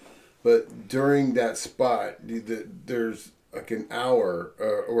spots. But during that spot, there's like an hour,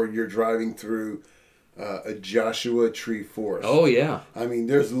 or you're driving through a Joshua Tree forest. Oh yeah. I mean,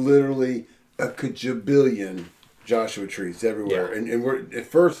 there's literally a kajabillion Joshua trees everywhere. Yeah. And we're at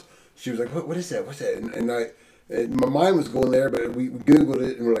first she was like, "What is that? What's that?" And my mind was going there, but we Googled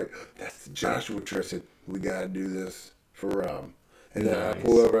it and we're like, "That's the Joshua tree." I said, "We gotta do this for Rob." And then I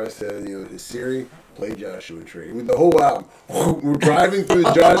pulled over. I said, "Siri, play Joshua Tree." With the whole album, we're driving through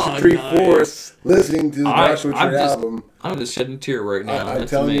the Joshua Tree forest, listening to the Joshua Tree album. I'm just shedding a tear right now. I'm That's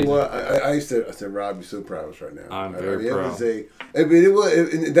telling amazing. you what. I said, Rob, you're so proud of us right now. I'm very proud. It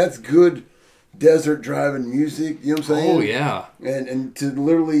was that's good desert driving music. You know what I'm saying? Oh yeah. And to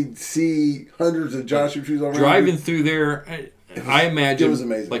literally see hundreds of Joshua trees all around. Driving through there, I imagine it was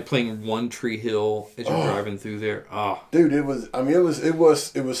amazing. like playing One Tree Hill as you're driving through there. Oh, dude, it was. I mean, it was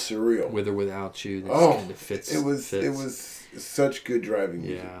surreal. With or without you, this kind of fits. It was such good driving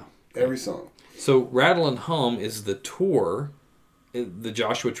music. Yeah, every song. So Rattle and Hum is the tour, the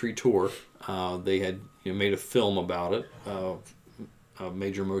Joshua Tree tour. They had made a film about it, a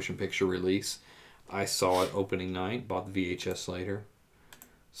major motion picture release. I saw it opening night. Bought the VHS later.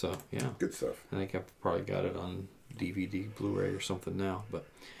 So yeah, good stuff. I think I've probably got it on DVD, Blu-ray, or something now. But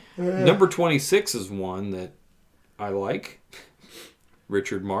number 26 is one that I like.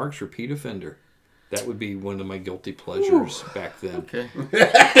 Richard Marx, Repeat Offender. That would be one of my guilty pleasures back then. Okay.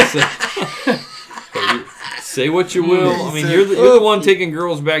 Say what you will. I mean, you're the one taking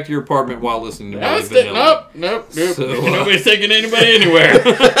girls back to your apartment while listening to Milli Vanilli. Nope. So, nobody's taking anybody anywhere.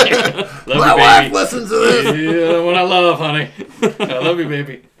 Love My you, wife baby. listens to this. Yeah, the one I love, honey. I love you,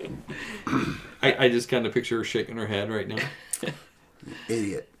 baby. I just kind of picture her shaking her head right now.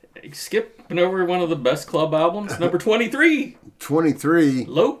 Idiot. Skipping over one of the best club albums, number 23. 23.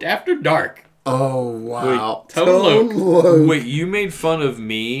 Loped After Dark. Oh, wow. Tone Loc. Wait, you made fun of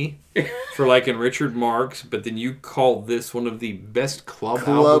me for liking Richard Marx, but then you called this one of the best club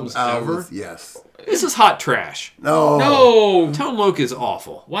albums ever? Yes. This is hot trash. No. Tone Loc is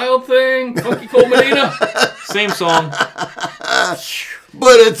awful. Wild Thing. Funky Cold Medina. Same song.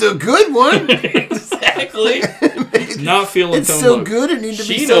 But it's a good one. Exactly. Not feeling It's Tone so Loc. good it needs to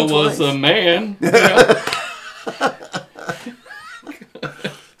be Sheena so was twice. a man. You know?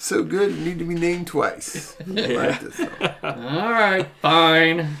 So good it need to be named twice. I like this song. All right,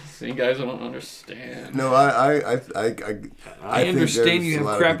 fine. So you guys don't understand. No, I understand you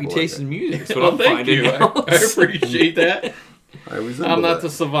have crappy taste in music. That's what Well, I'm thank finding you. out. I appreciate that. I resemble I'm not that. the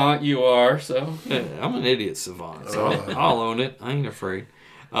savant you are, so. Yeah, I'm an idiot savant, so I'll own it. I ain't afraid.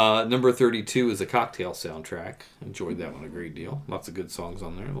 Number 32 is a Cocktail soundtrack. Enjoyed that one a great deal. Lots of good songs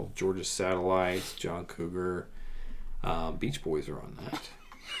on there. Little Georgia Satellites, John Cougar, Beach Boys are on that.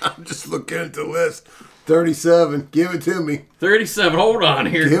 I'm just looking at the list. 37. Give it to me. 37. Hold on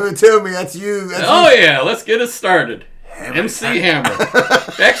here. Give it to me. That's you. Yeah. Let's get it started. MC Hammer.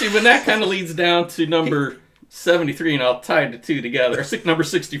 Actually, when that kind of leads down to number 73, and I'll tie the two together. Or number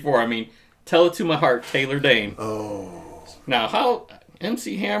 64, I mean. Tell It to My Heart, Taylor Dane. Oh. Now, how...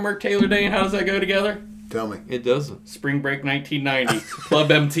 MC Hammer, Taylor Dane, how does that go together? Tell me. It doesn't. Spring Break 1990. Club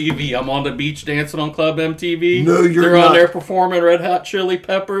MTV. I'm on the beach dancing on Club MTV. No, you're They're not. on there performing Red Hot Chili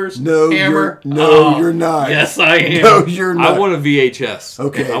Peppers. No, Hammer. you're not. Yes, I am. No, you're not. I want a VHS.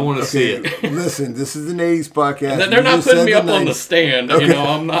 Okay. I want to see it. Listen, this is an 80s podcast. And they're You not just putting said me the up on the 90s. stand. Okay. You know,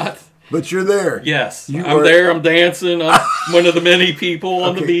 I'm not. But you're there. Yes. You I'm are- there. I'm dancing. I'm one of the many people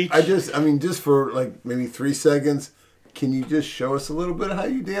on the beach. just for like maybe 3 seconds, can you just show us a little bit of how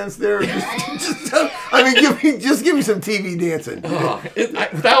you dance there? Give me some TV dancing.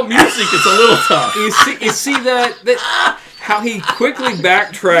 Without music, it's a little tough. You see that how he quickly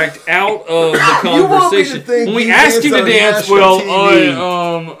backtracked out of the You want me to conversation think when we he asked him to danced dance. on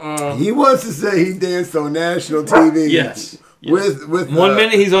Well, national he wants to say he danced on national TV. Yes. With one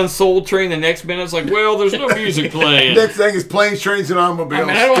minute he's on Soul Train, the next minute it's like, well, there's no music playing. Next thing is planes, trains, and automobiles.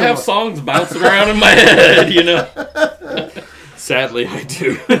 I mean, I don't have songs bouncing around in my head, you know. Sadly, I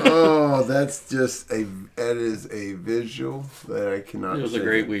do. Oh, that is a visual that I cannot. It was a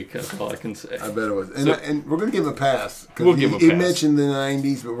great week. That's all I can say. I bet it was, and we're gonna give him a pass. We'll give him a He pass. mentioned the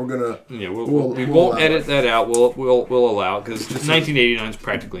 '90s, but we're gonna. Yeah, we we'll won't allow edit it. that out. We'll allow it because 1989 is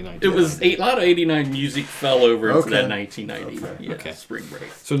practically 19. It was a lot of 89 music fell over into Okay. that 1990. Yeah, Okay. Spring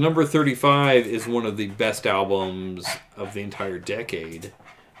Break. So number 35 is one of the best albums of the entire decade.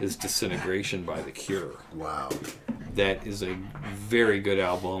 Is Disintegration by The Cure. Wow. That is a very good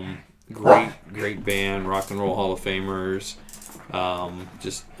album. Great band. Rock and Roll Hall of Famers.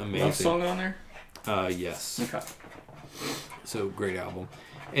 Just amazing. Love song on there? Yes. Okay. So great album.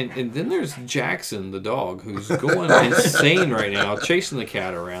 And then there's Jackson, the dog, who's going insane right now, chasing the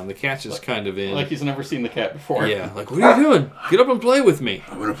cat around. The cat's just kind of in. Like he's never seen the cat before. Yeah, like, what are you doing? Get up and play with me.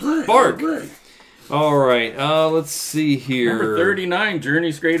 I want to play. Bark. I wanna play. All right, let's see here. Number 39,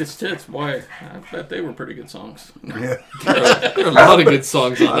 Journey's Greatest Hits. Boy, I bet they were pretty good songs. Yeah. There are a lot of good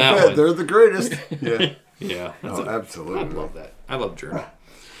songs on I that bet one. they're the greatest. Yeah. Yeah. Oh, absolutely. I love that. I love Journey.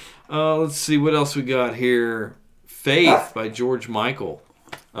 Let's see what else we got here. Faith by George Michael.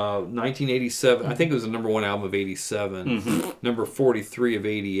 1987. I think it was the number one album of 87. Number 43 of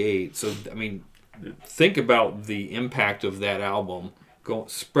 88. So, I mean, think about the impact of that album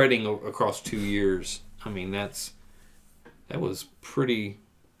spreading across 2 years. I mean, that was pretty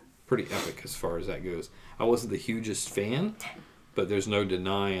epic as far as that goes. I wasn't the hugest fan, but there's no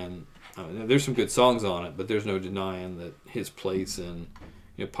denying. There's some good songs on it, but there's no denying that his place in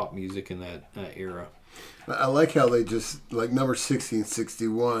pop music in that era. I like how they just, like number 60 and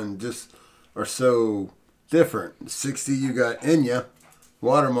 61, just are so different. 60, you got Enya,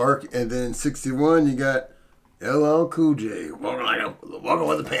 Watermark, and then 61, you got LL Cool J, Walking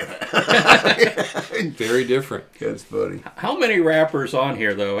with the Panther. Very different. That's funny. How many rappers on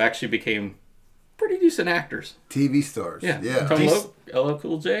here, though, actually became decent actors. TV stars. Yeah. Yeah. Tone Loc, LL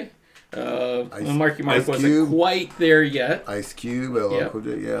Cool J. Marky Mark Ice wasn't Cube. quite there yet. Ice Cube, LL Yep. Cool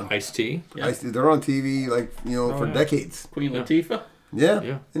J, yeah. Ice-T. Yeah. They're on TV, like, for decades. Queen Latifah. Yeah.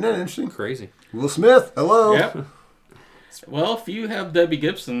 Yeah. Isn't that interesting? Crazy. Will Smith, hello. Yep. Well, if you have Debbie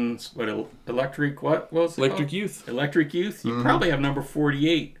Gibson's, Electric Electric Youth. Electric Youth, you probably have number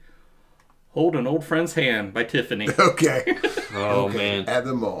 48. Hold an Old Friend's Hand by Tiffany. Okay. Oh, man. At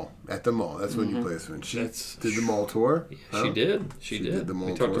the mall. That's when you play this one. She did the mall tour. She did. She did. the mall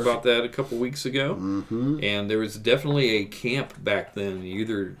We talked tour. about that a couple weeks ago. Mm-hmm. And there was definitely a camp back then,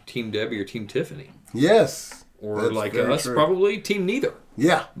 either Team Debbie or Team Tiffany. Yes. Or That's like very us, true. probably Team Neither.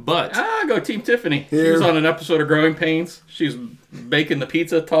 Yeah. But Go Team Tiffany. She Here. was on an episode of Growing Pains. She was baking the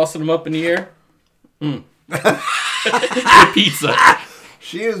pizza, tossing them up in the air. The pizza.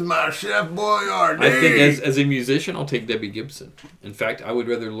 She is my Chef Boyardee. I think as a musician, I'll take Debbie Gibson. In fact, I would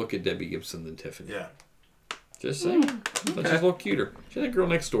rather look at Debbie Gibson than Tiffany. Yeah. Just saying. She's a little cuter. She had a girl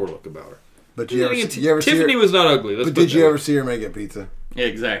next door look about her. But you ever see her? Tiffany was not ugly. But did you ever see her make a pizza? Yeah,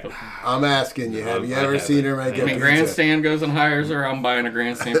 exactly. I'm asking you. Have you I ever haven't. seen her make a When pizza? Grandstand goes and hires her, I'm buying a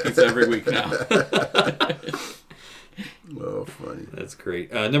Grandstand pizza every week now. Oh, funny. That's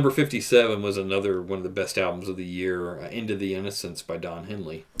great. Number 57 was another one of the best albums of the year, Into the Innocence by Don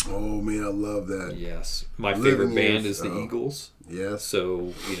Henley. Oh, man, I love that. Yes. My Living favorite band Years, is the Eagles. Yes.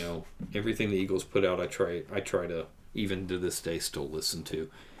 So, everything the Eagles put out, I try to, even to this day, still listen to.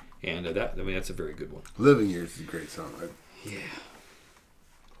 And that's a very good one. Living Years is a great song. Yeah.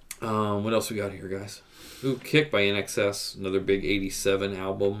 What else we got here, guys? Ooh, Kick by NXS, another big 87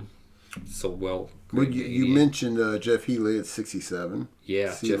 album. So well. You mentioned Jeff Healey at 67.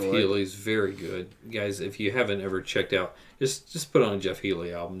 Yeah, See Jeff the light. Healey's very good. Guys, if you haven't ever checked out, just put on a Jeff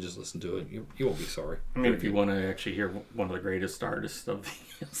Healey album, just listen to it. You won't be sorry. I mean, if you want to actually hear one of the greatest artists of the...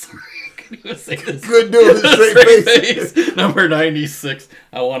 Sorry, can you say this? Good doing it, straight face. Number 96,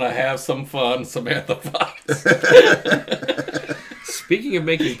 I Want to Have Some Fun, Samantha Fox. Speaking of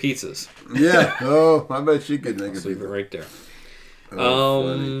making pizzas. Yeah. Oh, I bet she could make a Let's leave it pizza. right there.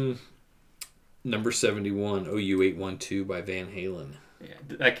 Oh, Number 71, OU812 by Van Halen. Yeah,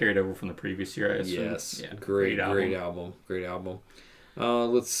 that carried over from the previous year, I assume. Yes, Yeah, great album.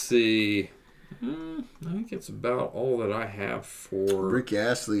 Let's see. I think that's about all that I have for Rick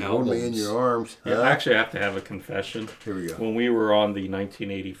Astley, Hold Me in Your Arms. Yeah, I actually have to have a confession. Here we go. When we were on the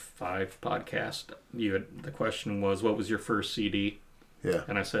 1985 podcast, the question was, what was your first CD? Yeah.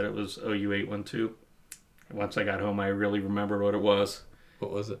 And I said it was OU812. And once I got home, I really remembered what it was. What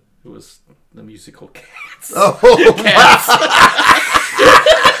was it? It was the musical Cats. Oh, Cats.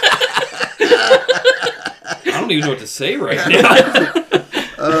 I don't even know what to say right now.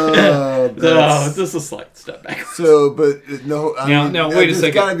 Oh, just a slight step back. So, but no. Now, wait a second.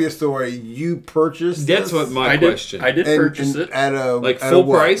 There's got to be a story. You purchased That's this? what my question. I did purchase it. At a like at full a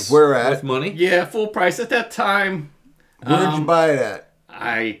what? price? Where at? With money? Yeah, full price at that time. Where did you buy it at?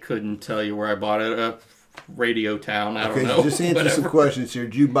 I couldn't tell you where I bought it. Radio Town. I don't Okay, know. just answer some questions here.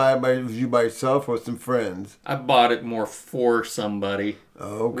 Did you buy it was you by yourself or some friends? I bought it more for somebody.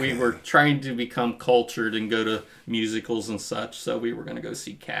 Okay. We were trying to become cultured and go to musicals and such, so we were going to go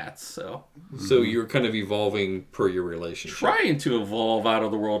see Cats. So you're kind of evolving per your relationship. Trying to evolve out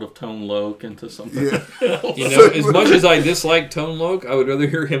of the world of Tone Loc into something else. As much as I dislike Tone Loc, I would rather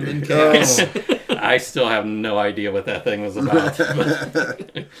hear him than Cats. I still have no idea what that thing was about.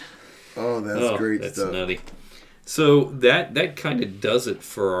 Oh, that's great that's stuff. Nutty. So that kind of does it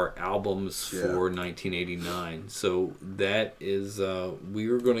for our albums for 1989. So that is we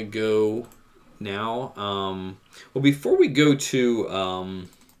were going to go now. Well, before we go to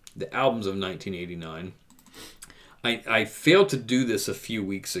the albums of 1989, I failed to do this a few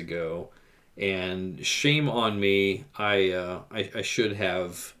weeks ago, and shame on me. I should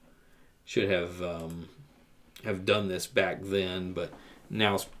have done this back then, but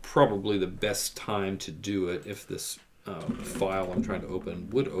now's probably the best time to do it if this file I'm trying to open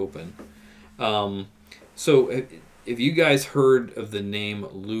would open. So have you guys heard of the name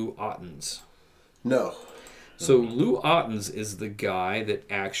Lou Ottens? No. So Lou Ottens is the guy that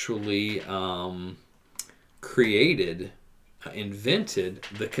actually invented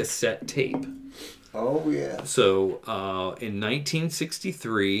the cassette tape. Oh, yeah. So in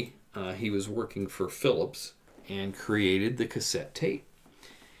 1963, he was working for Philips and created the cassette tape.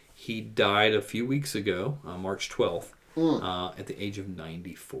 He died a few weeks ago, March 12th, at the age of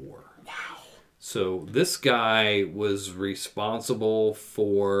 94. Wow. So this guy was responsible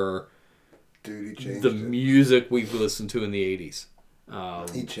for the music we've listened to in the 80s.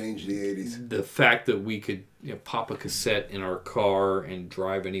 He changed the 80s. The fact that we could pop a cassette in our car and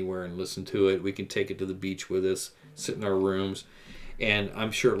drive anywhere and listen to it. We can take it to the beach with us, sit in our rooms. And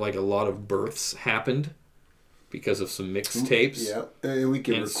I'm sure like a lot of births happened because of some mixtapes. Yeah, and we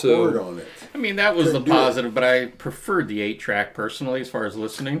can record on it. I mean, that was the positive, but I preferred the 8-track personally as far as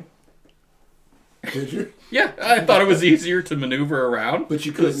listening. Did you? Yeah, I thought it was easier to maneuver around. But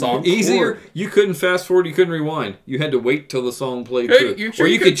you couldn't. Easier? You couldn't fast forward, you couldn't rewind. You had to wait till the song played through. Or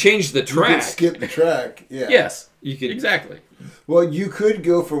you could change the track. You could skip the track, yeah. Yes, you could exactly. Well, you could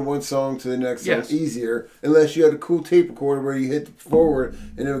go from one song to the next song easier, unless you had a cool tape recorder where you hit forward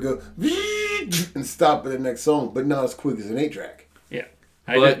and it would go and stop at the next song, but not as quick as an 8-track. Yeah.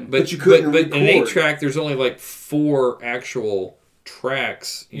 But you couldn't record. An 8-track, there's only like 4 actual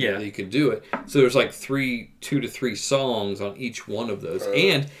tracks that you could do it. So there's like 2 to 3 songs on each one of those.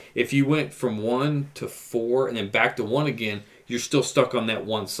 And if you went from 1 to 4 and then back to 1 again, you're still stuck on that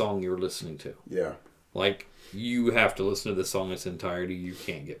one song you were listening to. Yeah. Like, you have to listen to the song in its entirety. You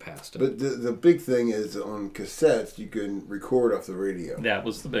can't get past it. But the big thing is on cassettes, you can record off the radio. That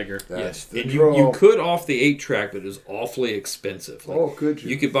was the bigger. That's the and draw. you could off the 8-track, but it was awfully expensive. Like, could you?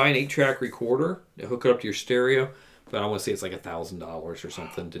 You could buy an 8-track recorder to hook it up to your stereo, but I want to say it's like $1,000 or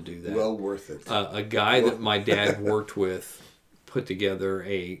something to do that. Well worth it. A guy that my dad worked with put together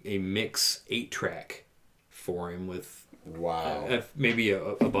a mix 8-track for him with maybe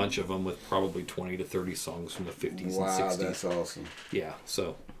a bunch of them with probably 20 to 30 songs from the 50s and 60s. Wow, that's awesome. Yeah,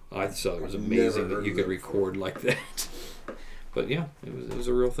 so I thought it was amazing that you could record like that. But yeah, it was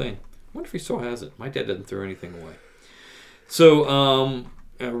a real thing. I wonder if he still has it. My dad doesn't throw anything away. So,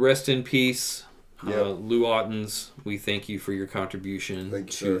 rest in peace, Lou Ottens. We thank you for your contribution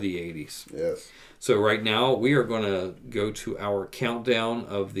to the 80s. Yes. So right now we are going to go to our countdown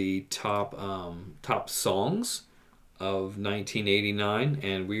of the top songs of 1989,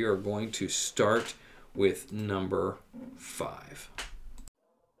 and we are going to start with number 5.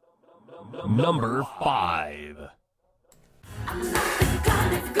 Number 5.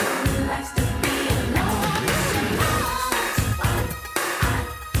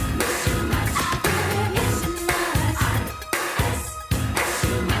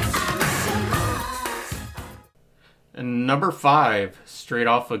 And number 5, straight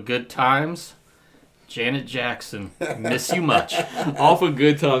off of Good Times, Janet Jackson, Miss You Much. Off of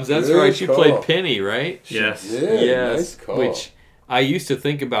Good Times, that's good right. She played Penny, right? Yes. Yes. Nice call. Which I used to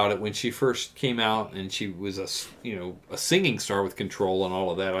think about it when she first came out, and she was a singing star with Control and all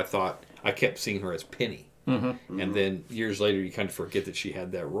of that. I kept seeing her as Penny. Mm-hmm. And then years later, you kind of forget that she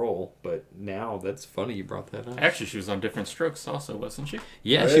had that role. But now, that's funny you brought that up. Actually, she was on Different Strokes also, wasn't she?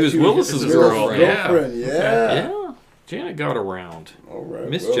 Yeah, she was Willis's girlfriend. Yeah. Yeah. Janet got around. All right.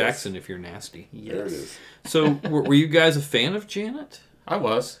 Miss Willis. Jackson, if you're nasty. Yes. There it is. So, were you guys a fan of Janet? I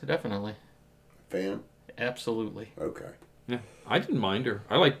was, definitely. Fan? Absolutely. Okay. Yeah, I didn't mind her.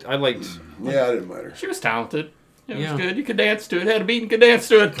 I liked. Yeah, I didn't mind her. She was talented. It was good. You could dance to it. Had a beat and could dance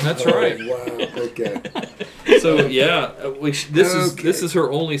to it. That's right. Wow. Okay. So yeah, this is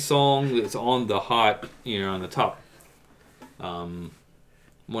her only song that's on the hot, on the top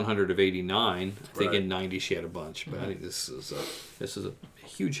 100 of '89. I think in '90 she had a bunch, but I think this is a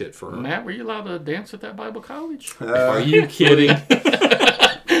huge hit for her. Matt, were you allowed to dance at that Bible college? Are you kidding?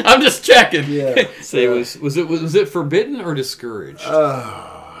 I'm just checking. Yeah. Say, was it forbidden or discouraged?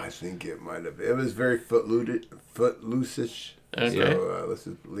 I think it might have been. It was very footloose-ish. Okay. So let's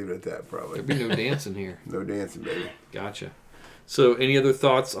just leave it at that, probably. There'd be no dancing here. No dancing, baby. Gotcha. So, any other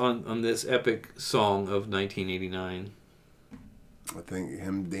thoughts on this epic song of 1989? I think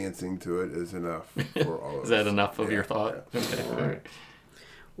him dancing to it is enough for all of us. Is that enough of your thought? Yeah. Okay. All right.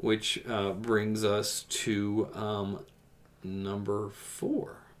 Which brings us to number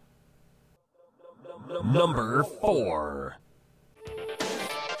 4. Number 4.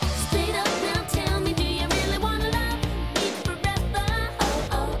 Straight up now, tell me, do you really wanna love me forever? Oh,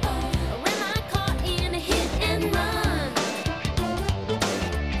 oh, oh. Or am I caught in a hit and run?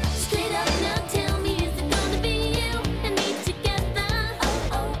 Straight up now, tell me, is it gonna be you and me together? Oh,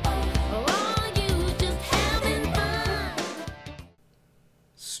 oh, oh. Or are you just having fun?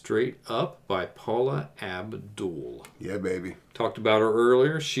 Straight Up by Paula Abdul. Yeah, baby. Talked about her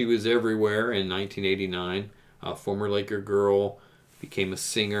earlier. She was everywhere in 1989. Former Laker girl, became a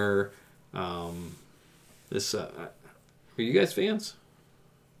singer. Were you guys fans?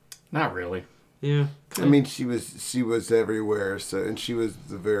 Not really. Yeah. I mean, she was everywhere. So, and she was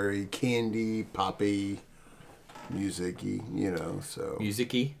the very candy, poppy, music-y, so.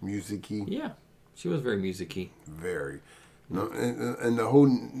 Music-y? Music-y. Yeah. She was very music-y. Very. No, and the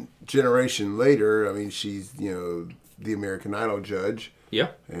whole generation later, I mean, she's, the American Idol judge. Yeah.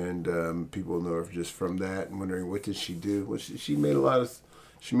 And people know her just from that and wondering what did she do. Well, she made a lot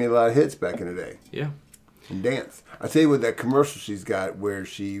of hits back in the day. Yeah. And dance. I tell you what, that commercial she's got where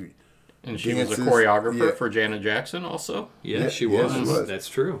she And she dances, was a choreographer yeah. for Janet Jackson also. Yeah, she was. she was. That's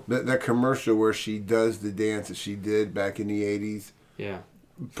true. That commercial where she does the dance that she did back in the 80s. Yeah.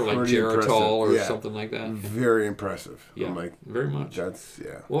 For like Pretty Geritol impressive. or Yeah. something like that. Very impressive. Yeah, I'm like, very much. That's,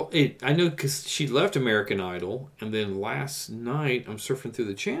 yeah. Well, I know because she left American Idol, and then last night I'm surfing through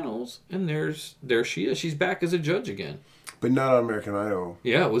the channels, and there she is. She's back as a judge again. But not on American Idol.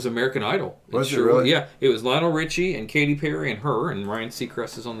 Yeah, it was American Idol. Was it really? Yeah, it was Lionel Richie and Katy Perry and her, and Ryan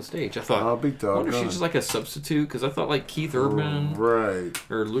Seacrest is on the stage. I thought, I'll be I wonder if she's doggone. just like a substitute, because I thought like Keith Urban Right.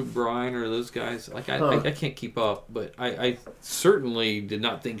 or Luke Bryan or those guys. Like Huh. I can't keep up, but I certainly did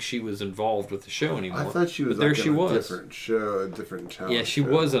not think she was involved with the show anymore. I thought she was but like there she on a was. different show, a different talent. Yeah, she show.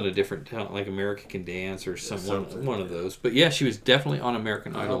 was on a different talent, like America Can Dance or one of those. But yeah, she was definitely on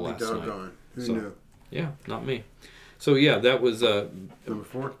American Idol I'll be last night. doggone. Who So, knew? yeah, not me. So yeah, that was number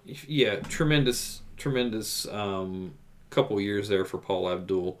 4. Yeah, tremendous couple years there for Paula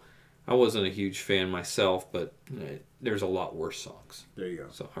Abdul. I wasn't a huge fan myself, but there's a lot worse songs. There you go.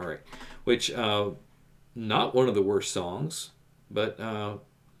 So all right, which not one of the worst songs, but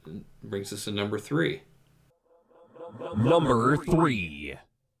brings us to number 3. Number 3.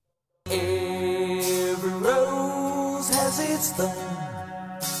 Every rose has its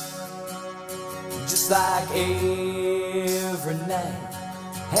thorn, just like every night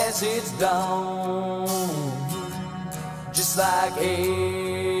has its dawn, just like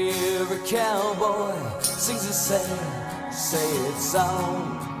every cowboy sings a sad, sad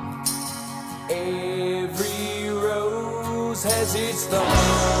song. Every rose has its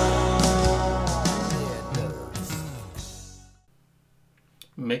thorn.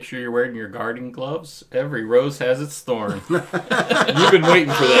 Make sure you're wearing your gardening gloves. Every rose has its thorn. You've been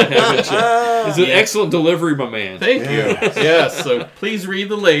waiting for that, haven't you? It's an excellent delivery, my man. Thank you. Yes, so please read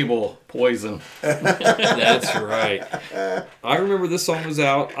the label. Poison. That's right. I remember this song was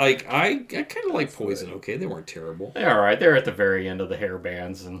out. Like I kind of like Poison. Okay, they weren't terrible. They're all right. They're at the very end of the hair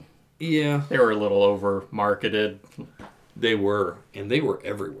bands, and yeah, they were a little over marketed. They were, and they were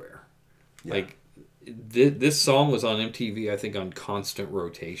everywhere. Yeah. Like this song was on MTV, I think, on constant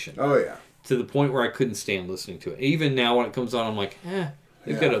rotation. Oh yeah. To the point where I couldn't stand listening to it. Even now, when it comes on, I'm like,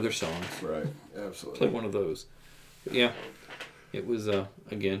 they've got other songs. Right. Absolutely. Play one of those. But yeah, it was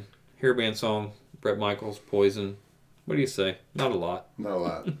again hairband song. Bret Michaels, Poison. What do you say? Not a lot. Not a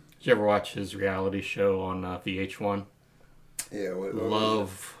lot. Did you ever watch his reality show on VH1? Yeah. What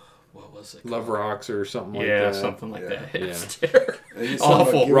Love. What was it? Love Rocks or something like that. Yeah, something like that. Yeah.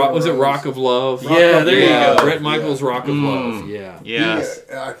 Awful. Was it Rock of Love? Yeah, there you go. Bret Michaels' Rock of Love. Yeah. Yes.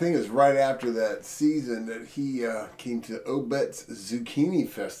 I think it was right after that season that he came to Obet's Zucchini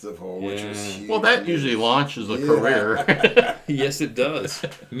Festival, which was huge. Well, that usually launches a career. Yes, it does.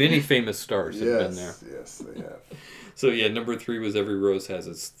 Many famous stars have been there. Yes, they have. So yeah, number 3 was Every Rose Has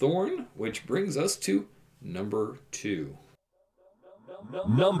Its Thorn, which brings us to number 2.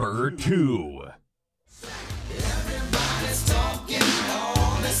 Number 2. Everybody's talking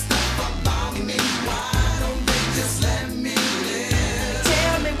all this stuff about me. Why don't they just let me live?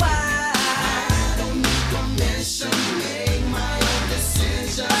 Tell me why. I don't need permission. Make my own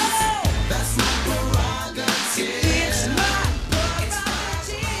decisions. That's my prerogative. It's my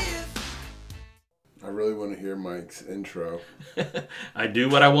prerogative. I really want to hear Mike's intro. I do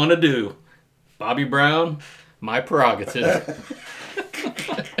what I want to do. Bobby Brown, my prerogative.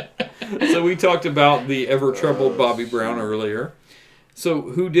 So we talked about the ever-troubled Bobby Brown earlier. So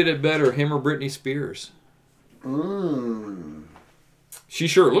who did it better, him or Britney Spears? She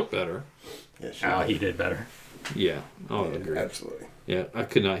sure looked better. Yeah, he did better. Yeah, I agree. Absolutely. Yeah, I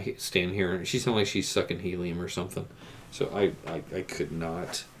could not stand hearing. She sounded like she's sucking helium or something. So I could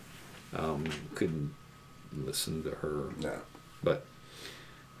not, couldn't listen to her. No. But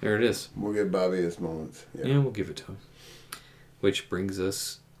there it is. We'll give Bobby his moments. Yeah, we'll give it to him. Which brings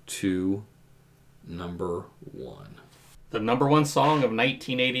us to number 1. The number 1 song of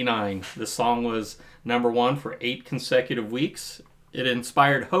 1989. This song was number 1 for 8 consecutive weeks. It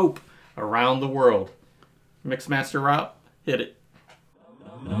inspired hope around the world. Mixmaster Rob, hit it.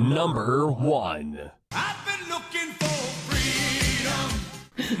 Number 1. I've been looking for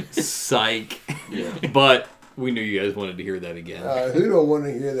freedom. Psych. But we knew you guys wanted to hear that again. Who don't want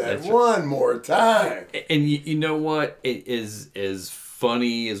to hear that one more time? And you know what? It is as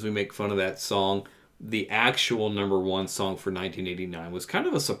funny as we make fun of that song. The actual number 1 song for 1989 was kind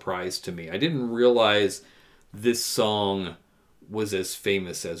of a surprise to me. I didn't realize this song was as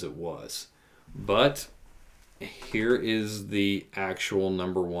famous as it was. But here is the actual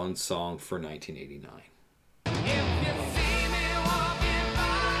number one song for 1989.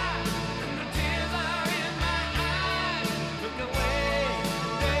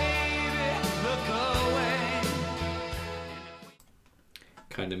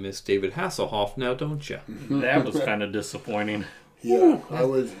 Kind of miss David Hasselhoff now, don't you? That was kind of disappointing. Yeah, I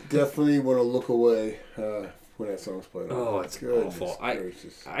would definitely want to look away when that song's played. Oh, it's awful.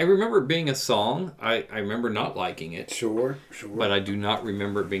 I remember it being a song. I remember not liking it. Sure. But I do not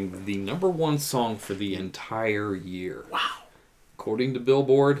remember it being the number one song for the entire year. Wow. According to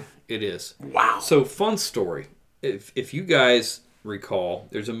Billboard, it is. Wow. So, fun story. If you guys recall,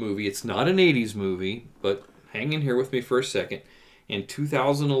 there's a movie. It's not an 80s movie, but hang in here with me for a second. In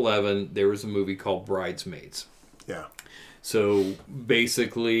 2011, there was a movie called Bridesmaids. Yeah. So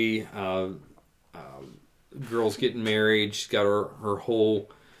basically, girl's getting married. She's got her whole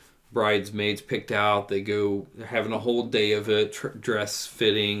bridesmaids picked out. They're having a whole day of it, dress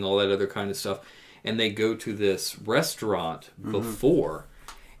fitting, all that other kind of stuff. And they go to this restaurant before.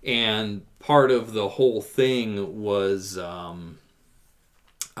 And part of the whole thing was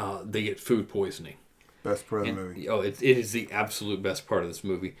they get food poisoning. Best part of the movie. Oh, it is the absolute best part of this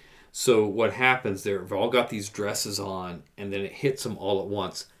movie. So what happens, they've all got these dresses on, and then it hits them all at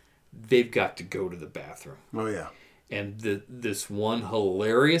once. They've got to go to the bathroom. Oh, yeah. And this one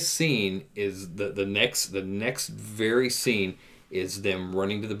hilarious scene is the next very scene is them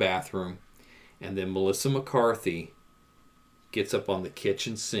running to the bathroom, and then Melissa McCarthy gets up on the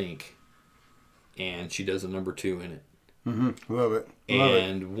kitchen sink, and she does a number 2 in it. Mm-hmm. Love it.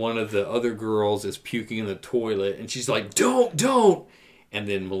 And one of the other girls is puking in the toilet, and she's like, "Don't!" And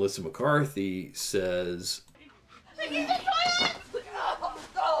then Melissa McCarthy says,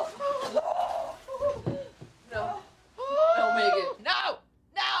 No. No, Megan. No.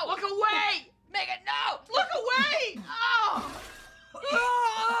 No. Look away. Megan, no. Look away.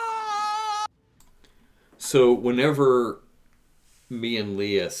 Oh. So whenever me and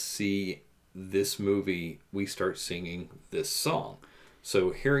Leah see this movie, we start singing this song.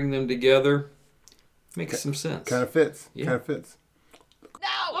 So hearing them together makes some sense. Kind of fits. Yeah. Kind of fits.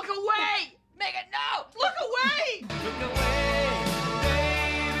 No. Look away. Megan, no. Look away. Look away,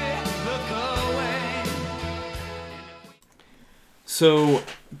 baby. Look away. So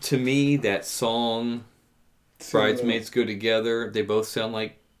to me, that song, Bridesmaids Go Together, they both sound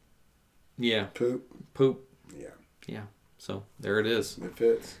like, poop. Yeah. So there it is. It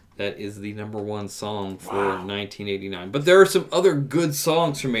fits. That is the number one song for 1989. But there are some other good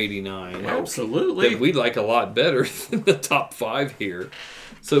songs from 89. Absolutely. That we like a lot better than the top 5 here.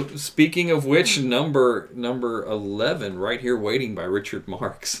 So speaking of which, number 11, Right Here Waiting by Richard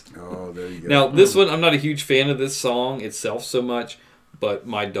Marx. Oh, there you go. Now, this one, I'm not a huge fan of this song itself so much, but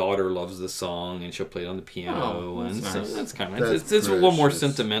my daughter loves the song, and she'll play it on the piano. Oh, that's and nice. so that's kind of nice. It's a little more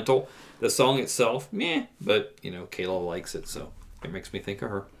sentimental. The song itself, meh, but, Kayla likes it, so it makes me think of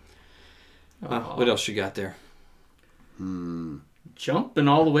her. What else you got there? Jumping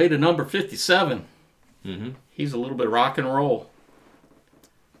all the way to number 57. Mm-hmm. He's a little bit rock and roll.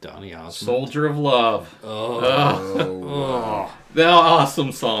 Donny Osmond. Soldier of Love. Oh. That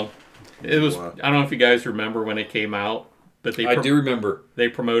awesome song. It was. I don't know if you guys remember when it came out, but I do remember. They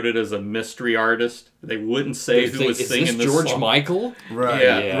promoted it as a mystery artist. They wouldn't say who was singing this George song. Michael? Right.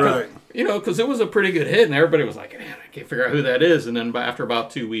 Yeah. Right. Because it was a pretty good hit, and everybody was like, "Man, I can't figure out who that is." And then after about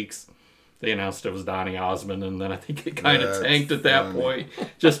 2 weeks, they announced it was Donny Osmond, and then I think it kind of tanked at that point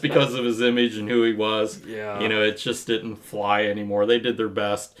just because of his image and who he was. Yeah. It just didn't fly anymore. They did their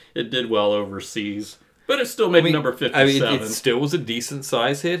best. It did well overseas, but it still made number 57. It still was a decent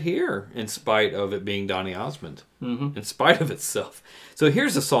size hit here, in spite of it being Donny Osmond, in spite of itself. So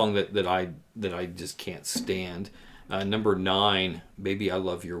here's a song that I just can't stand. Number 9, Baby I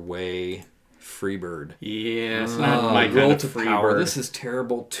Love Your Way. Freebird. Yeah, it's not my Roll kind to of Power. Freebird. This is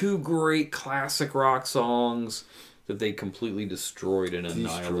terrible. 2 great classic rock songs that they completely destroyed and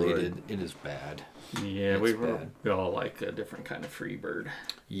annihilated. It is bad. Yeah, we all like a different kind of Freebird.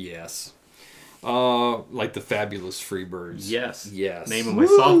 Yes. Like the Fabulous Freebirds. Yes. Yes. Name of my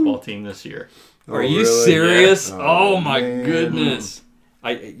softball team this year. Are you really? serious? Yeah. Oh my man. goodness.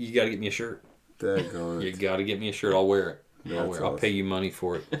 You got to get me a shirt. Daggone it. You got to get me a shirt. I'll wear it. That's I'll awesome. pay you money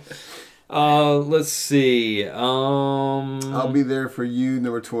for it. Let's see. I'll Be There For You,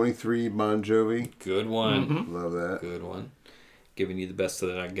 number 23, Bon Jovi. Good one. Love that. Good one. Giving you the best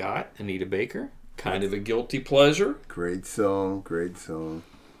that I got. Anita Baker. Kind of a guilty pleasure. Great song. Great song.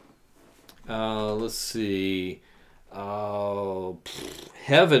 Let's see. Heaven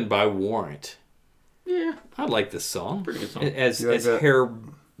by Warrant. Yeah. I like this song. Pretty good song. As You like that? hair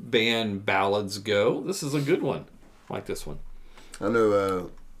band ballads go, this is a good one. I like this one. I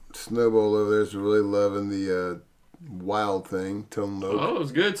know Snowball over there's really loving the Wild Thing, Tone Loc. Oh, it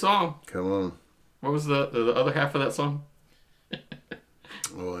was a good song. Come on. What was the other half of that song?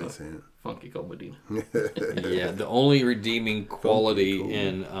 Oh, I ain't saying it. Funky Cold Medina. Yeah, the only redeeming quality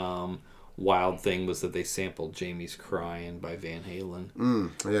in Wild Thing was that they sampled Jamie's Crying by Van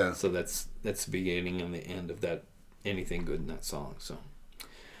Halen. Yeah. So that's the beginning and the end of that. Anything good in that song. So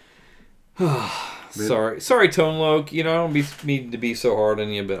sorry, Tone Loc. You know, I don't mean to be so hard on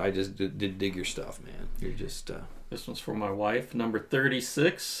you, but I just did dig your stuff, man. You're just. This one's for my wife, number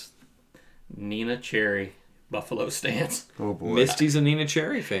 36, Nina Cherry. Buffalo Stance. Oh boy. Misty's a Nina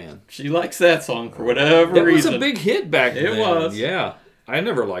Cherry fan. She likes that song for whatever reason. It was a big hit back then. It was. Yeah. I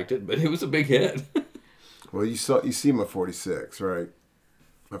never liked it, but it was a big hit. Well, you see my 46, right?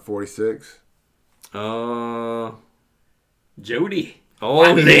 My 46? Jody.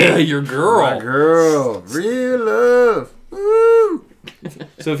 Oh, yeah, your girl. My girl. Real love. Woo!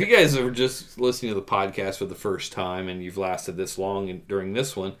 So if you guys are just listening to the podcast for the first time and you've lasted this long during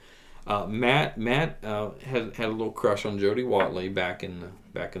this one, Matt had a little crush on Jody Watley back in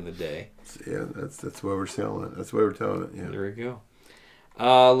the day. Yeah, that's why we're selling it. That's why we're telling it. Yeah. There we go.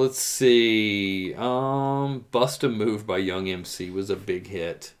 Let's see. "Bust a Move" by Young MC was a big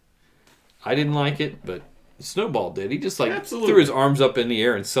hit. I didn't like it, but Snowball did. He just threw his arms up in the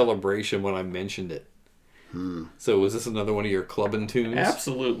air in celebration when I mentioned it. So was this another one of your clubbing tunes?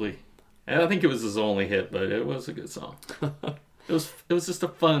 Absolutely. And I think it was his only hit, but it was a good song. It was just a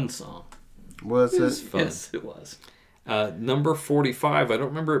fun song. Was it? It was fun. Yes, it was. Number 45. I don't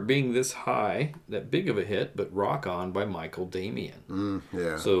remember it being this high, that big of a hit, but "Rock On" by Michael Damian.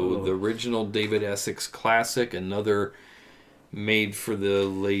 Yeah. So the original David Essex classic, another made for the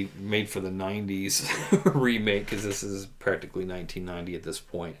 90s remake, because this is practically 1990 at this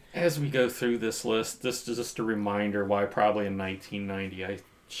point. As we go through this list, this is just a reminder why probably in 1990 I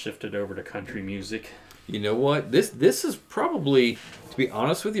shifted over to country music. You know what? This is probably, to be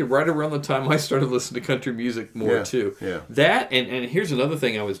honest with you, right around the time I started listening to country music more too. Yeah. That and here's another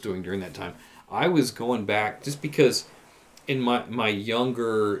thing I was doing during that time. I was going back just because in my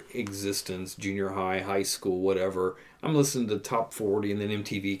younger existence, junior high, high school, whatever, I'm listening to Top 40, and then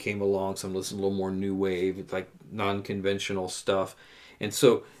MTV came along, so I'm listening to a little more new wave, like non-conventional stuff. And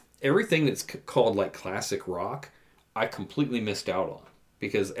so everything that's called like classic rock, I completely missed out on.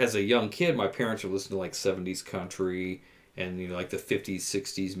 Because as a young kid, my parents were listening to like 70s country and like the 50s,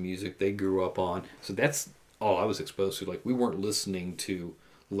 60s music they grew up on. So that's all I was exposed to. Like we weren't listening to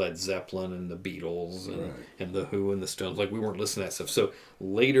Led Zeppelin and the Beatles and the Who and the Stones. Like we weren't listening to that stuff. So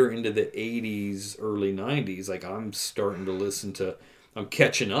later into the 80s, early 90s, like I'm starting to listen to, I'm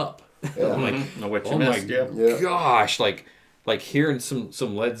catching up. Yeah. I'm like, Know what you oh missed, my gosh, like hearing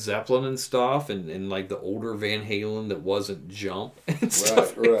some Led Zeppelin and stuff and like the older Van Halen that wasn't Jump and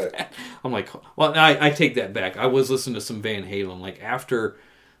stuff like that. I'm like, well, I take that back. I was listening to some Van Halen. Like after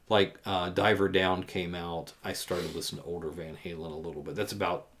Diver Down came out, I started listening to older Van Halen a little bit. That's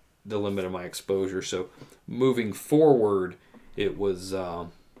about the limit of my exposure. So moving forward, it was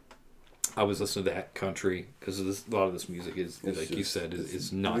I was listening to that country because a lot of this music is, it's like you said,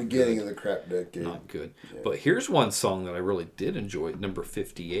 is not the beginning good. of the crap decade. Not good. Yeah. But here's one song that I really did enjoy. Number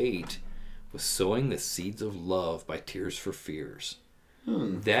 58 was "Sowing the Seeds of Love" by Tears for Fears.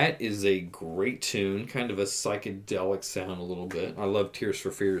 That is a great tune, kind of a psychedelic sound a little bit. I love Tears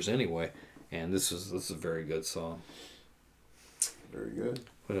for Fears anyway, and this is a very good song. Very good.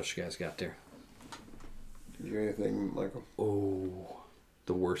 What else you guys got there? Did you hear anything, Michael? Oh,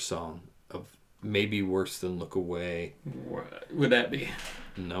 the worst song of maybe worse than "Look Away." What would that be?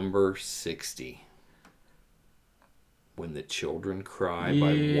 Number 60. "When the Children Cry"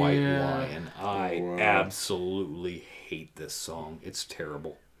 by White Lion. I absolutely hate this song. It's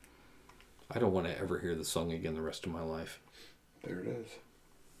terrible. I don't want to ever hear the song again the rest of my life. There it is.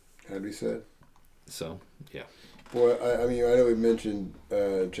 Had to be said. So, yeah. Boy, I mean, I know we mentioned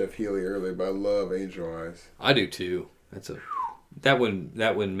Jeff Healey earlier, but I love Angel Eyes. I do too. That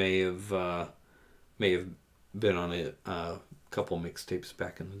one may have been on a couple mixtapes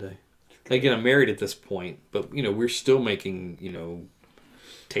back in the day. Again, I'm married at this point, but we're still making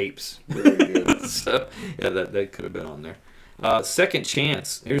tapes. Very good. So yeah, that could have been on there. "Second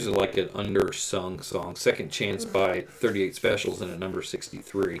Chance." Here's like an undersung song. "Second Chance" by 38 Specials, and at number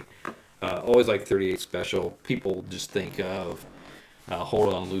 63. Always like 38 Special. People just think of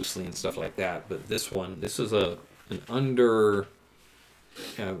 "Hold On Loosely" and stuff like that, but this is an under.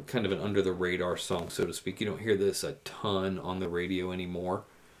 Kind of an under the radar song, so to speak. You don't hear this a ton on the radio anymore,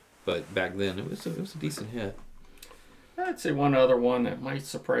 but back then it was a decent hit. I'd say one other one that might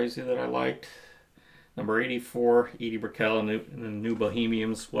surprise you that I liked. Number 84, Edie Brickell and the New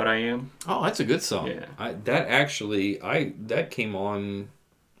Bohemians, What I Am. Oh, that's a good song. Yeah. That came on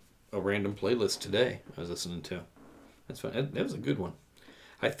a random playlist today I was listening to. That's fun. That was a good one.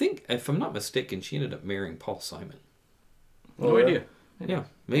 I think, if I'm not mistaken, she ended up marrying Paul Simon. No idea. Yeah,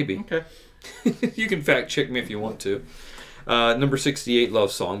 maybe. Okay. You can fact check me if you want to. Number 68,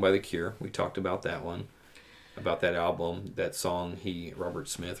 Love Song by The Cure. We talked about that one. About that album, that song Robert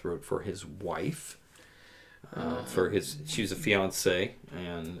Smith wrote for his wife. She was a fiance,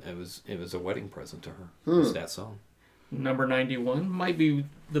 and it was a wedding present to her. It was that song. Number 91 might be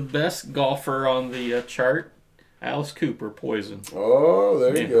the best golfer on the chart. Alice Cooper, Poison. Oh,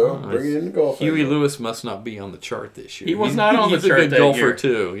 there you go. Bring it into golf. Huey Lewis must not be on the chart this year. He was not on the chart He's a good that golfer year.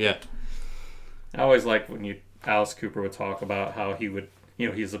 too. Yeah. I always liked when Alice Cooper would talk about how he would,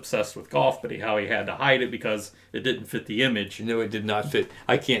 he's obsessed with golf, but how he had to hide it because it didn't fit the image. No, it did not fit.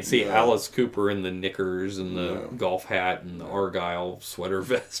 I can't see Alice Cooper in the knickers and the golf hat and the Argyle sweater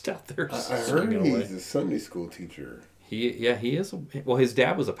vest out there. I heard he's a Sunday school teacher. He is. His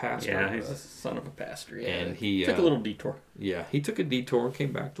dad was a pastor. Yeah, he's the son of a pastor. Yeah. And he took a little detour. Yeah, he took a detour and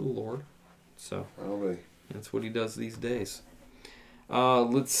came back to the Lord. So probably that's what he does these days.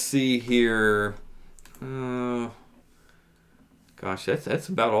 Let's see here. Gosh, that's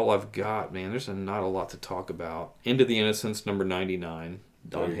about all I've got, man. There's not a lot to talk about. Into the Innocents, number 99,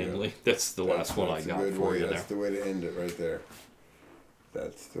 Don Henley. That's the last one I got for you there. That's the way to end it right there.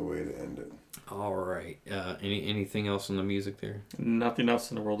 That's the way to end it. All right. Anything else on the music there? Nothing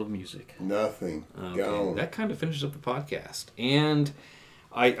else in the world of music. Nothing. Okay. Gone. That kind of finishes up the podcast. And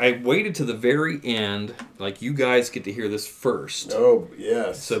I waited to the very end. Like, you guys get to hear this first. Oh,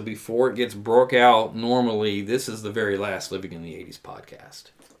 yes. So before it gets broke out, normally this is the very last Living in the 80s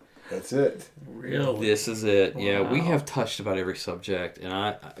podcast. That's it. Really? This is it. Wow. Yeah, we have touched about every subject.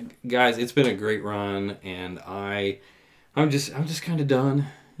 And guys, it's been a great run. And I'm just kind of done.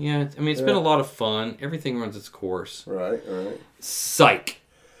 Yeah, I mean, it's been a lot of fun. Everything runs its course. Right. Psych.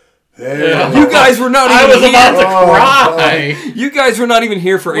 There. You guys were not even here. I was about to cry. You guys were not even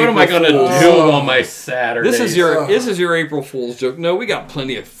here for April What am I going to do on my Saturday? This is your April Fool's joke. No, we got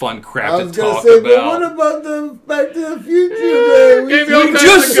plenty of fun crap to talk say, about. But what about the Back to the Future? We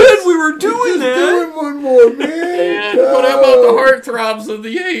just said we were doing that. Doing one more, man. What about the heartthrobs of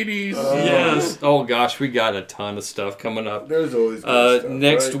the 80s? Yes. Oh gosh, we got a ton of stuff coming up. There's always good stuff,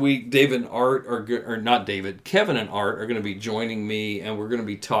 next right? week. David and Art Kevin and Art are going to be joining me, and we're going to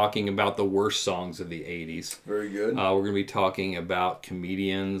be talking about the worst songs of the 80s. Very good. We're going to be talking about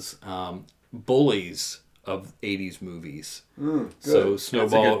comedians, bullies of 80s movies. So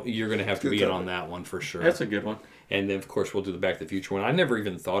Snowball, you're going to have to be in on that one for sure. That's a good one. And then, of course, we'll do the Back to the Future one. I never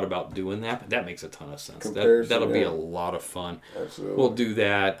even thought about doing that, but that makes a ton of sense. That'll be a lot of fun. Absolutely. We'll do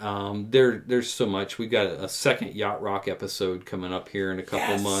that. There's so much. We've got a second Yacht Rock episode coming up here in a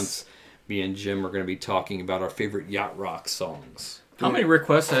couple months. Me and Jim are going to be talking about our favorite Yacht Rock songs. How many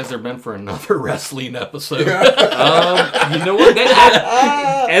requests has there been for another wrestling episode? You know what?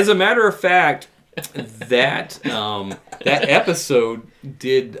 As a matter of fact, that episode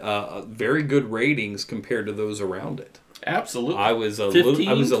did very good ratings compared to those around it. Absolutely. I was a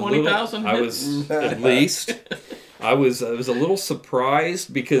 20,000 I was at least. I was a little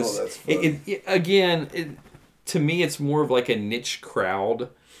surprised because to me it's more of like a niche crowd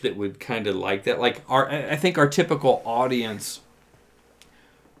that would kind of like that. Like I think our typical audience.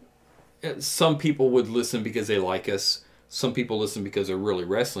 Some people would listen because they like us. Some people listen because they're really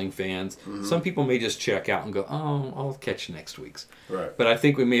wrestling fans. Mm-hmm. Some people may just check out and go, "Oh, I'll catch next week's." Right. But I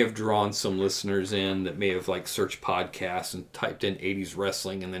think we may have drawn some listeners in that may have like searched podcasts and typed in 80s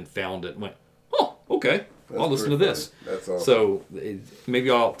wrestling and then found it and went, "Oh, okay, I'll listen to this." That's awesome. So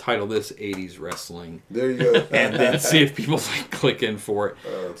maybe I'll title this 80s wrestling. There you go. And then see if people like click in for it.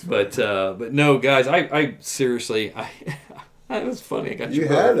 But no, guys, I seriously, it was funny. I got you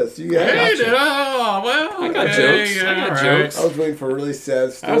had us. You had us. I got jokes. Yeah, I got right. jokes. I was waiting for a really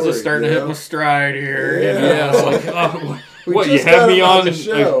sad story. I was just starting to hit my stride here. Yeah. It's like, what, you had me on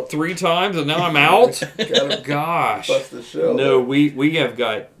 3 times and now I'm out? Gosh. Bust the show. No, we have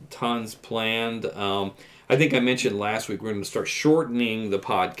got tons planned. I think I mentioned last week we're going to start shortening the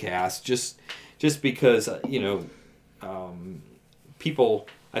podcast just because, people...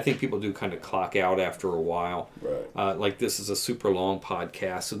 I think people do kind of clock out after a while. Right. Like this is a super long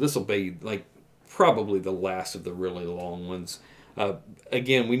podcast, so this will be like probably the last of the really long ones.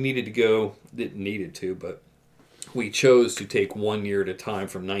 Again, we didn't need to, but we chose to take 1 year at a time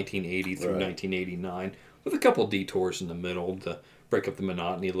from 1980 through 1989 with a couple detours in the middle to break up the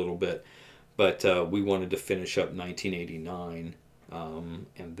monotony a little bit. But we wanted to finish up 1989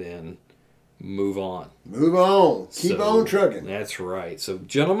 and then move on. Move on. Keep on trucking. That's right. So,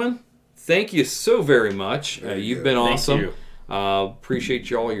 gentlemen, thank you so very much. You've been awesome. Thank you. Appreciate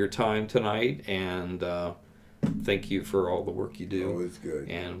you all your time tonight, and thank you for all the work you do. Always good.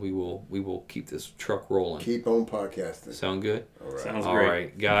 And we will keep this truck rolling. Keep on podcasting. Sound good? All right. Sounds All great.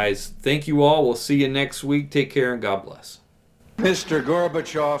 right, guys. Thank you all. We'll see you next week. Take care and God bless. Mr.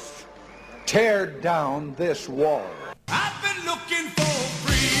 Gorbachev, tear down this wall. I've been looking for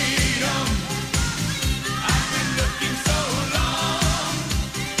freedom. I've been looking so long.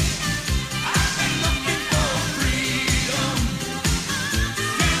 I've been looking for freedom.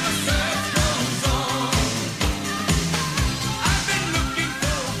 Till the search goes on. I've been looking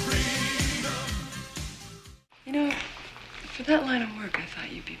for freedom. You know, for that line of work, I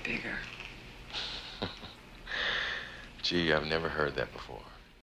thought you'd be bigger. Gee, I've never heard that before.